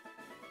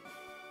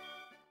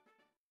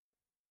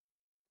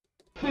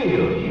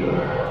 Failure.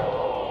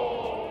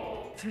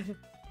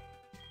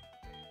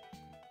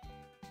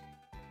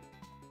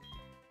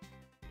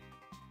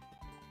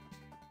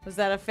 Was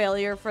that a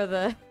failure for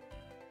the...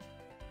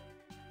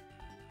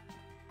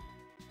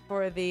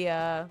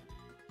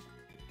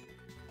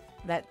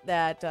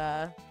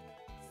 that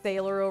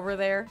sailor over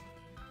there?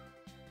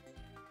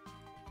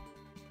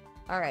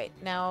 Alright,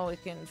 now we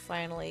can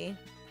finally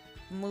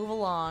move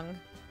along.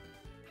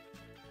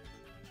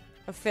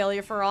 A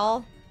failure for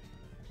all?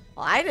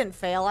 Well, I didn't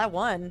fail. I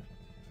won.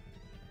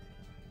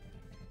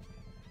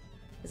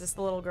 Is this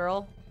the little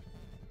girl?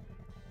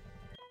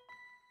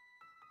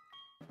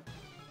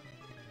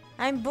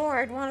 I'm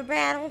bored. Want a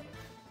battle?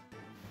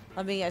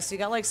 Let me guess. You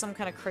got like some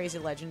kind of crazy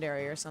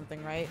legendary or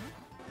something, right?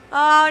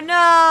 Oh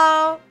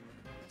no!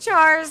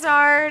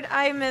 Charizard!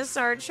 I miss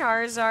our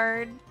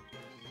Charizard.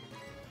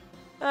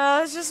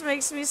 Oh, this just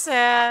makes me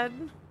sad.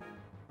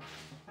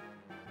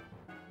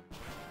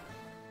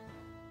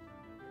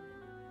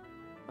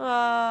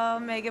 Oh,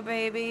 Mega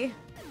Baby.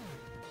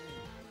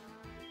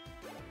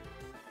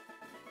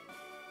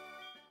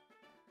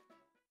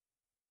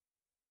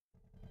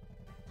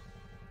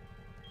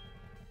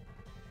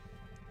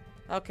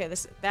 Okay,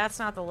 that's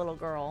not the little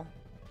girl.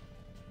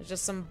 There's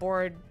just some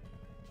bored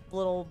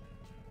little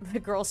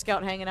Girl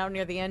Scout hanging out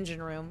near the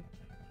engine room.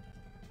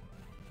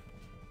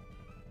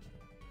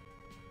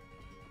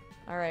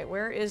 Alright,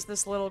 where is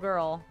this little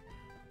girl?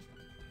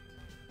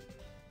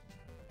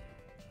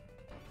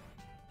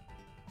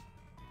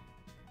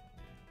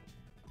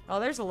 Oh,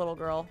 there's a little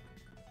girl.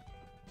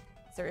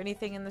 Is there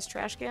anything in this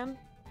trash can?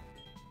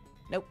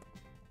 Nope.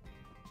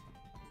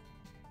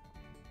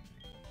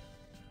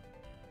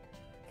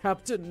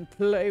 Captain,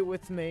 play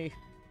with me.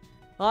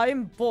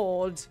 I'm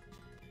bored.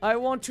 I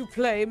want to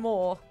play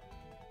more.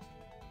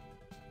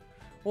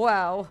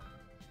 Wow.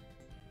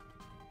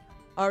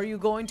 Are you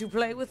going to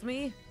play with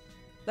me?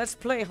 Let's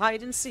play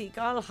hide and seek.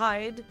 I'll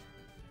hide.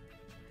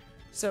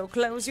 So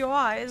close your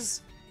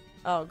eyes.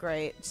 Oh,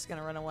 great. She's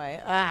gonna run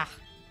away. Ah.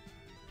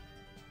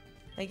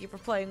 Thank you for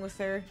playing with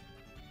her.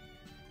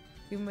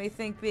 You may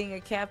think being a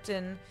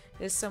captain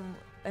is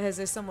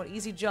a somewhat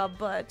easy job,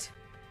 but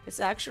it's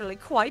actually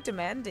quite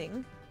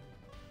demanding.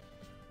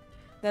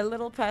 That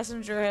little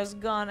passenger has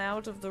gone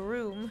out of the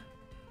room.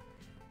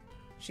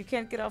 She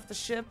can't get off the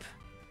ship,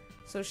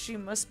 so she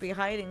must be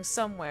hiding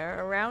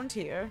somewhere around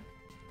here.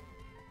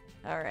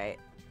 Alright.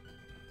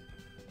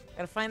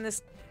 Gotta find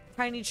this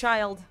tiny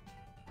child.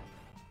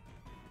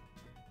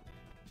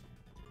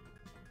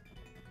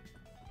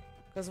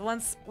 Because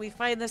once we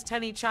find this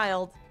tiny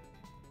child,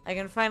 I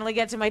can finally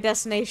get to my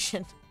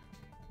destination.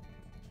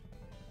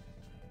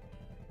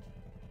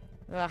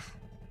 Ugh.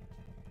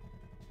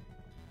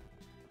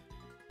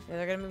 Yeah,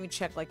 they're gonna make me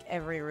check, like,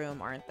 every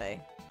room, aren't they?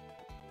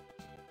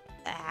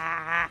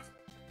 Ah!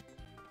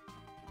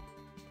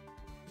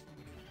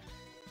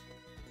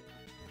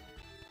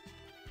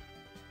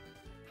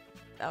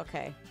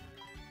 Okay.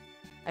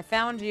 I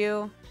found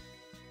you.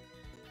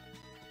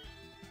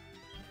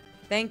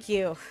 Thank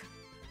you.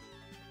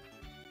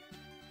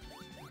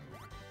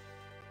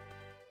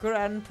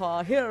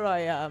 Grandpa, here I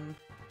am.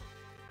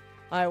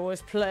 I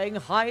was playing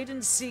hide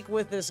and seek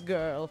with this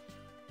girl.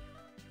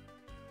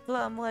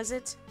 Plum, was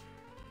it?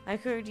 I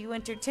heard you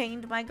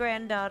entertained my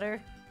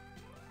granddaughter.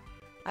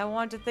 I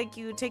want to thank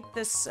you. Take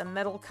this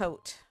metal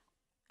coat.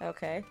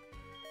 Okay.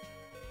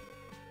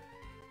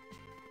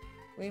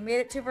 We made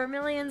it to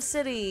Vermilion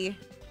City.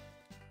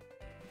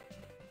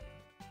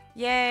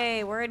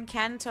 Yay, we're in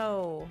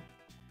Kanto.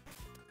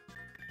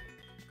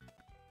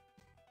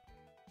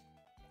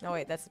 Oh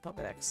wait, that's the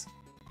Pokédex.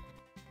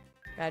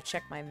 Gotta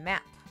check my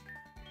map.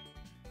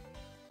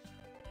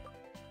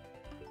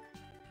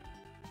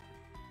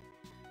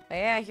 But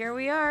yeah, here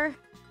we are.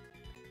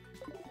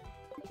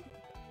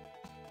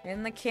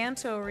 In the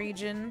Kanto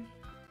region.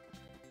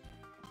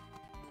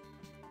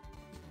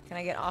 Can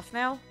I get off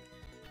now?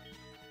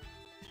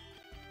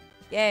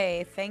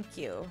 Yay, thank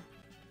you.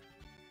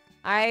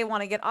 I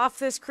want to get off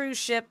this cruise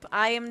ship.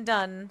 I am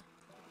done.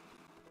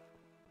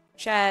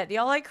 Chat, do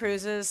y'all like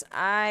cruises?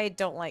 I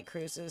don't like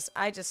cruises.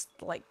 I just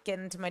like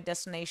getting to my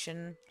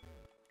destination.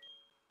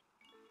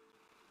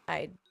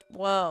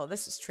 Whoa,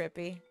 this is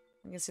trippy.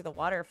 You can see the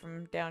water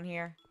from down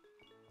here.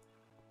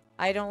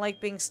 I don't like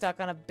being stuck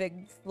on a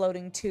big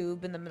floating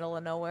tube in the middle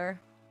of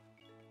nowhere.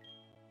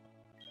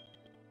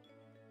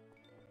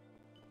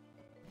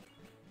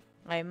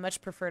 I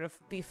much prefer to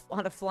be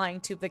on a flying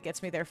tube that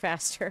gets me there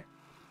faster.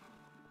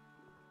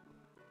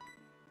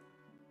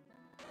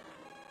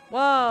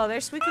 Whoa,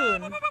 there's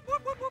Suicune.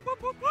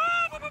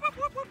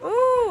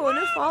 Ooh, a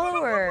new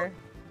follower.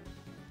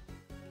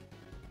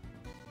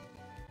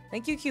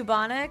 Thank you,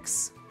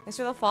 Cubonics. Thanks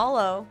for the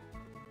follow.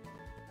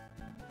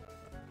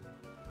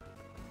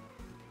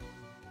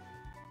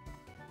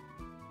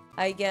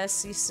 I guess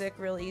seasick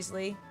real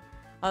easily.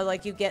 Oh,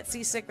 like you get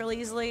seasick real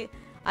easily?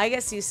 I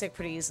get seasick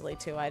pretty easily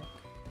too.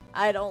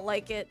 I don't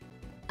like it.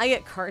 I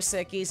get car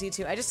sick easy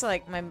too. I just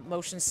like my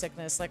motion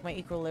sickness, like my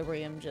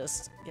equilibrium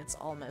just gets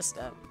all messed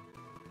up.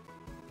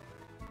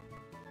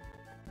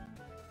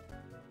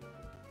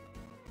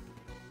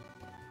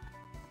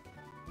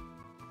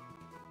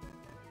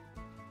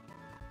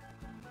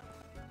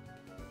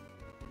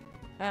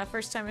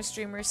 First time a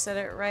streamer said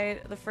it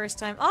right the first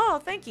time.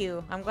 Oh, thank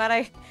you. I'm glad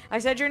I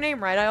said your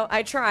name right.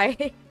 I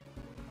try.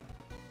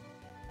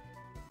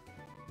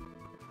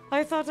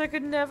 I thought I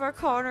could never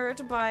corner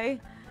it by...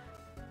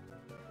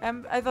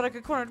 I thought I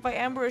could corner it by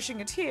ambushing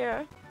it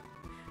here.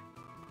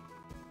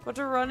 But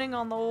running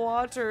on the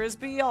water is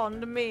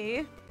beyond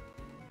me.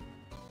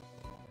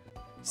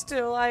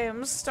 Still, I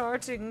am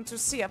starting to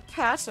see a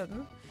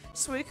pattern.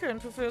 Suicune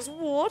prefers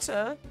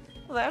water.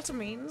 That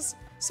means,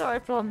 sorry,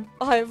 Plum,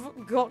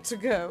 I've got to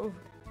go.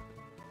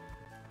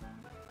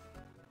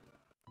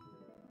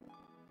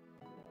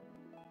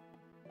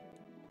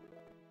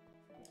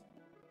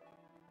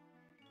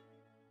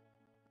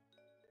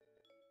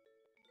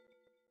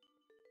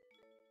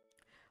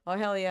 Oh,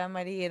 hell yeah,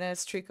 Mighty Yetta.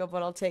 It's Trico,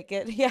 but I'll take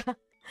it. Yeah.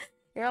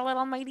 You're a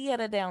little Mighty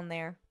Yetta down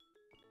there.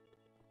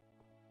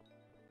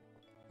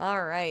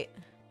 Alright.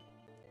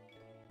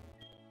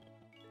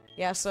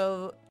 Yeah,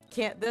 so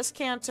this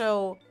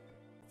Kanto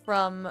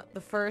from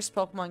the first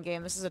Pokemon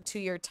game, this is a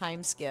 2-year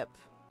time skip.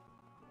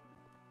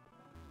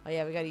 Oh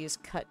yeah, we gotta use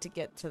cut to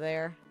get to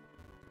there.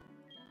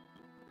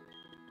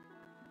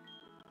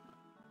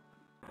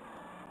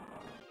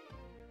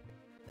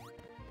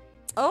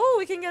 Oh,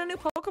 we can get a new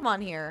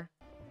Pokemon here.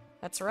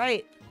 That's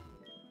right.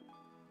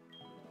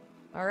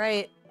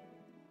 Alright.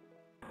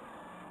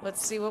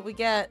 Let's see what we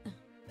get.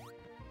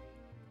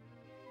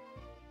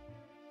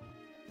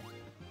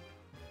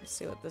 Let's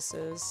see what this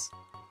is.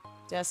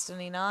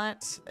 Destiny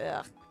Knot.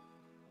 Ugh.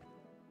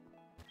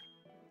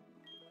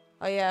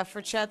 Oh yeah, for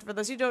chat, for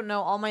those who don't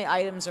know, all my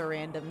items are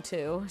random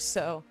too,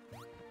 so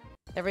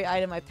every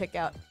item I pick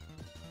out.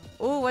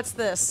 Ooh, what's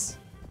this?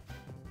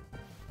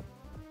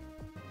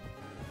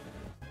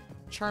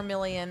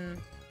 Charmeleon.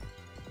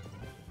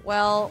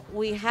 Well,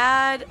 we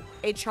had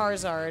a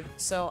Charizard,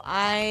 so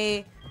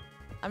I'm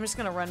just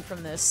gonna run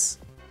from this.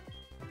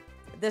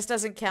 This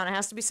doesn't count. It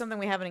has to be something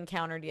we haven't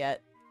encountered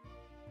yet.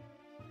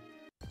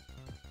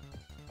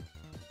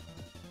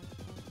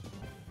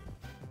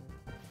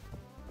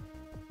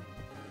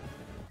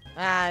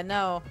 Ah,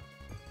 no.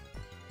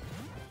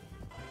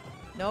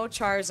 No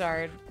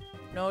Charizard.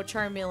 No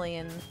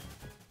Charmeleon.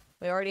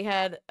 We already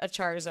had a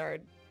Charizard.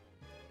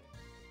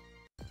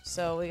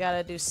 So we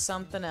gotta do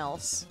something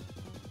else.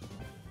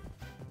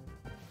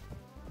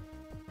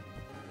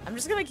 I'm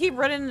just gonna keep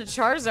running into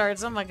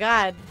Charizards, oh my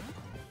god.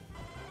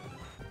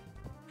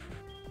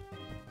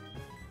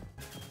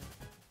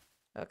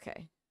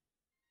 Okay.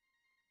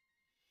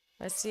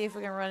 Let's see if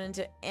we can run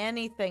into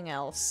anything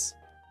else.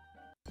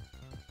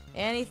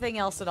 Anything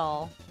else at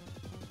all.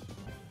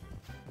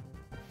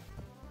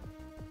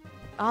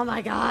 Oh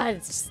my god,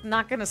 it's just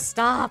not gonna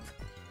stop.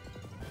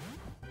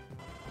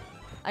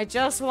 I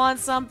just want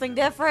something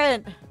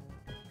different.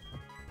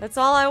 That's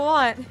all I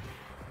want.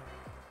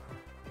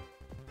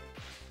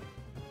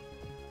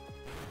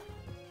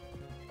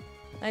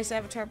 Nice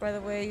avatar, by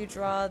the way. You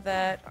draw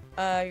that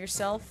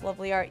yourself.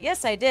 Lovely art.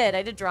 Yes, I did.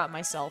 I did draw it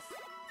myself.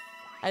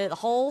 I did the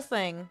whole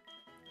thing.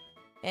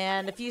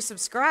 And if you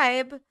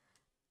subscribe,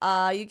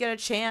 you get a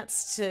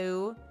chance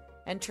to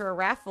enter a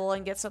raffle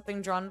and get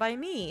something drawn by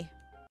me.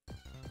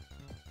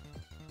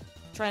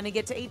 Trying to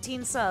get to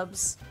 18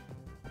 subs.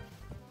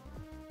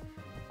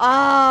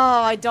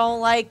 Oh, I don't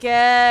like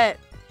it.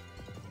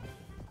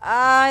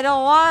 I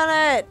don't want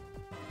it.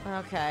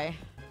 Okay.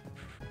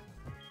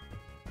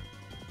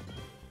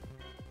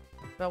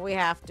 But we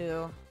have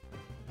to.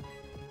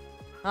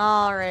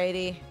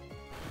 Alrighty.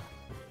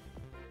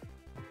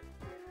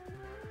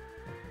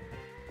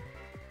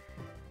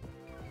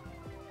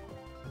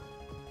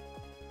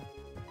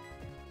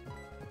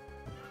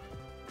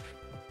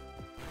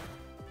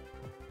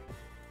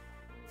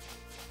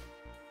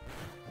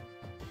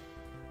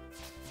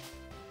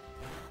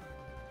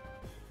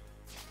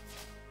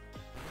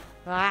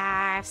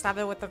 Ah, stop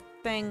it with the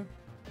thing.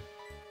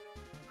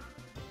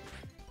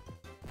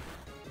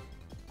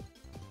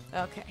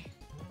 Okay.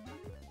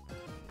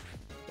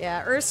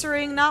 Yeah,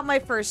 Ursaring, not my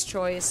first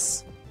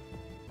choice.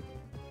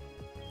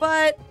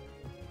 But...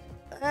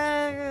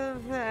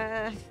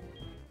 I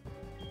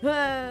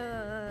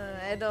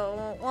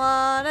don't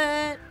want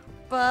it,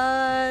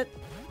 but...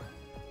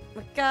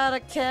 we gotta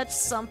catch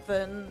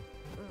something.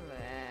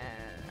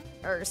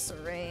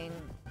 Ursaring.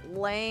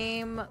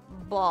 Lame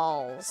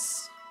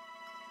balls.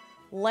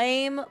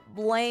 Lame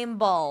blame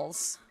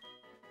balls.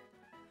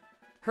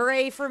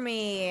 Hooray for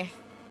me.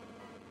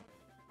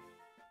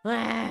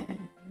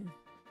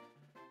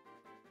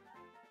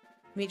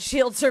 Meat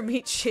shields are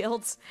meat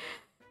shields.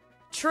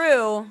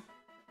 True.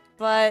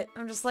 But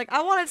I'm just like,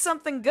 I wanted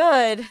something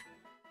good.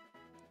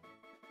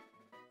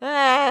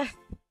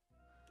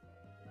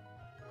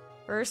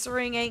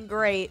 Ursaring ain't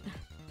great.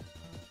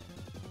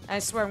 I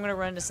swear I'm gonna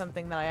run into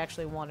something that I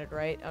actually wanted,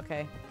 right?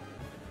 Okay.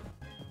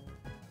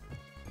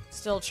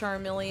 Still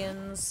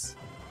Charmeleons.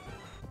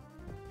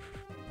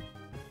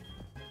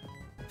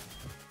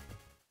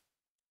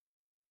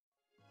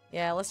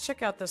 Yeah, let's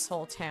check out this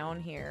whole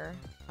town here.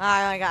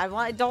 Ah, my god,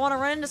 I don't want to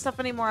run into stuff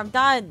anymore. I'm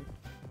done.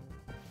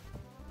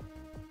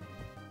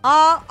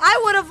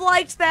 I would have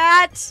liked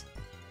that.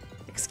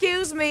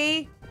 Excuse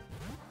me.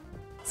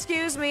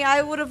 Excuse me,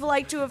 I would have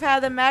liked to have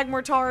had the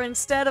Magmortar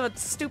instead of a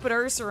stupid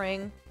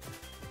Ursaring.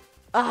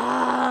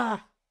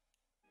 Ah.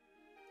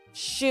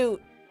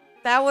 Shoot.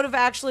 That would have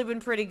actually been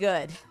pretty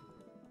good.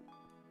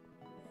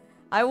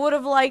 I would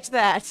have liked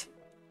that.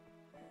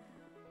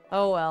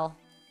 Oh well.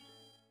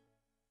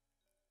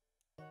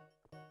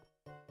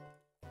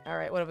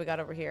 Alright, what have we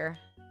got over here?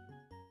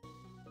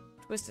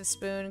 Twisted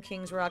Spoon,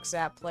 King's Rock,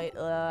 Zap Plate.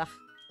 Ugh.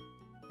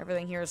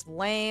 Everything here is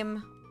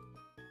lame.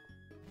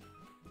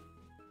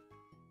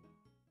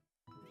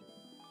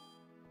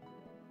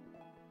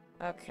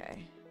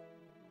 Okay.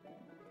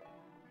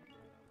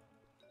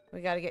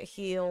 We gotta get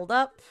healed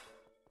up.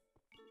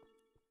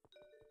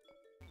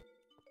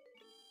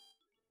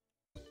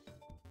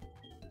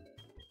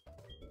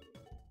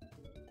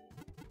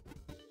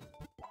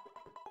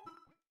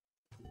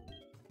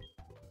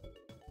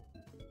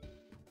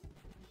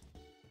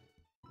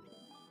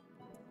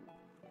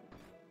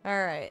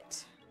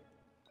 Alright.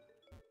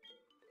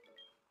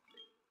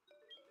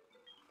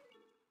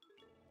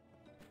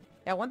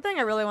 Yeah, one thing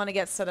I really want to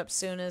get set up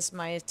soon is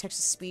my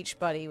text-to-speech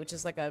buddy, which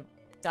is like a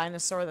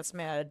dinosaur that's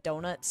made out of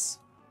donuts.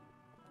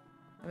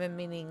 I've been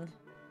meaning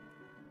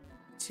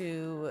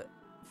to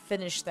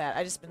finish that.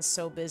 I've just been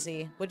so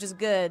busy, which is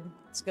good.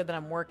 It's good that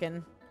I'm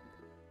working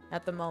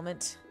at the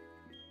moment,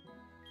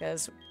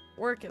 because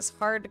work is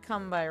hard to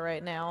come by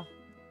right now.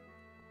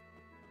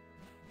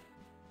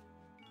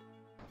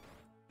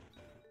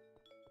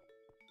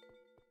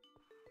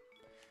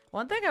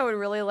 One thing I would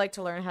really like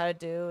to learn how to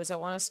do is I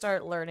want to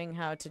start learning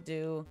how to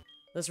do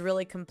those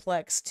really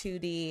complex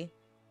 2D,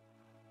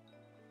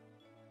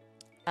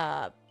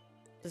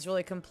 those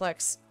really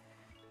complex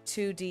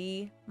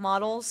 2D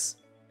models.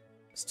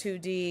 Those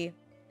 2D,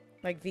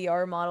 like,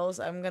 VR models.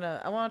 I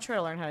want to try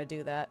to learn how to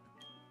do that.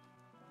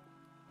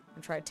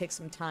 And try to take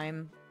some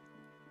time.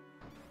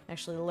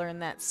 Actually learn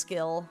that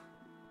skill.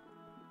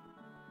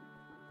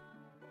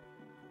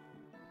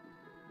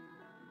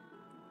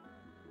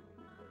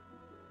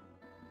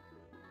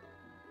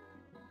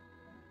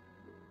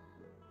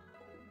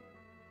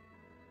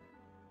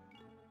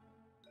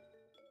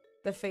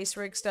 The face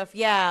rig stuff.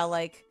 Yeah,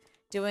 like,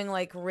 doing,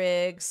 like,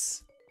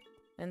 rigs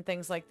and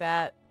things like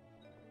that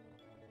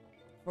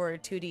for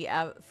 2D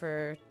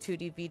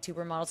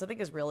VTuber models, I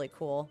think is really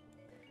cool.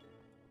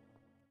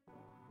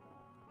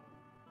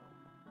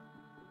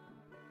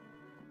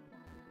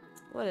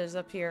 What is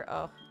up here?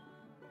 Oh.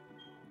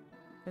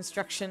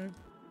 Construction.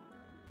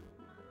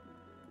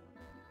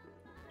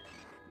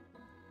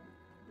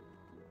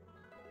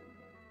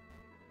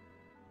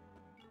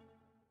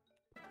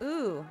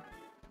 Ooh.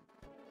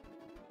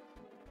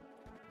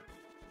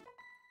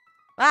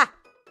 Ah!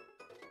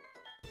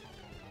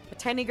 A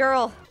tiny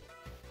girl.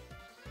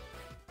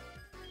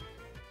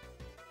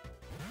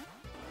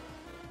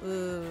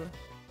 Ooh.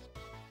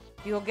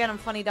 You will get him,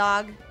 funny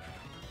dog.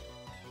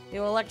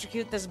 You will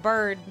electrocute this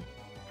bird.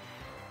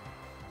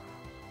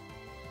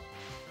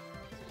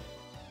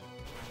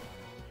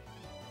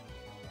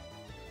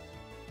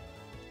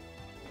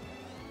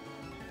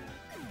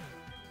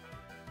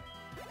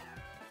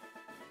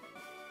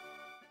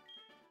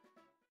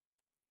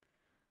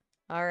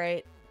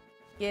 Alright.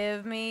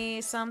 Give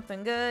me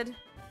something good.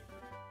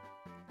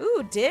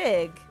 Ooh,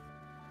 dig.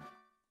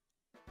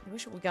 I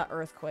wish we got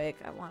Earthquake.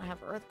 I want to have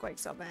Earthquake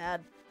so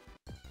bad.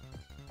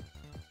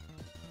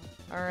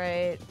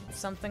 Alright,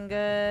 something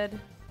good.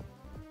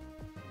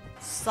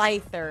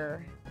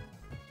 Scyther.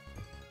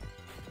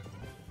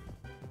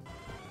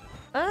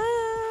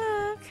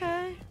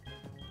 Okay.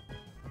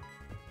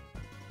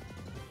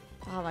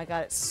 Oh my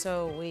god, it's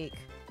so weak.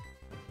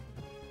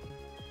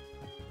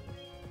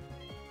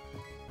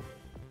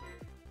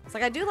 It's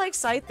like, I do like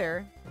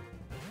Scyther.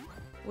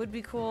 Would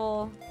be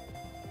cool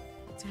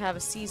to have a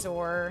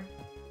Caesar.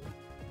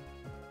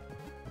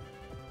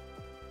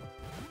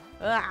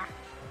 Ah!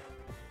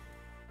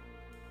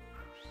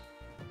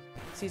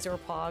 Caesar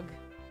Pog.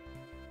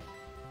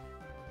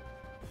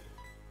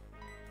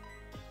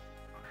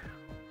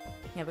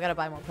 Yeah, we gotta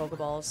buy more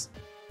Pokeballs.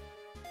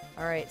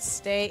 Alright,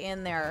 stay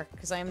in there,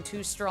 because I am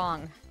too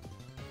strong.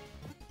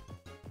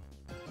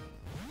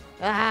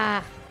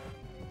 Ah!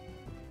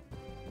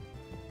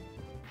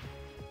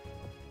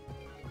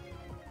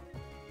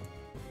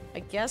 I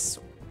guess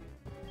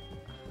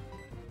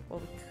what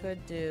we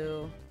could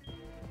do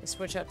is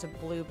switch out to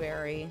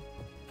Blueberry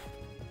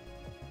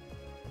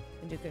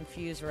and do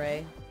Confuse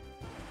Ray.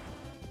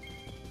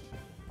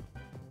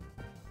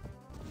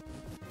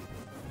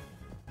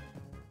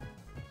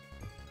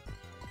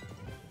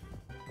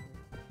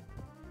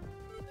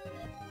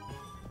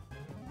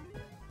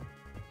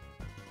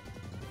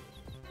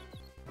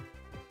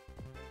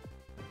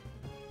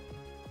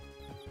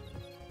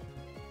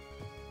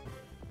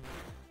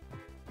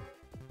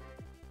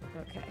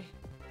 Okay.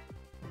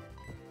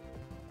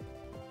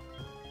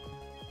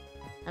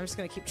 I'm just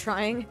gonna keep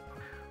trying.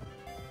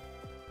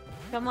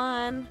 Come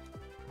on.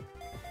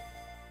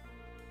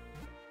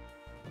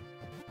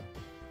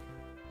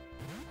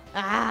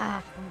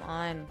 Ah, come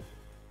on.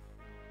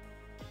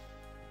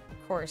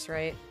 Of course,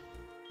 right?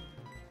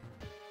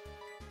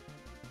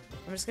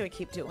 I'm just gonna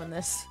keep doing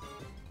this.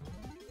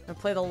 I'm gonna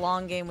play the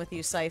long game with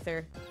you,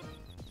 Scyther.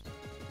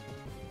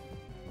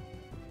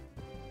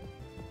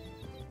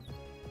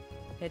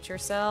 Hit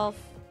yourself.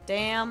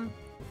 Damn.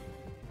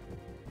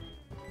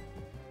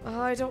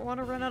 Oh, I don't want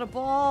to run out of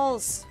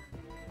balls.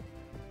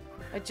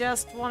 I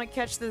just want to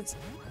catch this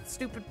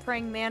stupid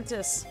praying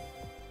mantis.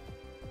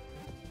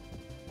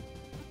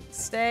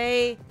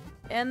 Stay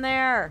In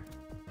there.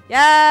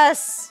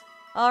 Yes!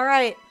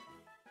 Alright.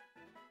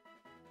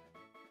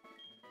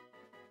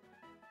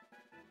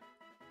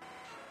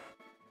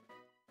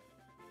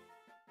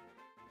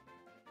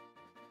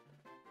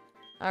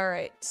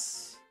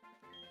 Alright.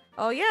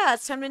 Oh yeah,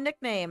 it's time to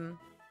nickname.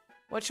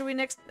 What should we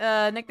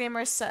nickname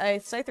our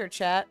Scyther,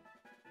 chat?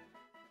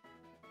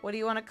 What do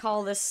you want to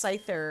call this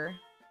Scyther?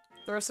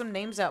 Throw some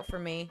names out for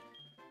me.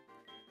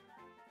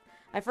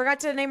 I forgot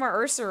to name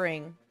our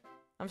Ursaring.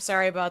 I'm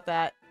sorry about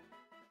that.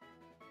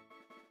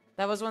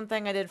 That was one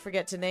thing I did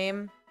forget to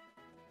name.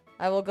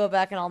 I will go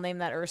back and I'll name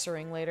that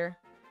Ursaring later.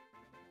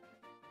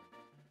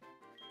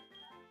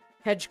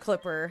 Hedge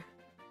Clipper.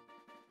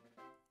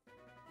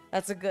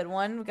 That's a good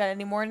one. We got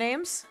any more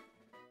names?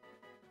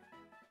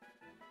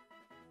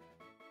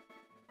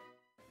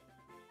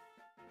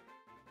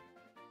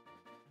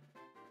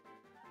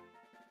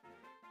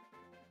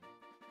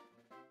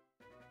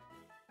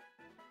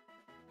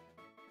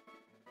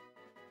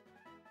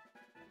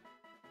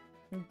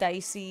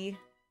 Dicey.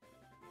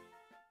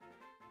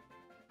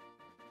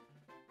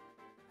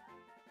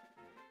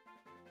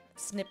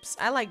 Snips.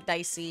 I like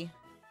Dicey.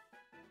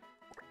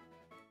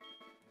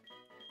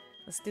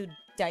 Let's do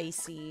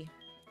Dicey.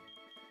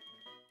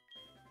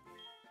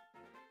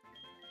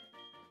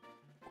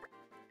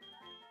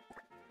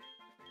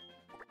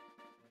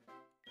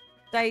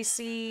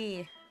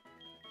 Dicey.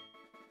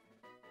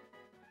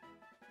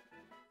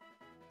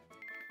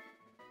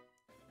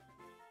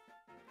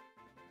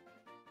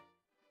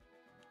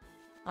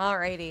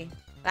 Alrighty.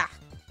 Ah.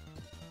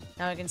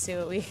 Now I can see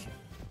what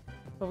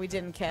we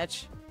didn't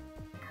catch.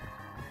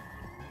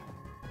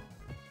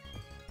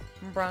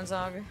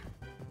 Bronzog.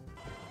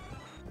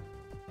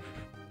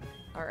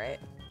 Alright.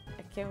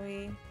 Can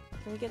we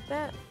get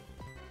that?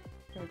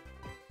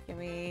 Can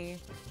we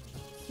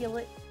heal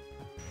it?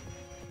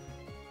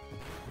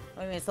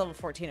 I mean, it's level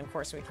 14, of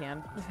course we can.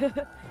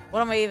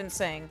 What am I even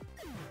saying?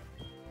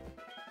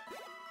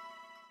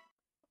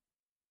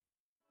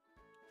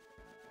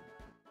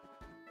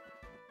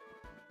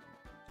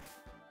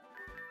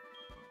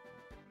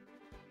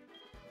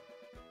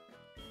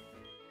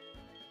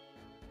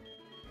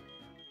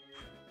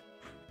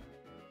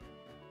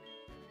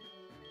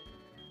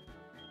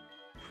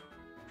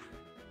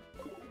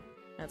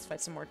 Let's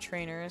fight some more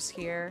trainers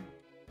here.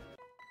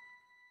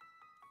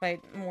 Fight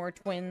more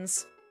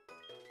twins.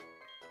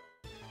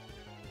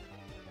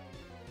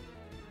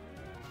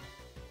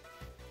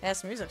 Yeah,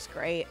 this music's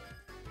great.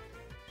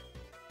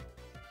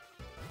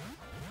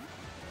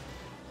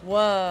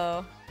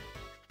 Whoa.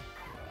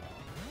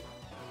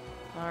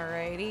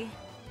 Alrighty.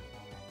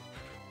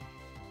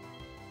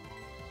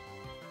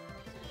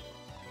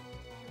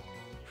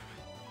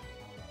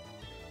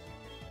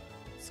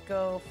 Let's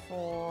go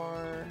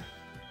for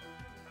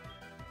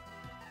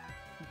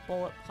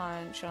bullet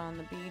punch on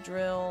the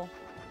Beedrill.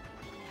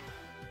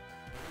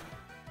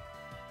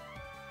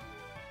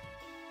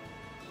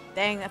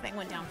 Dang, that thing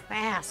went down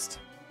fast.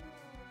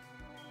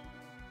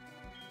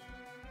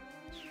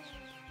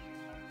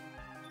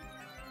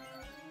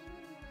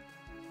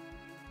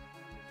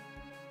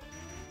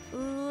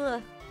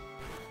 Ugh.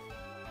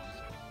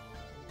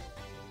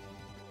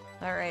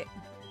 Alright.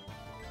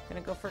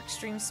 Gonna go for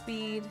extreme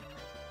speed.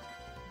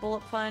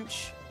 Bullet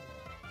punch.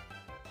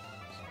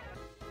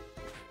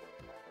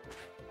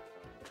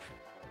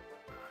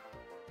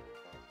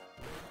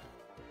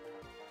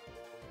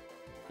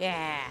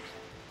 Yeah.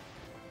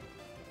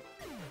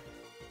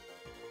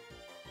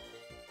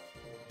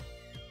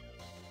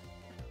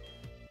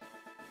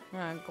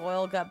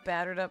 Goyle got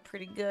battered up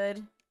pretty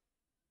good.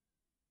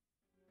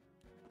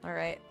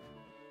 Alright.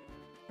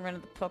 Run to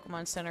the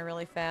Pokemon Center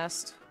really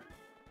fast.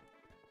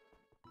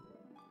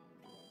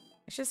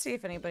 I should see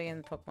if anybody in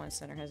the Pokemon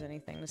Center has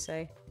anything to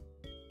say.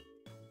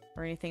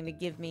 Or anything to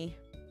give me.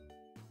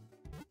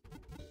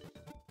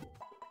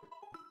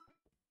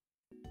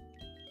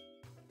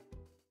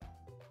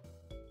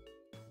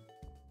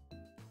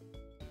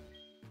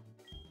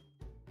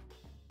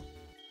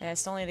 Yeah, I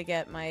still need to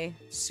get my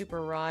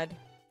Super Rod.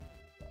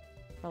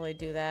 Probably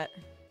do that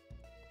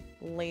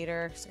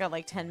later. Just got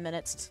like 10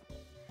 minutes.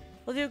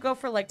 We'll go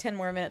for like 10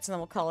 more minutes and then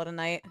we'll call it a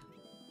night.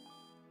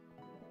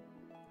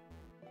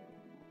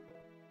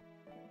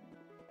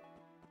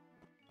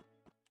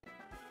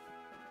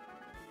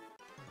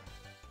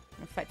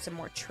 I'll fight some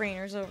more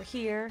trainers over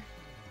here.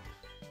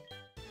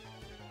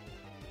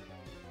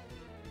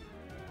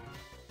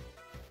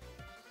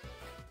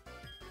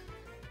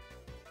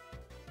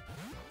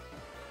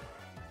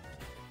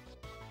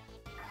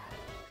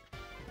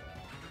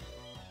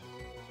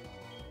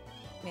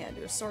 Yeah,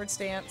 do a sword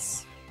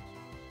stance.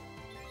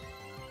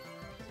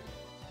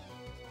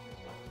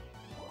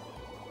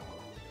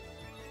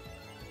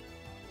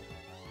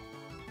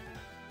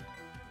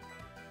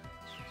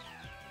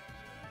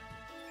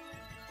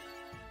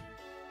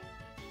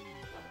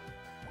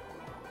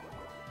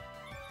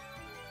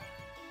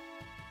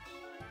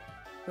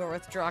 Your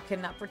withdraw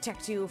cannot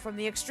protect you from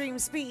the extreme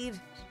speed.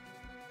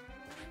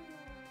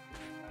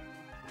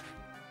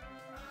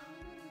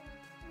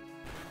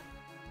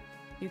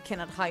 You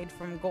cannot hide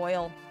from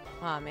Goyle.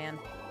 Aw, man.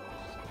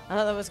 I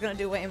thought that was gonna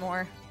do way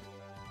more.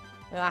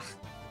 Ugh.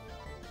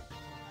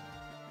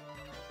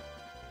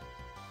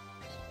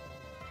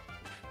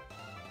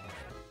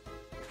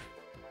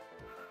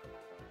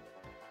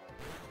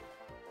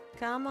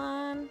 Come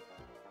on.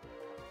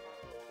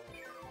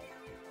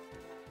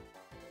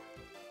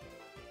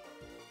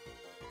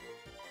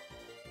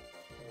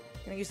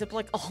 Gonna use up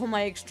like all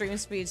my extreme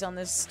speeds on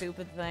this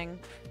stupid thing.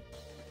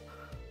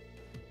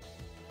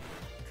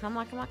 Come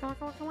on, come on, come on,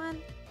 come on, come on.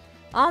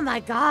 Oh my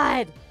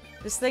god!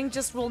 This thing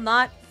just will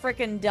not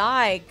frickin'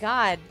 die.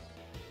 God.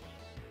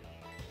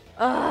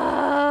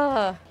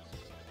 Ugh.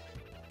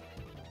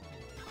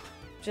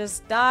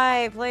 Just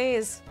die,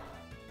 please.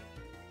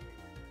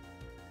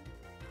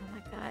 Oh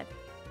my god.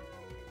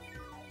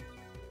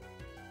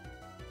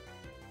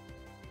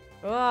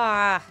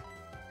 Ugh.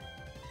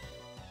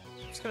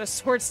 I'm just gonna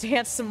sword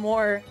stance some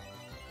more.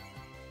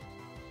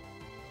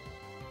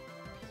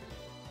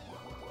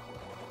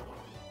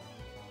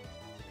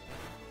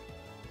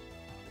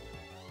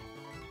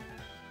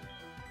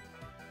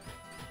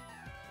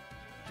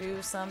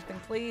 Do something,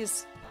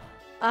 please.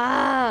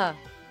 Ah!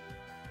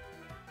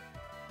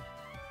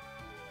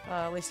 Oh,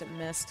 at least it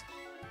missed.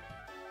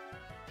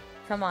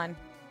 Come on.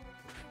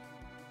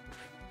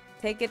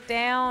 Take it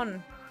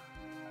down.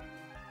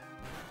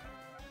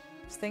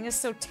 This thing is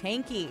so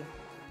tanky.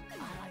 Oh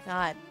my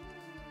god.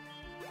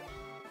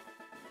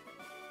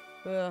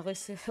 Ugh,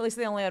 at least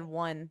they only had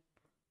one.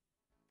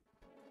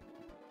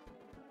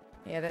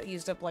 Yeah, that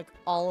used up like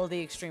all of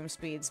the extreme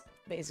speeds,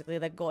 basically,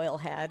 that Goyle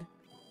had.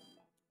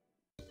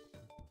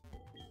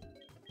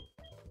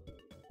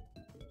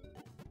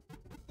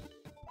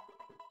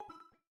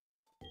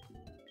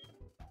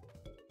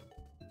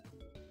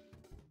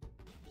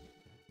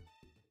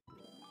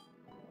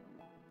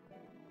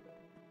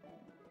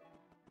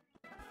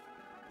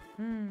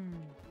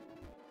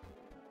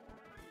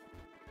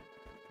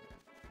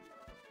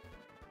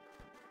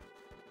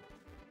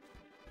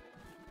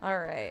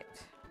 Alright.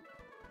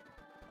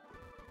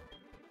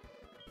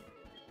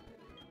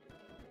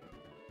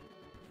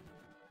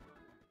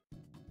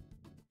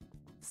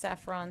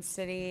 Saffron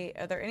City.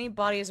 Are there any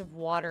bodies of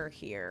water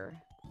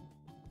here?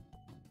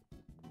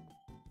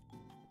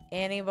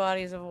 Any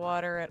bodies of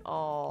water at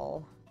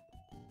all?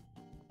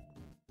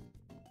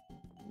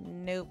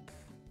 Nope.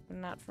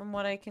 Not from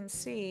what I can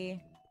see.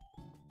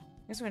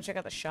 I guess I'm gonna check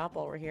out the shop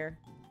while we're here.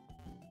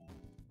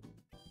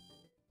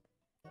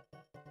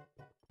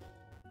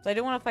 So I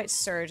do want to fight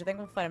Surge. I think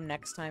we'll fight him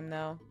next time,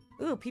 though.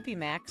 Ooh, PP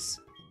Max.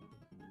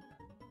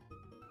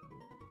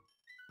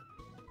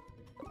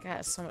 God,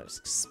 it's so much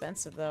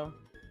expensive, though.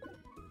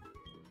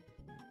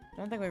 I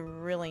don't think we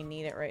really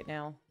need it right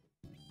now.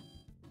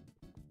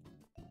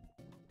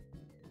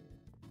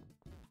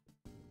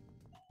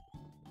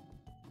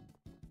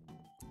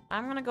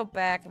 I'm gonna go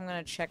back. I'm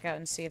gonna check out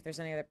and see if there's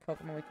any other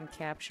Pokemon we can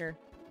capture.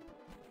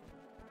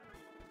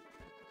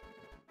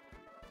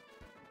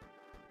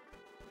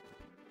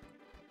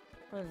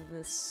 What is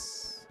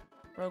this?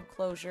 Road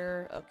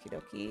closure. Okie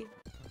dokie.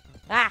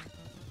 Ah!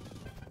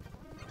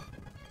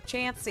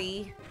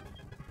 Chansey.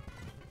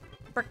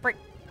 Brick, brick.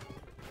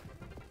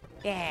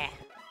 Yeah.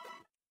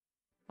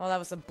 Oh, that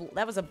was a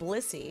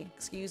Blissey.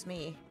 Excuse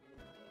me.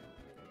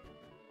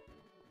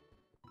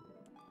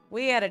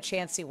 We had a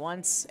Chansey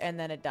once, and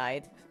then it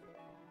died.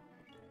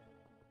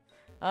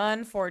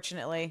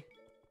 Unfortunately.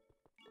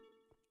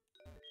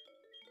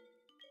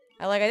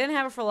 I didn't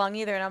have it for long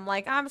either, and I'm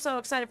like, I'm so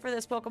excited for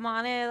this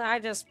Pokemon. I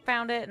just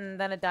found it, and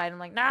then it died. I'm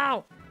like,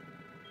 no!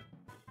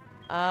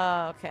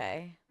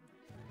 Okay.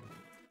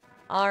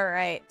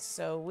 Alright,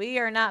 so we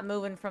are not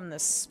moving from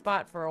this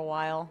spot for a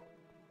while.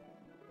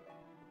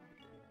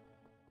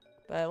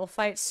 But we'll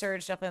fight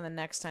Surge definitely the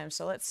next time,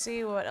 so let's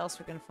see what else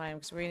we can find,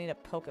 because we need a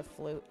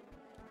Poke-Flute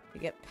to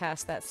get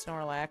past that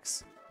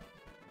Snorlax.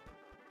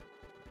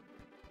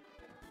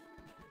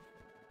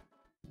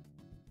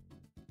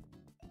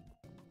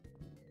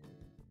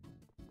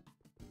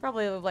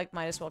 Probably,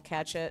 might as well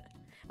catch it.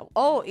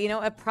 Oh, you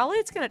know,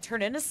 it's gonna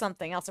turn into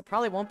something else. It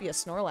probably won't be a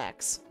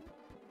Snorlax.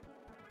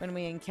 When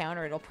we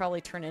encounter it, it'll probably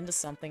turn into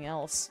something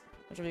else.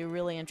 Which will be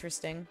really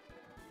interesting.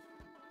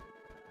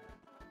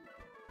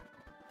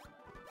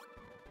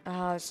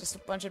 Oh, it's just a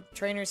bunch of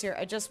trainers here.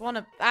 I just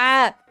wanna...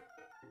 Ah!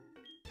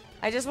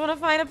 I just wanna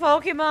find a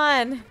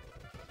Pokemon!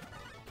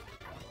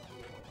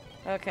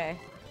 Okay.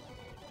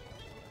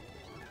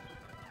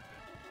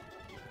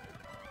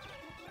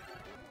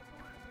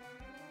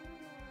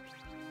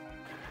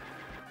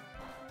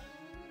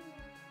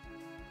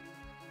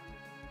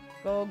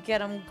 Go get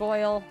him,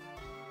 Goyle.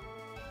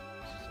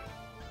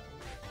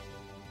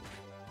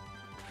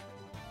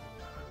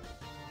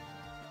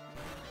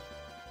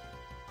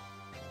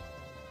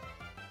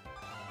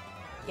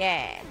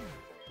 Yeah.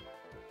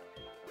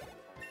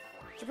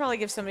 Should probably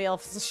give somebody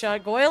else a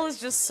shot. Goyle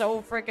is just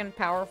so freaking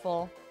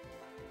powerful.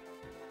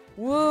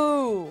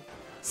 Woo!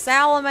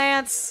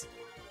 Salamence!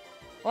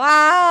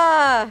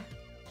 Wow!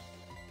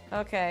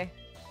 Okay.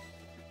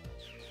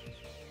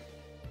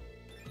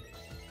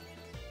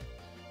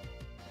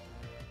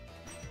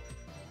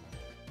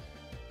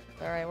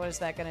 Alright, what is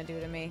that gonna do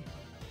to me?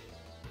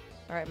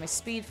 Alright, my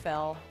speed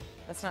fell.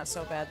 That's not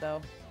so bad,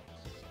 though.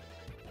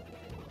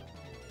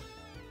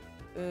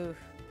 Ooh.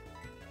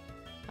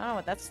 I don't know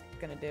what that's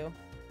gonna do.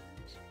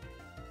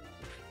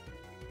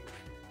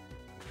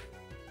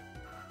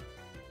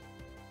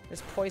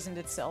 Just poisoned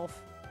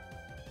itself.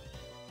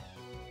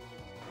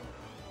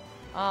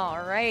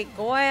 Alright,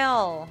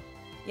 Goyle!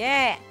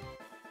 Yeah!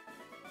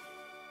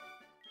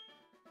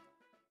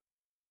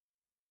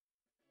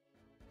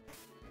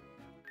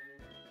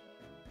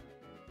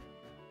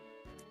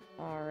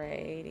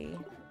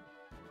 Alrighty.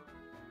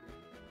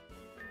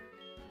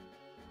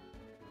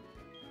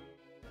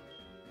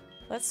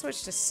 Let's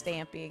switch to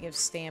Stampy. Give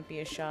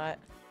Stampy a shot.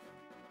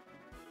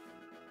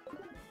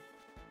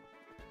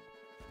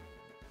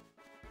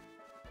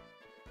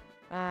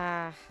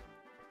 Ah.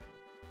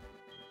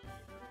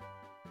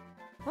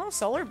 Oh,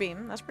 Solar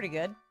Beam. That's pretty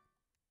good.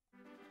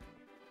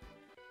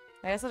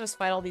 I guess I'll just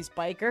fight all these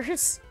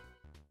bikers.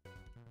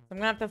 I'm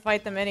gonna have to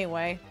fight them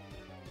anyway.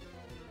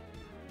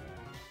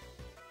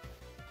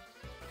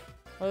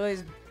 Look at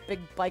these big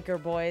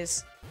biker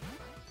boys.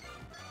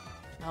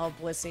 Oh,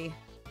 Blissey.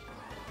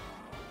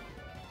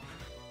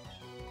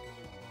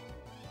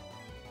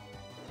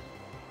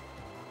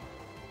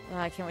 Oh,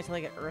 I can't wait till I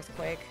get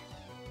Earthquake.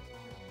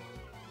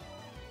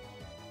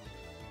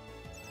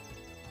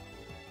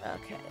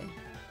 Okay.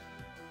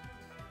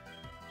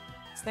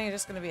 This thing is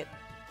just gonna be a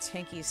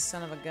tanky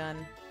son of a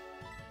gun.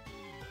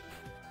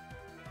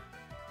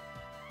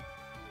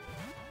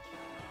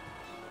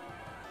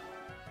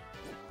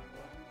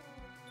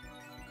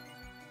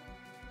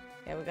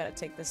 Yeah, we gotta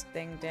take this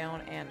thing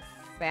down and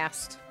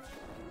fast.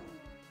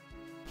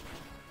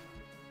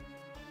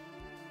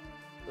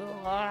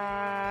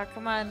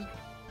 Come on.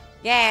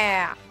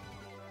 Yeah!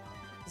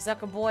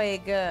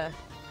 Zuckerboy.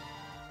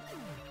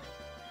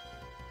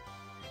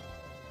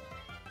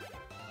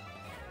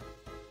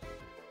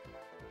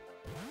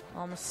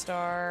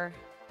 Almastar.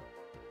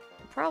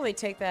 Probably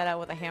take that out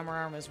with a hammer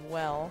arm as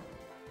well.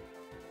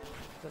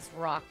 This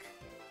rock.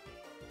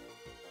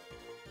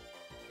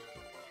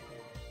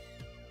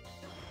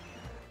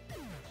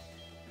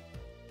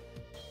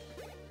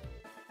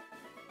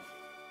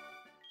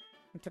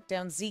 We took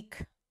down Zeke.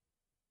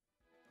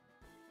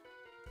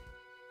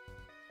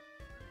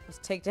 Let's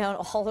take down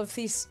all of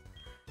these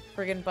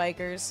friggin'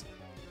 bikers.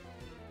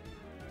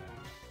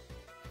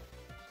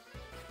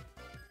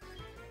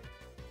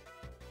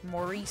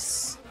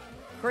 Maurice.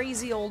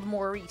 Crazy old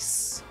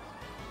Maurice.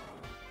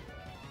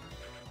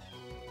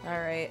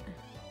 Alright.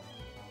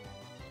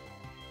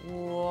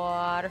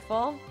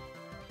 Waterfall.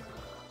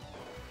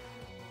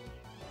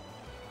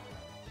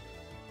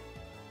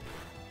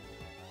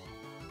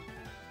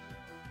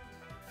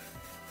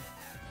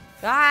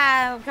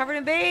 Ah, I'm covered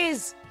in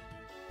bees!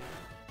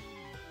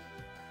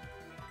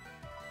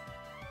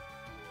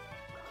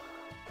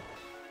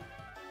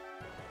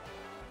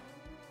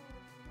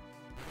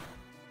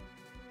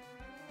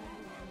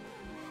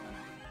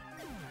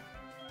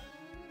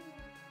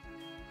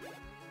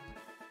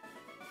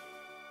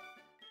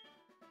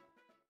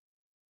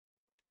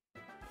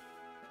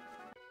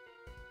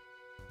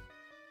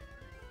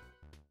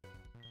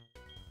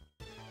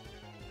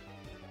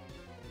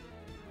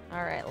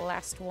 Alright,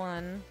 last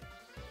one.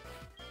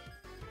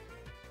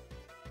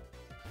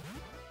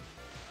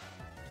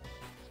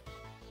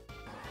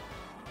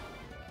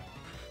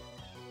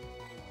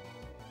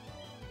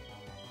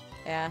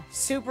 Yeah,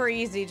 super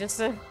easy,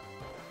 just a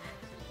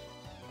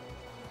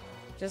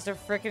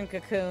frickin'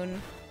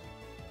 cocoon.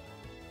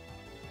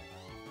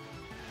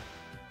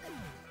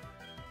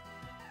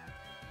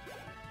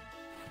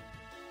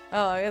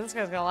 Oh, this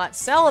guy's got a lot.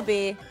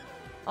 Celebi!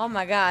 Oh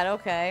my god,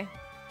 okay.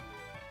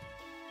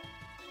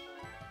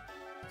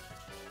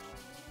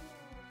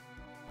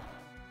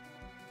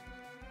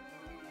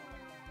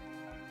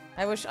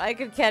 I wish I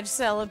could catch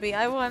Celebi.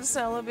 I want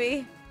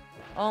Celebi.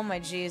 Oh my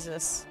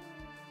Jesus.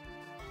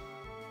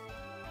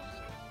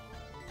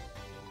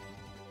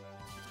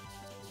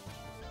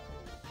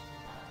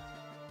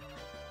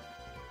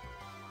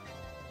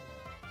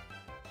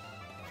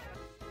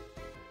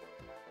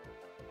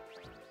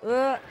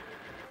 Ugh.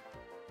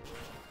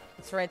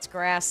 That's right, it's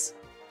grass.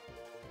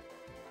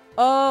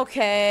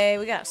 Okay,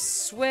 we got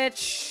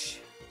switch.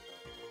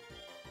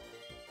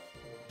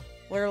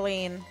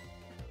 Lurleen.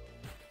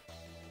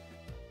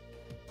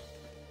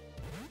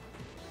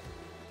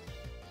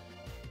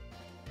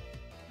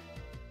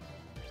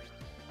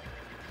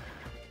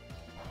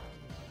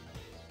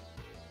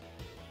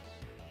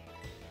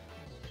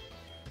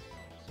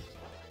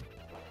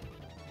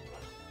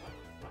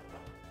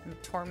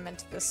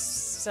 Torment this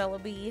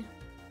Celebi.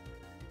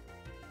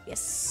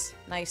 Yes.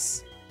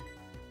 Nice.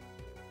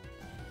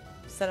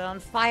 Set it on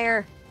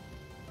fire.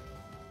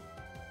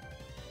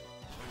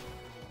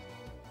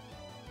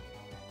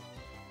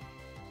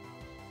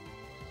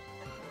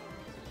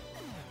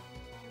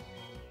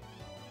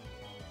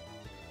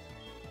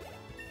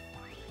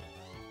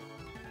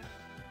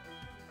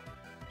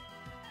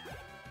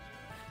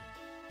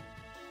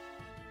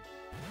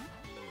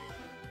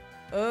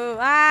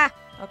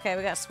 Okay,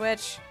 we got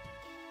switch.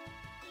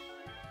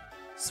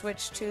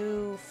 Switch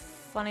to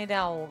Funny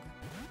dog.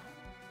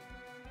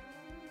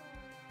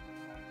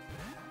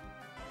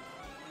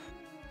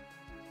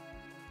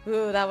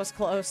 Ooh, that was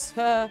close.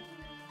 I'm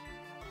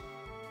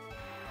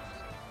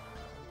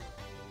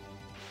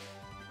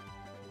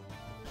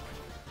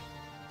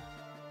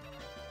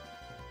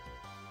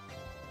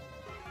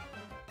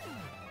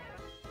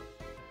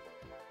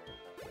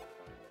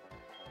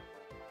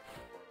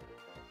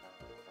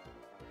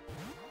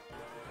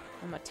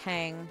a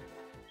Tang.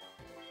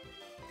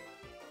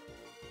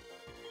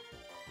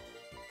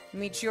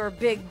 Meet your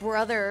big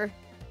brother.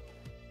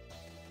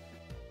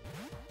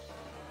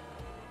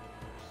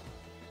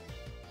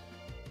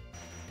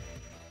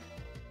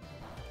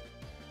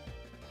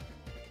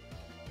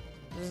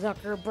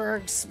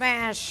 Zuckerberg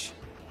smash.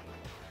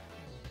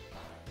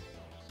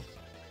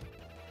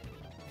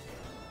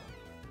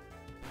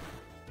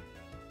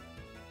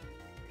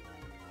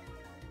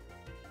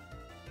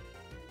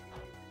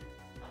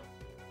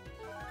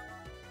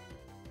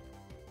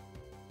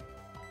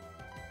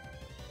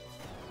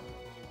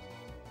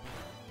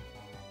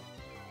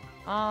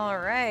 All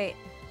right.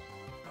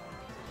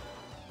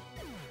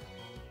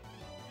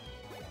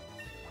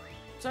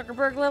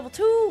 Zuckerberg level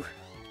 2.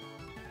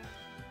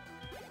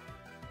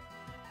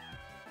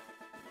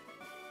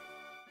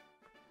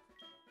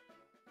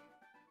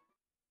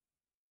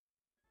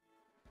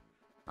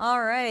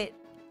 All right.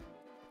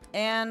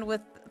 And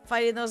with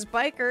fighting those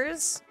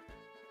bikers,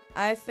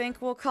 I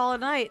think we'll call it a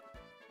night.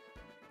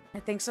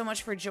 Thanks so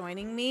much for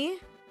joining me.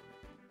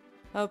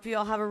 Hope you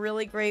all have a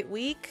really great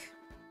week.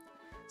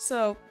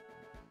 So,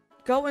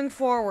 going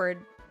forward,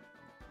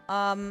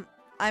 I'm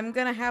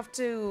gonna have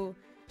to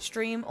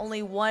stream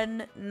only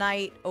one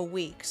night a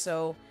week.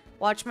 So,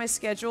 watch my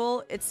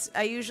schedule.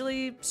 I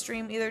usually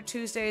stream either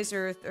Tuesdays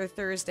or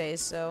Thursdays.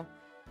 So,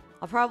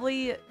 I'll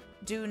probably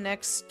do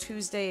next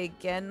Tuesday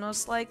again,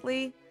 most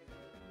likely.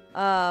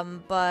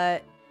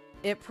 But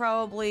it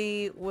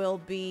probably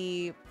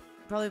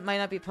might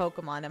not be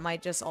Pokemon. It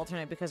might just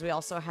alternate because we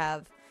also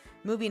have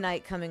movie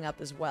night coming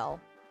up as well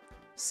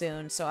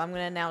soon. So I'm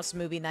going to announce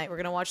movie night. We're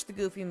going to watch the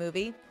Goofy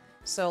movie.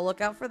 So look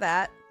out for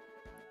that.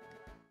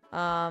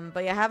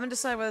 But yeah, I haven't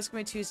decided whether it's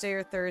going to be Tuesday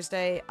or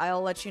Thursday.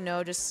 I'll let you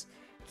know. Just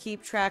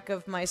keep track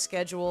of my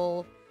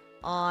schedule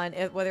on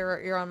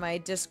whether you're on my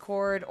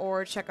Discord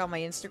or check out my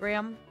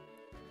Instagram.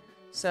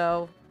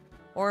 So,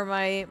 or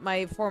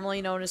my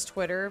formerly known as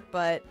Twitter,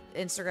 but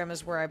Instagram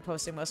is where I'm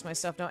posting most of my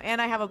stuff now.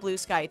 And I have a Blue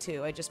Sky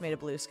too. I just made a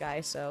Blue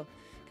Sky, so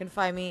you can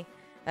find me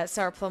at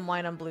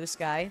sourplumwine on Blue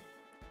Sky.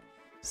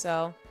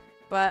 So,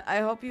 but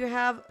I hope you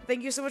have.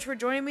 Thank you so much for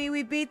joining me.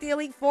 We beat the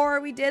Elite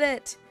Four. We did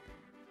it.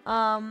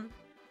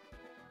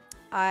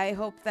 I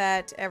hope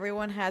that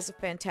everyone has a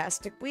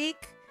fantastic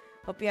week.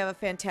 Hope you have a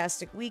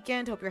fantastic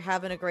weekend. Hope you're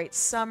having a great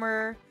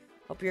summer.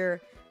 Hope you're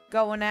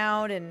going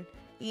out and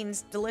eating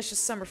delicious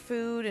summer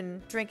food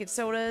and drinking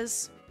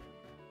sodas.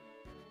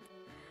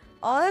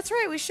 Oh, that's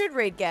right. We should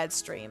raid Gad's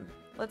stream.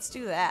 Let's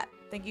do that.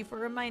 Thank you for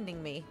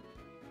reminding me.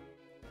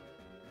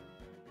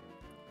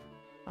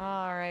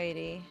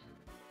 Alrighty.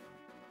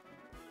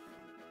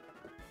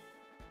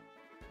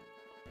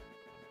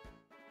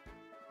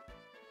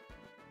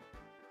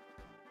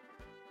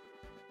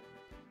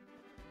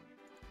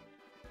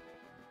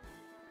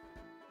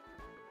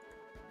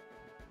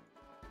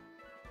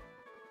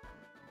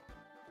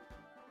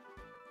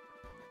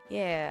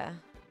 Yeah.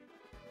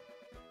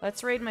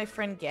 Let's raid my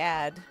friend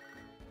Gad.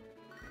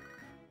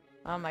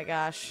 Oh my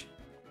gosh.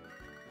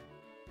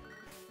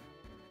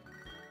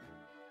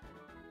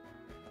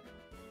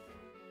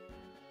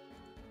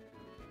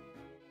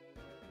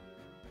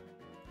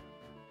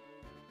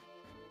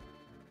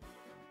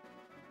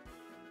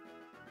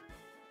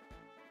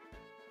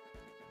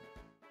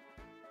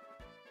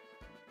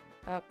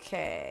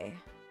 Okay.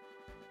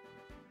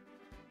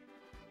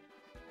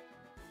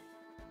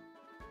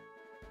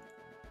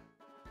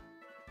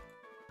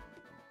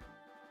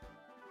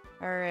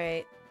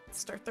 Alright,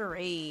 start the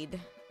raid.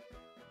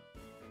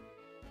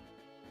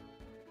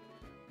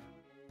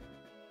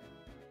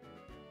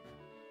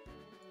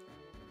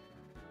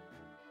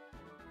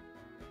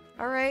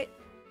 Alright,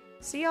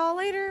 see y'all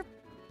later.